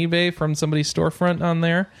that on eBay from somebody's storefront on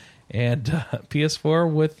there. And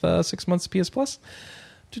PS4 with 6 months of PS Plus.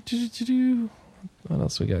 What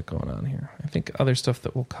else we got going on here? I think other stuff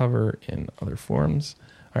that we'll cover in other forums.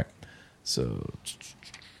 All right. So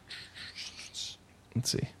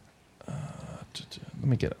let's see. Let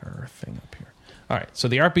me get our thing up here. All right. So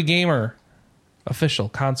the RP Gamer official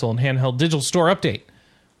console and handheld digital store update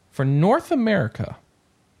for North America.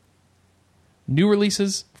 New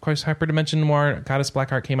releases, of course, Hyperdimension Noir, Goddess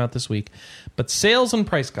Blackheart came out this week. But sales and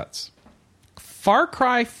price cuts. Far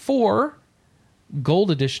Cry 4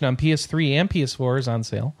 Gold Edition on PS3 and PS4 is on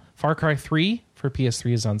sale. Far Cry 3 for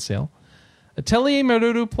PS3 is on sale. Atelier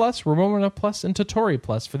Marudu Plus, Ramona Plus, and Totori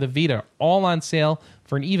Plus for the Vita, all on sale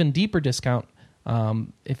for an even deeper discount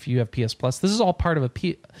if you have PS Plus. This is all part of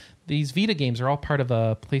these Vita games are all part of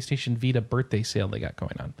a PlayStation Vita birthday sale they got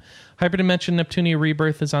going on. Hyperdimension Neptunia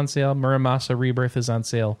Rebirth is on sale. Muramasa Rebirth is on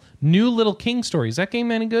sale. New Little King Story. Is that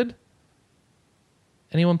game any good?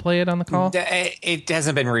 Anyone play it on the call? It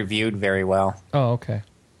hasn't been reviewed very well. Oh, okay.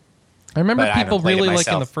 I remember people really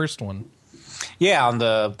liking the first one. Yeah, on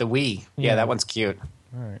the Wii. Yeah, that one's cute.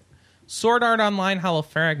 All right. Sword Art Online Hollow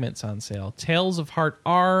Fragments on sale. Tales of Heart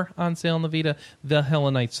R on sale on the Vita. The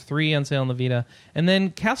Hella Knights 3 on sale on the Vita. And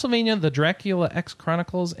then Castlevania, The Dracula X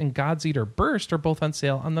Chronicles, and God's Eater Burst are both on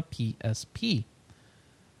sale on the PSP.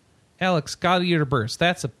 Alex, God Eater Burst.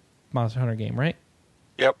 That's a Monster Hunter game, right?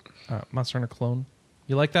 Yep. Monster Hunter clone.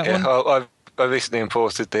 You like that one? Yeah, I recently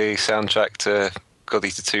imported the soundtrack to God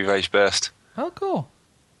Eater 2 Rage Burst. Oh, cool.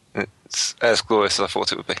 It's as glorious as I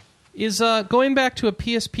thought it would be. Is going back to a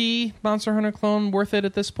PSP Monster Hunter clone worth it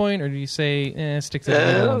at this point, or do you say stick to the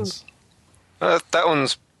other ones? That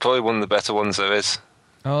one's probably one of the better ones there is.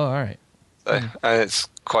 Oh, all right. So, and it's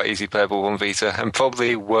quite easy playable on Vita, and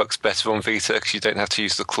probably works better on Vita because you don't have to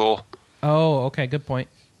use the claw. Oh, okay, good point.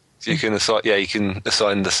 So you can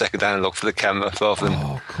assign the second analog for the camera rather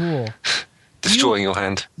than cool. destroying your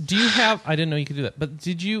hand. Do you have? I didn't know you could do that. But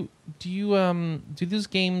do these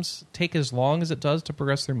games take as long as it does to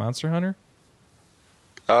progress through Monster Hunter?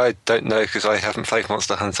 I don't know because I haven't played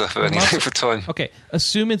Monster Hunter for any length of time. Okay,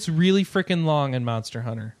 assume it's really freaking long in Monster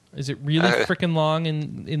Hunter. Is it really freaking long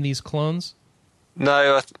in these clones?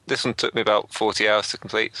 No, this one took me about 40 hours to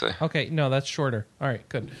complete. So okay, no, that's shorter. All right,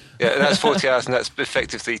 good. Yeah, that's 40 hours, and that's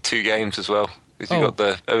effectively 2 games as well. Because you've got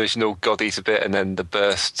the original God Eater bit and then the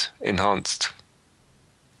Burst enhanced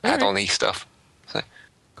add-on-y stuff. So.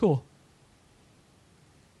 Cool.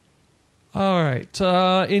 All right.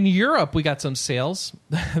 In Europe, we got some sales.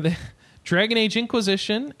 Dragon Age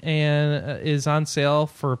Inquisition is on sale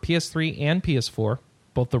for PS3 and PS4,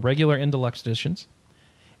 both the regular and deluxe editions.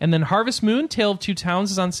 And then Harvest Moon, Tale of Two Towns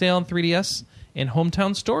is on sale on 3DS, and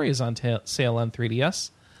Hometown Story is on sale on 3DS.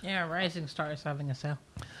 Yeah, Rising Star is having a sale.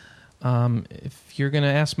 If you're going to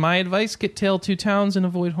ask my advice, get Tale of Two Towns and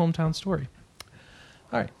avoid Hometown Story.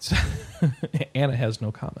 All right. So Anna has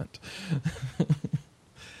no comment.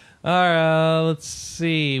 All right, let's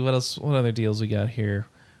see. What else? What other deals we got here?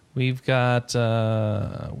 We've got...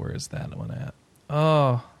 where is that one at?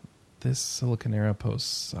 Oh, this Silicon Era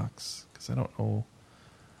post sucks because I don't know...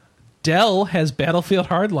 Dell has Battlefield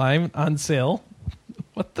Hardline on sale.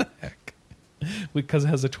 What the heck? Because it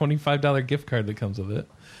has a $25 gift card that comes with it.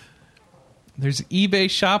 There's eBay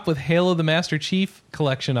shop with Halo the Master Chief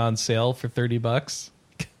collection on sale for $30.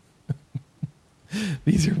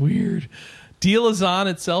 These are weird. Deal-A-Zon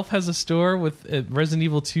itself has a store with Resident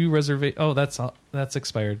Evil 2 reservation. Oh, that's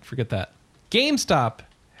expired. Forget that. GameStop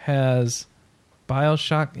has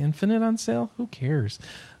BioShock Infinite on sale. Who cares?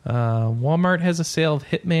 Walmart has a sale of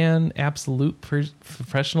Hitman Absolute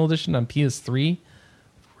Professional Edition on PS3.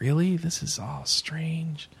 Really? This is all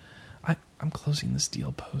strange. I'm closing this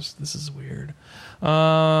deal post. This is weird. All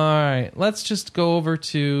right. Let's just go over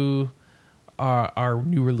to our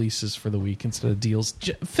new releases for the week instead of deals.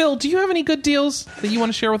 Phil, do you have any good deals that you want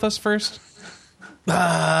to share with us first? You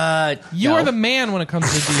are the man when it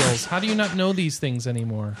comes to deals. How do you not know these things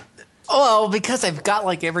anymore? Well, because I've got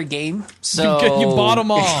like every game, so you bought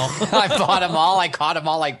them all. I bought them all. I caught them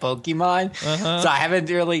all like Pokemon. So I haven't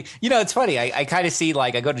really, it's funny. I kind of see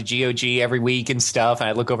like I go to GOG every week and stuff, and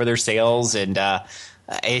I look over their sales, and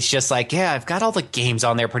it's just like, yeah, I've got all the games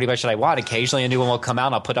on there pretty much that I want. Occasionally a new one will come out,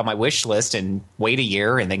 and I'll put it on my wish list and wait a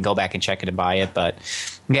year, and then go back and check it and buy it. But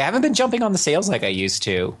yeah, I haven't been jumping on the sales like I used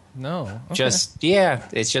to. No, okay.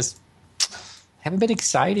 It's just haven't been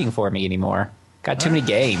exciting for me anymore. Got too many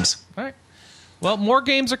games. All right. Well, more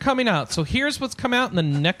games are coming out. So here's what's come out in the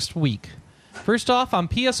next week. First off, on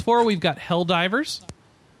PS4, we've got Helldivers,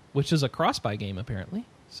 which is a cross-buy game, apparently.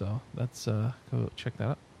 So let's go check that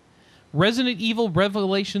out. Resident Evil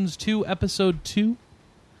Revelations 2 Episode 2.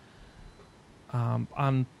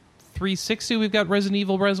 On 360, we've got Resident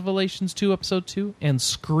Evil Revelations 2 Episode 2. And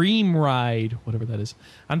Scream Ride, whatever that is.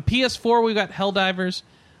 On PS4, we've got Helldivers.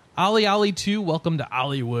 Ollie Ollie 2, Welcome to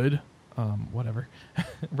Ollywood. Whatever.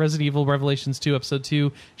 Resident Evil Revelations 2 Episode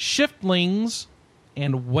 2, Shiftlings,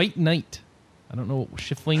 and White Knight. I don't know what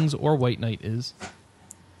Shiftlings or White Knight is.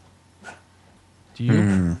 Do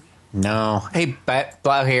you? No. Hey,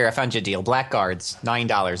 here, I found you a deal. Blackguards,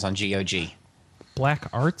 $9 on GOG. Black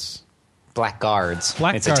Arts? Blackguards.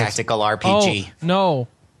 Blackguards. It's a tactical RPG. Oh,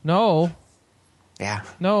 no. Yeah.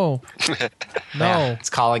 No. Yeah, it's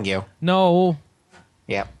calling you. No.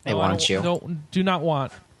 Yep, it wants you. Do not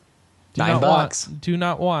want. Do $9. not want. Do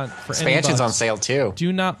not want. For Expansion's $any on sale too.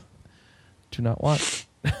 Do not want.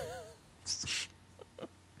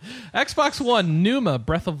 Xbox One, Numa,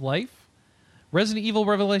 Breath of Life. Resident Evil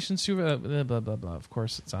Revelations 2, blah, blah, blah, blah. Of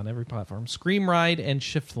course, it's on every platform. Scream Ride and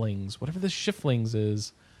Shiftlings. Whatever this Shiftlings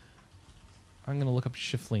is. I'm going to look up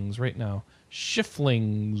Shiftlings right now.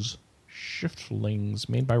 Shiftlings,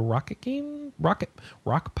 made by Rock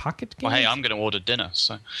Pocket Games? Well, hey, I'm going to order dinner,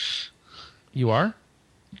 so... You are?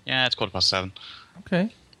 Yeah, it's 7:15.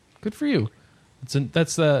 Okay. Good for you.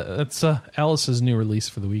 That's Alice's new release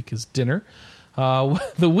for the week is dinner. The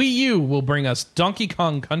Wii U will bring us Donkey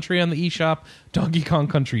Kong Country on the eShop, Donkey Kong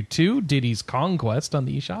Country 2, Diddy's Conquest on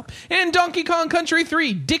the eShop, and Donkey Kong Country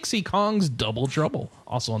 3, Dixie Kong's Double Trouble,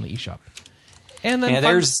 also on the eShop. And then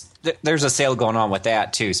there's a sale going on with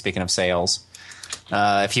that too. Speaking of sales,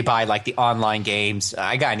 if you buy like the online games,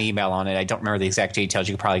 I got an email on it. I don't remember the exact details.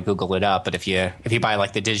 You can probably Google it up. But if you buy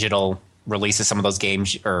like the digital release of some of those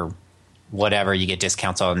games or whatever, you get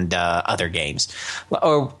discounts on other games.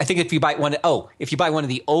 Or I think if you buy one of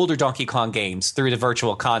the older Donkey Kong games through the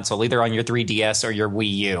Virtual Console, either on your 3DS or your Wii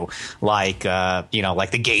U, like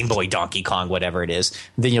like the Game Boy Donkey Kong, whatever it is,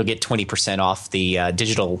 then you'll get 20% off the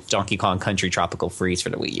digital Donkey Kong Country Tropical Freeze for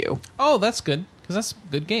the Wii U. Oh, that's good because that's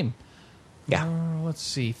a good game. Yeah. Let's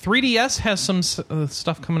see. 3DS has some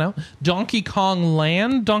stuff coming out. Donkey Kong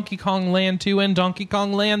Land 2, and Donkey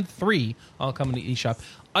Kong Land 3 all coming to eShop.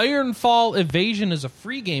 Ironfall Evasion is a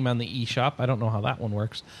free game on the eShop. I don't know how that one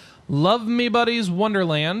works. Love Me Buddies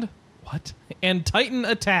Wonderland. What? And Titan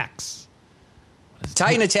Attacks.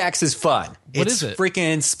 Titan Attacks is fun. What is it?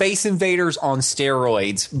 Freaking Space Invaders on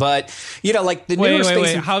steroids. But, like the newer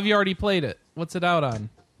Wait. How have you already played it? What's it out on?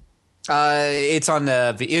 It's on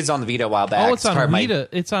the Vita a while back. Oh, it's on Vita.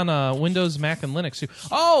 It's on Windows, Mac, and Linux too.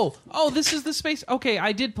 Oh, this is the space. Okay,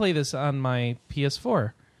 I did play this on my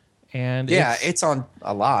PS4. And yeah, it's on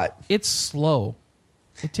a lot. It's slow.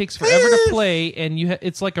 It takes forever to play, and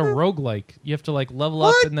it's like a roguelike. You have to like level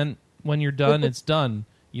up, and then when you're done, it's done.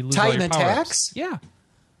 You lose Titan all your power-ups. Attacks? Yeah.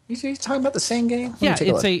 You talking about the same game? Yeah,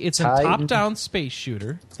 it's a top-down space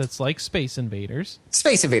shooter that's like Space Invaders.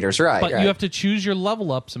 Space Invaders, right. But you have to choose your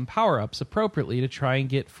level-ups and power-ups appropriately to try and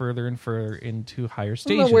get further and further into higher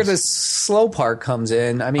stages. I don't know where the slow part comes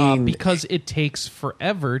in. I mean... because it takes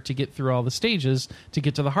forever to get through all the stages to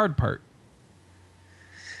get to the hard part.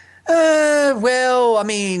 Well, I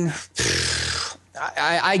mean...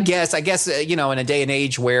 I guess in a day and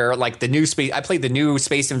age where like the new space, I played the new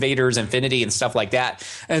Space Invaders Infinity and stuff like that,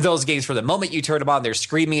 and those games, for the moment you turn them on, they're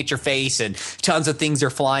screaming at your face and tons of things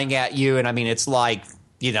are flying at you, and I mean it's like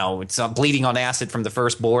it's bleeding on acid from the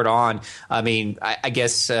first board on. I mean, I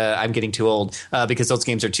guess I'm getting too old because those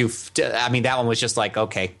games are too. I mean, that one was just like,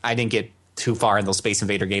 okay, I didn't get too far in those Space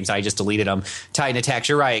Invader games. I just deleted them. Titan Attacks,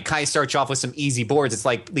 you're right. It kind of starts off with some easy boards. It's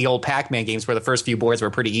like the old Pac-Man games where the first few boards were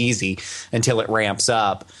pretty easy until it ramps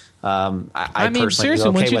up. I mean, seriously,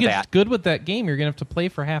 okay once you with get that. Good with that game, you're going to have to play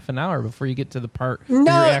for half an hour before you get to the part where you're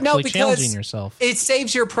actually challenging yourself. It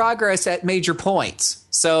saves your progress at major points.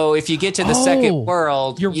 So if you get to the second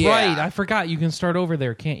world... You're right. I forgot. You can start over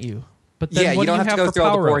there, can't you? But then you don't have to go through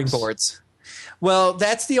all the boring power-ups? boards. Well,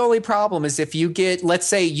 that's the only problem is if you get, let's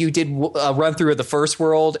say you did a run through of the first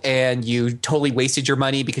world and you totally wasted your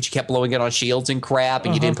money because you kept blowing it on shields and crap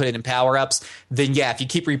and you didn't put it in power-ups, then if you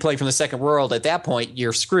keep replaying from the second world, at that point,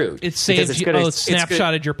 you're screwed. It saved you,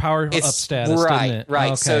 snapshotted your power-up status, right, didn't it? Right,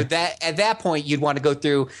 okay. So that at that point, you'd want to go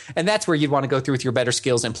through, and that's where you'd want to go through with your better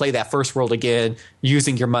skills and play that first world again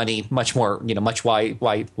using your money much more,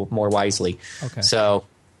 more wisely. Okay. So...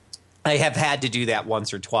 I have had to do that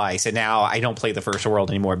once or twice, and now I don't play the first world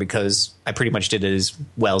anymore because I pretty much did it as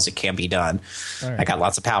well as it can be done. Right. I got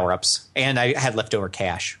lots of power-ups, and I had leftover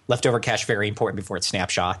cash. Leftover cash, very important before it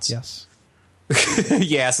snapshots. Yes.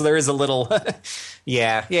 Yeah, so there is a little...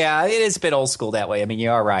 yeah, it is a bit old school that way. I mean, you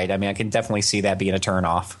are right. I mean, I can definitely see that being a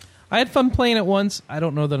turn-off. I had fun playing it once. I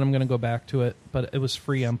don't know that I'm going to go back to it, but it was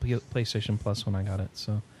free on PlayStation Plus when I got it,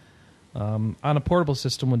 so... on a portable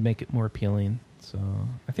system would make it more appealing. So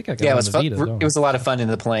I think I got it on the Vita. It was a lot of fun in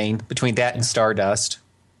the plane between that and Stardust.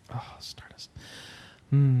 Oh, Stardust.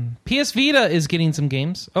 PS Vita is getting some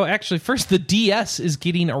games. Oh, actually, first the DS is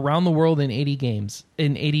getting Around the World in 80 games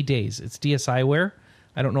in 80 days. It's DSiWare.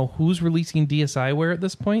 I don't know who's releasing DSiWare at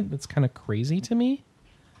this point. That's kind of crazy to me.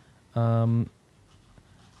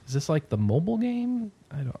 Is Is this like the mobile game?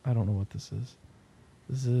 I don't know what this is.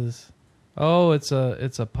 This is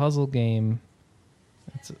it's a puzzle game.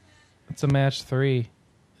 It's a match 3.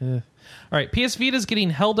 All right, PS Vita's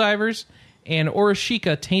getting Helldivers and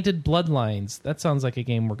Orishika Tainted Bloodlines. That sounds like a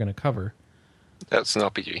game we're going to cover. That's an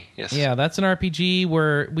RPG, yes. Yeah, that's an RPG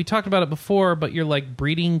where we talked about it before, but you're like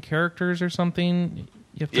breeding characters or something.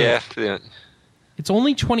 You have to, yeah. It's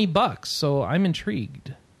only $20, so I'm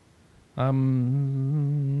intrigued. Yeah,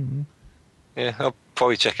 I'll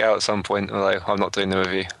probably check it out at some point, although I'm not doing the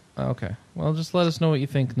review. Okay. Well, just let us know what you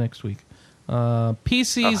think next week.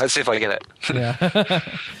 PC's... let's see if I get it. Yeah.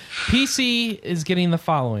 PC is getting the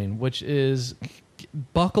following, which is...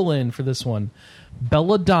 Buckle in for this one.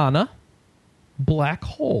 Belladonna, Black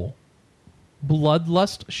Hole,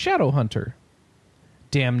 Bloodlust Shadowhunter,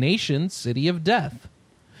 Damnation City of Death,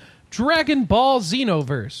 Dragon Ball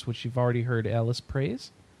Xenoverse, which you've already heard Alice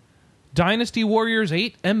praise, Dynasty Warriors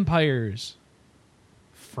 8 Empires,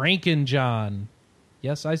 Frankenjohn.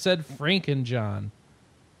 Yes, I said Frankenjohn.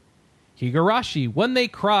 Higurashi When They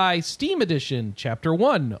Cry Steam Edition, Chapter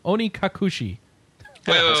 1, Oni Kakushi.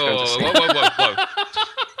 Whoa.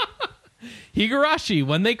 Higurashi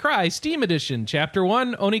When They Cry Steam Edition, Chapter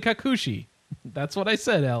 1, Oni Kakushi. That's what I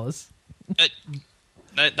said, Alice.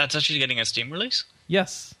 That's actually getting a Steam release?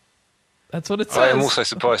 Yes. That's what it says. I am also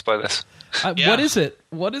surprised by this. Yeah. What is it?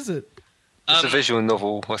 It's a visual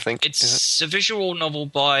novel, I think. It's a visual novel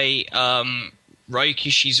by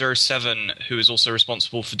Ryukishi 07, who is also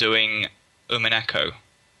responsible for doing Umineko.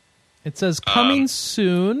 It says coming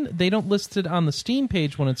soon. They don't list it on the Steam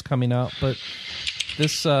page when it's coming out, but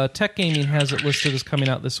this Tech Gaming has it listed as coming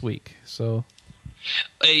out this week. So,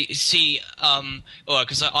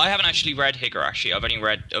 because I haven't actually read Higurashi. I've only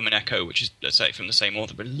read Umineko, which is, let's say, from the same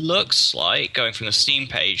author. But it looks like, going from the Steam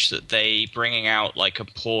page, that they bringing out like a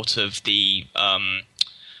port of the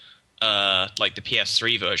like the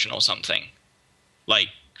PS3 version or something. Like,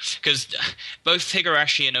 because both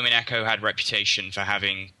Higurashi and Umineko had reputation for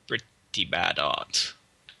having pretty bad art.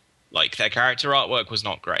 Like, their character artwork was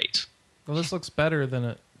not great. Well, this looks better than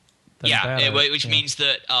it. Which means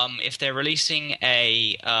that if they're releasing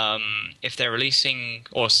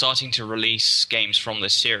or starting to release games from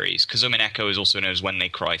this series, because Umineko is also known as When They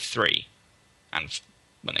Cry 3 and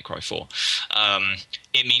When They Cry 4,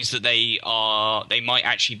 it means that they might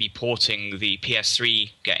actually be porting the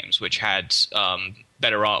PS3 games, which had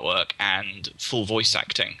better artwork and full voice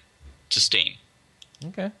acting, to Steam.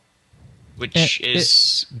 Okay. Which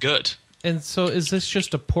is good. And so, is this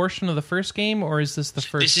just a portion of the first game, or is this the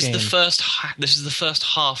first game? This is the first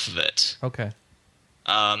half of it. Okay.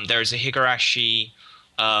 There is a Higurashi.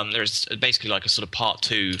 There's basically like a sort of part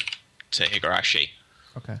 2 to Higurashi.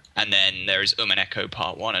 Okay. And then there is Umineko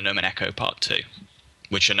Part 1 and Umineko Part 2,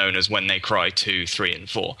 which are known as When They Cry 2, 3, and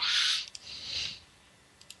 4.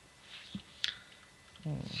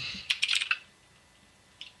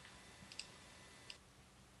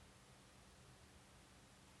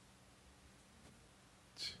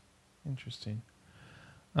 Interesting.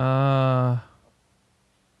 All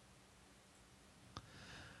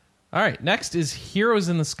right, next is Heroes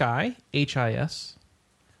in the Sky, HIS.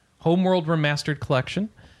 Homeworld Remastered Collection.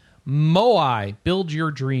 Moai, Build Your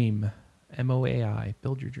Dream. MOAI,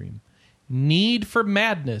 Build Your Dream. Need for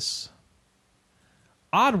Madness.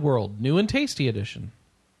 Oddworld, New and Tasty Edition.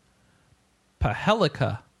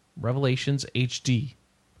 Pahelica, Revelations HD.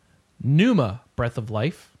 Numa, Breath of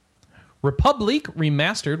Life. Republic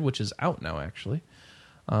Remastered, which is out now, actually.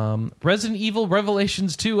 Resident Evil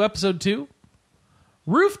Revelations 2, Episode 2.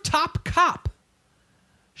 Rooftop Cop.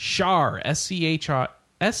 Char, SCHAR,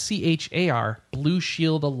 Blue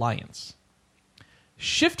Shield Alliance.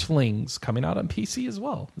 Shiftlings, coming out on PC as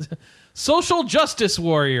well. Social Justice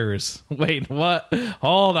Warriors. Wait, what?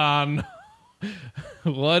 Hold on.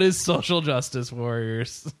 What is Social Justice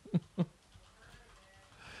Warriors?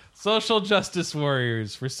 Social Justice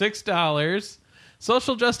Warriors for $6.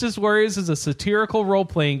 Social Justice Warriors is a satirical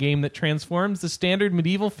role-playing game that transforms the standard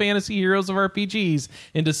medieval fantasy heroes of RPGs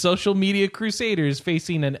into social media crusaders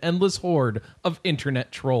facing an endless horde of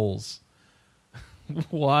internet trolls.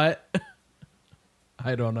 What?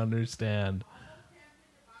 I don't understand.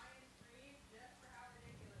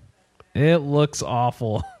 It looks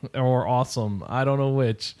awful or awesome. I don't know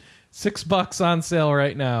which. $6 on sale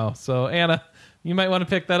right now. So, Anna, you might want to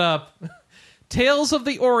pick that up. Tales of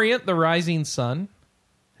the Orient, The Rising Sun.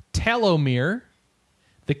 Talomere.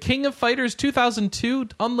 The King of Fighters 2002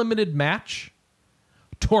 Unlimited Match.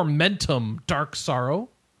 Tormentum, Dark Sorrow.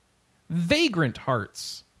 Vagrant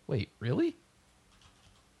Hearts. Wait, really?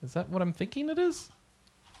 Is that what I'm thinking it is?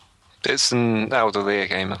 It's an Aldelia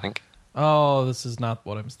game, I think. Oh, this is not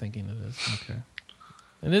what I was thinking it is. Okay.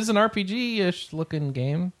 It is an RPG-ish looking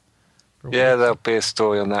game. Yeah, there'll be a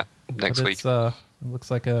story on that next week. It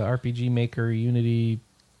looks like a RPG Maker Unity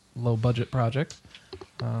low-budget project.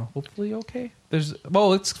 Hopefully okay.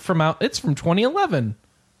 It's from 2011.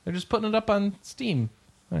 They're just putting it up on Steam.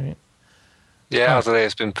 All right. Yeah, Aldelia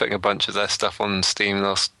has been putting a bunch of their stuff on Steam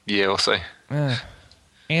last year or so.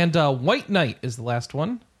 And White Knight is the last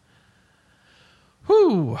one.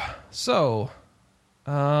 Whew. So,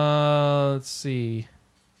 let's see.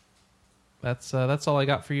 That's all I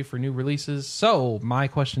got for you for new releases. So, my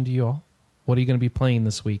question to you all: what are you going to be playing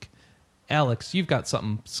this week? Alex, you've got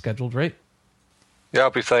something scheduled, right? Yeah, I'll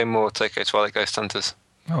be playing more Tokyo Twilight Ghost Hunters.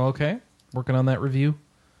 Oh, okay. Working on that review.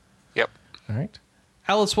 Yep. All right.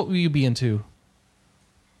 Alice, what will you be into?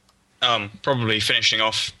 Probably finishing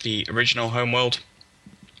off the original Homeworld,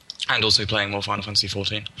 and also playing more Final Fantasy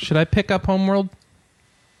XIV. Should I pick up Homeworld?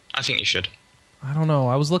 I think you should. I don't know.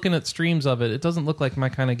 I was looking at streams of it. It doesn't look like my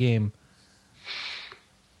kind of game.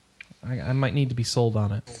 I might need to be sold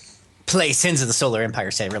on it. Play Sins of the Solar Empire.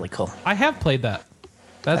 Say really cool. I have played that.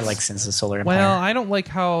 I like Sins of the Solar Empire. Well, I don't like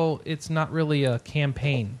how it's not really a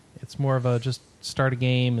campaign. It's more of a just start a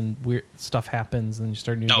game and weird stuff happens and you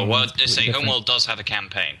start new. No, well, Homeworld does have a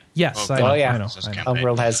campaign. Yes, I know.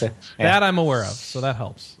 Homeworld has a that I'm aware of, so that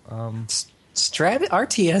helps.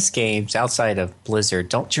 RTS games outside of Blizzard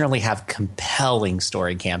don't generally have compelling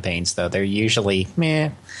story campaigns, though. They're usually meh.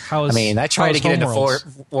 I tried to get into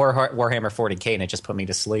Warhammer 40K and it just put me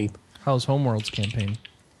to sleep. How's Homeworld's campaign?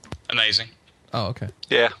 Amazing. Oh, okay.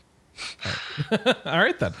 Yeah. All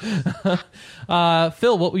right then.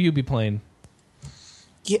 Phil, what will you be playing?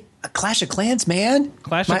 Yeah, Clash of Clans, man.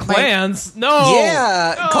 Clash of Clans? No.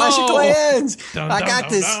 Yeah, no. Clash of Clans.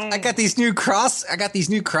 I got these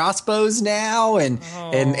new crossbows now, and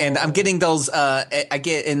I'm getting those. I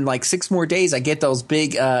get in like 6 more days. I get those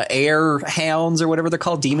big air hounds or whatever they're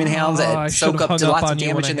called, demon hounds that soak up to lots of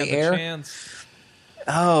damage in the air.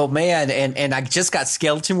 Oh man, and I just got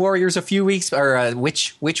Skeleton Warriors a few weeks a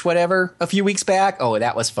few weeks back. Oh,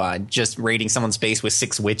 that was fun. Just raiding someone's base with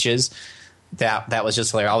 6 witches. That was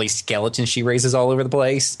just hilarious. All these skeletons she raises all over the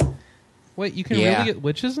place. Wait, you can really get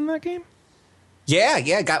witches in that game? Yeah.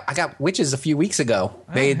 I got witches a few weeks ago.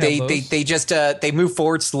 They move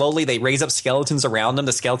forward slowly. They raise up skeletons around them.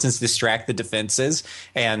 The skeletons distract the defenses,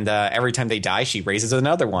 and every time they die, she raises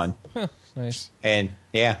another one. Huh, nice. And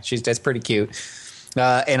yeah, that's pretty cute.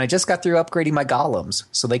 And I just got through upgrading my golems,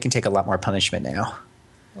 so they can take a lot more punishment now.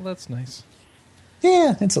 Well, that's nice.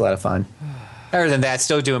 Yeah, it's a lot of fun. Other than that,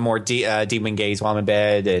 still doing more Demon Gaze while I'm in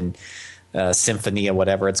bed and Symphonia,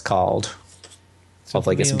 whatever it's called.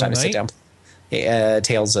 Hopefully, I get some time to sit down.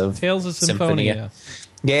 Tales of Symphonia.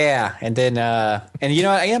 Yeah, and then and you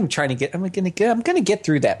know I am trying to get. I'm gonna get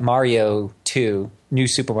through that Mario 2, New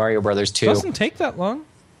Super Mario Brothers 2. It doesn't take that long.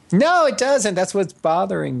 No, it doesn't. That's what's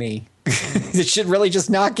bothering me. It should really just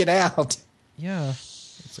knock it out. Yeah,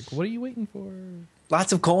 it's like, what are you waiting for?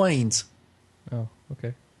 Lots of coins. Oh,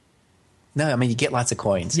 okay. No, I mean, you get lots of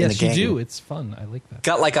coins in the game. game. Yes, you do. It's fun. I like that.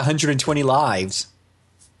 Got like 120 lives.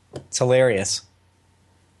 It's hilarious.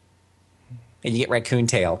 And you get Raccoon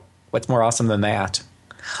Tail. What's more awesome than that?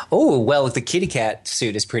 Oh, well, the kitty cat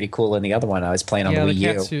suit is pretty cool in the other one I was playing on the Wii U.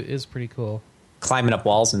 Yeah, the cat suit is pretty cool. Climbing up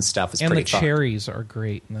walls and stuff is pretty fun. And the cherries are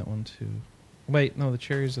great in that one, too. Wait, no, the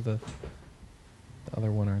cherries are the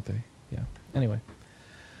other one, aren't they? Yeah. Anyway.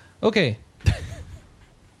 Okay.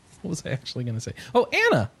 What was I actually going to say? Oh,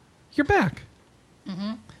 Anna! You're back.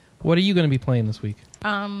 Mm-hmm. What are you going to be playing this week?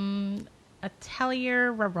 Atelier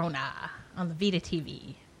Rarona on the Vita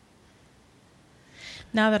TV.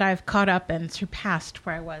 Now that I've caught up and surpassed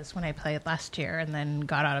where I was when I played last year and then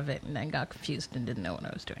got out of it and then got confused and didn't know what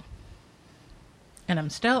I was doing. And I'm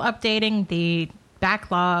still updating the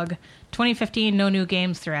backlog 2015 No New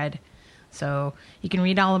Games thread. So you can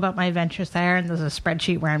read all about my adventures there, and there's a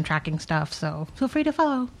spreadsheet where I'm tracking stuff, so feel free to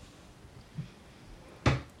follow.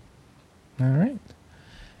 All right.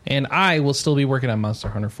 And I will still be working on Monster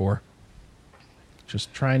Hunter 4.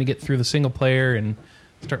 Just trying to get through the single player and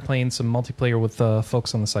start playing some multiplayer with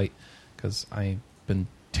folks on the site, because I've been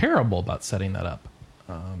terrible about setting that up.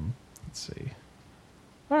 Let's see.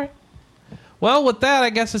 All right. Well, with that, I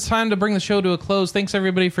guess it's time to bring the show to a close. Thanks,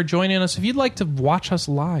 everybody, for joining us. If you'd like to watch us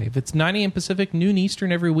live, it's 9 a.m. Pacific, noon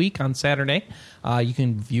Eastern every week on Saturday. You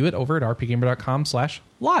can view it over at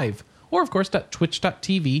rpgamer.com/live, or, of course,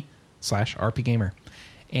 twitch.tv/rpgamer.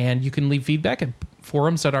 And you can leave feedback at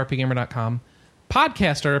forums.rpgamer.com,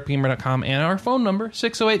 podcast.rpgamer.com, and our phone number,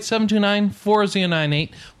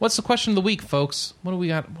 608-729-4098. What's the question of the week, folks? What do we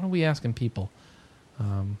got? What are we asking people?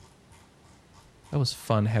 That was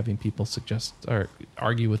fun having people suggest or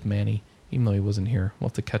argue with Manny, even though he wasn't here. We'll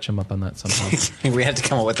have to catch him up on that somehow. We have to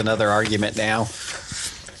come up with another argument now.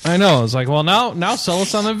 I know. It's like, well, now sell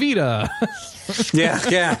us on the Vita.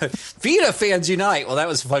 Yeah. Vita fans unite. Well, that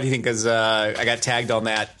was a funny thing because I got tagged on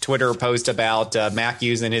that Twitter post about Mac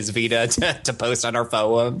using his Vita to post on our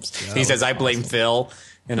forums. Yeah, he says, I blame Phil.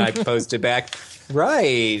 And I posted back,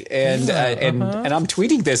 right. And and I'm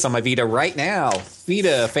tweeting this on my Vita right now.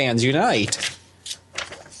 Vita fans unite.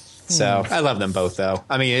 So I love them both, though.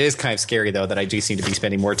 I mean, it is kind of scary, though, that I do seem to be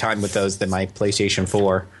spending more time with those than my PlayStation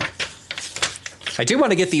 4. I do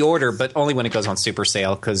want to get the order, but only when it goes on super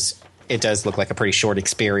sale, because it does look like a pretty short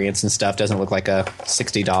experience and stuff. Doesn't look like a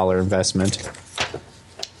 $60 investment.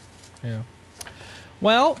 Yeah.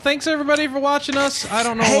 Well, thanks everybody for watching us. I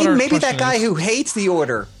don't know. Hey, what our maybe that question guy is. who hates the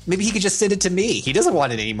order, maybe he could just send it to me. He doesn't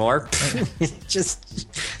want it anymore. Just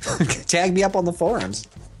tag me up on the forums.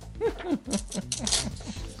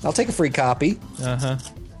 I'll take a free copy. All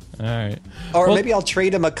right. Or maybe I'll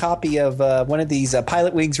trade him a copy of one of these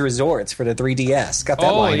Pilot Wings Resorts for the 3DS. Got that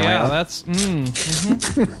line around. That's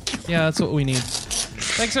yeah, that's what we need.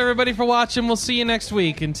 Thanks everybody for watching. We'll see you next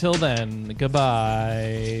week. Until then,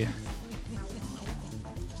 goodbye.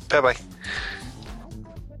 Bye-bye.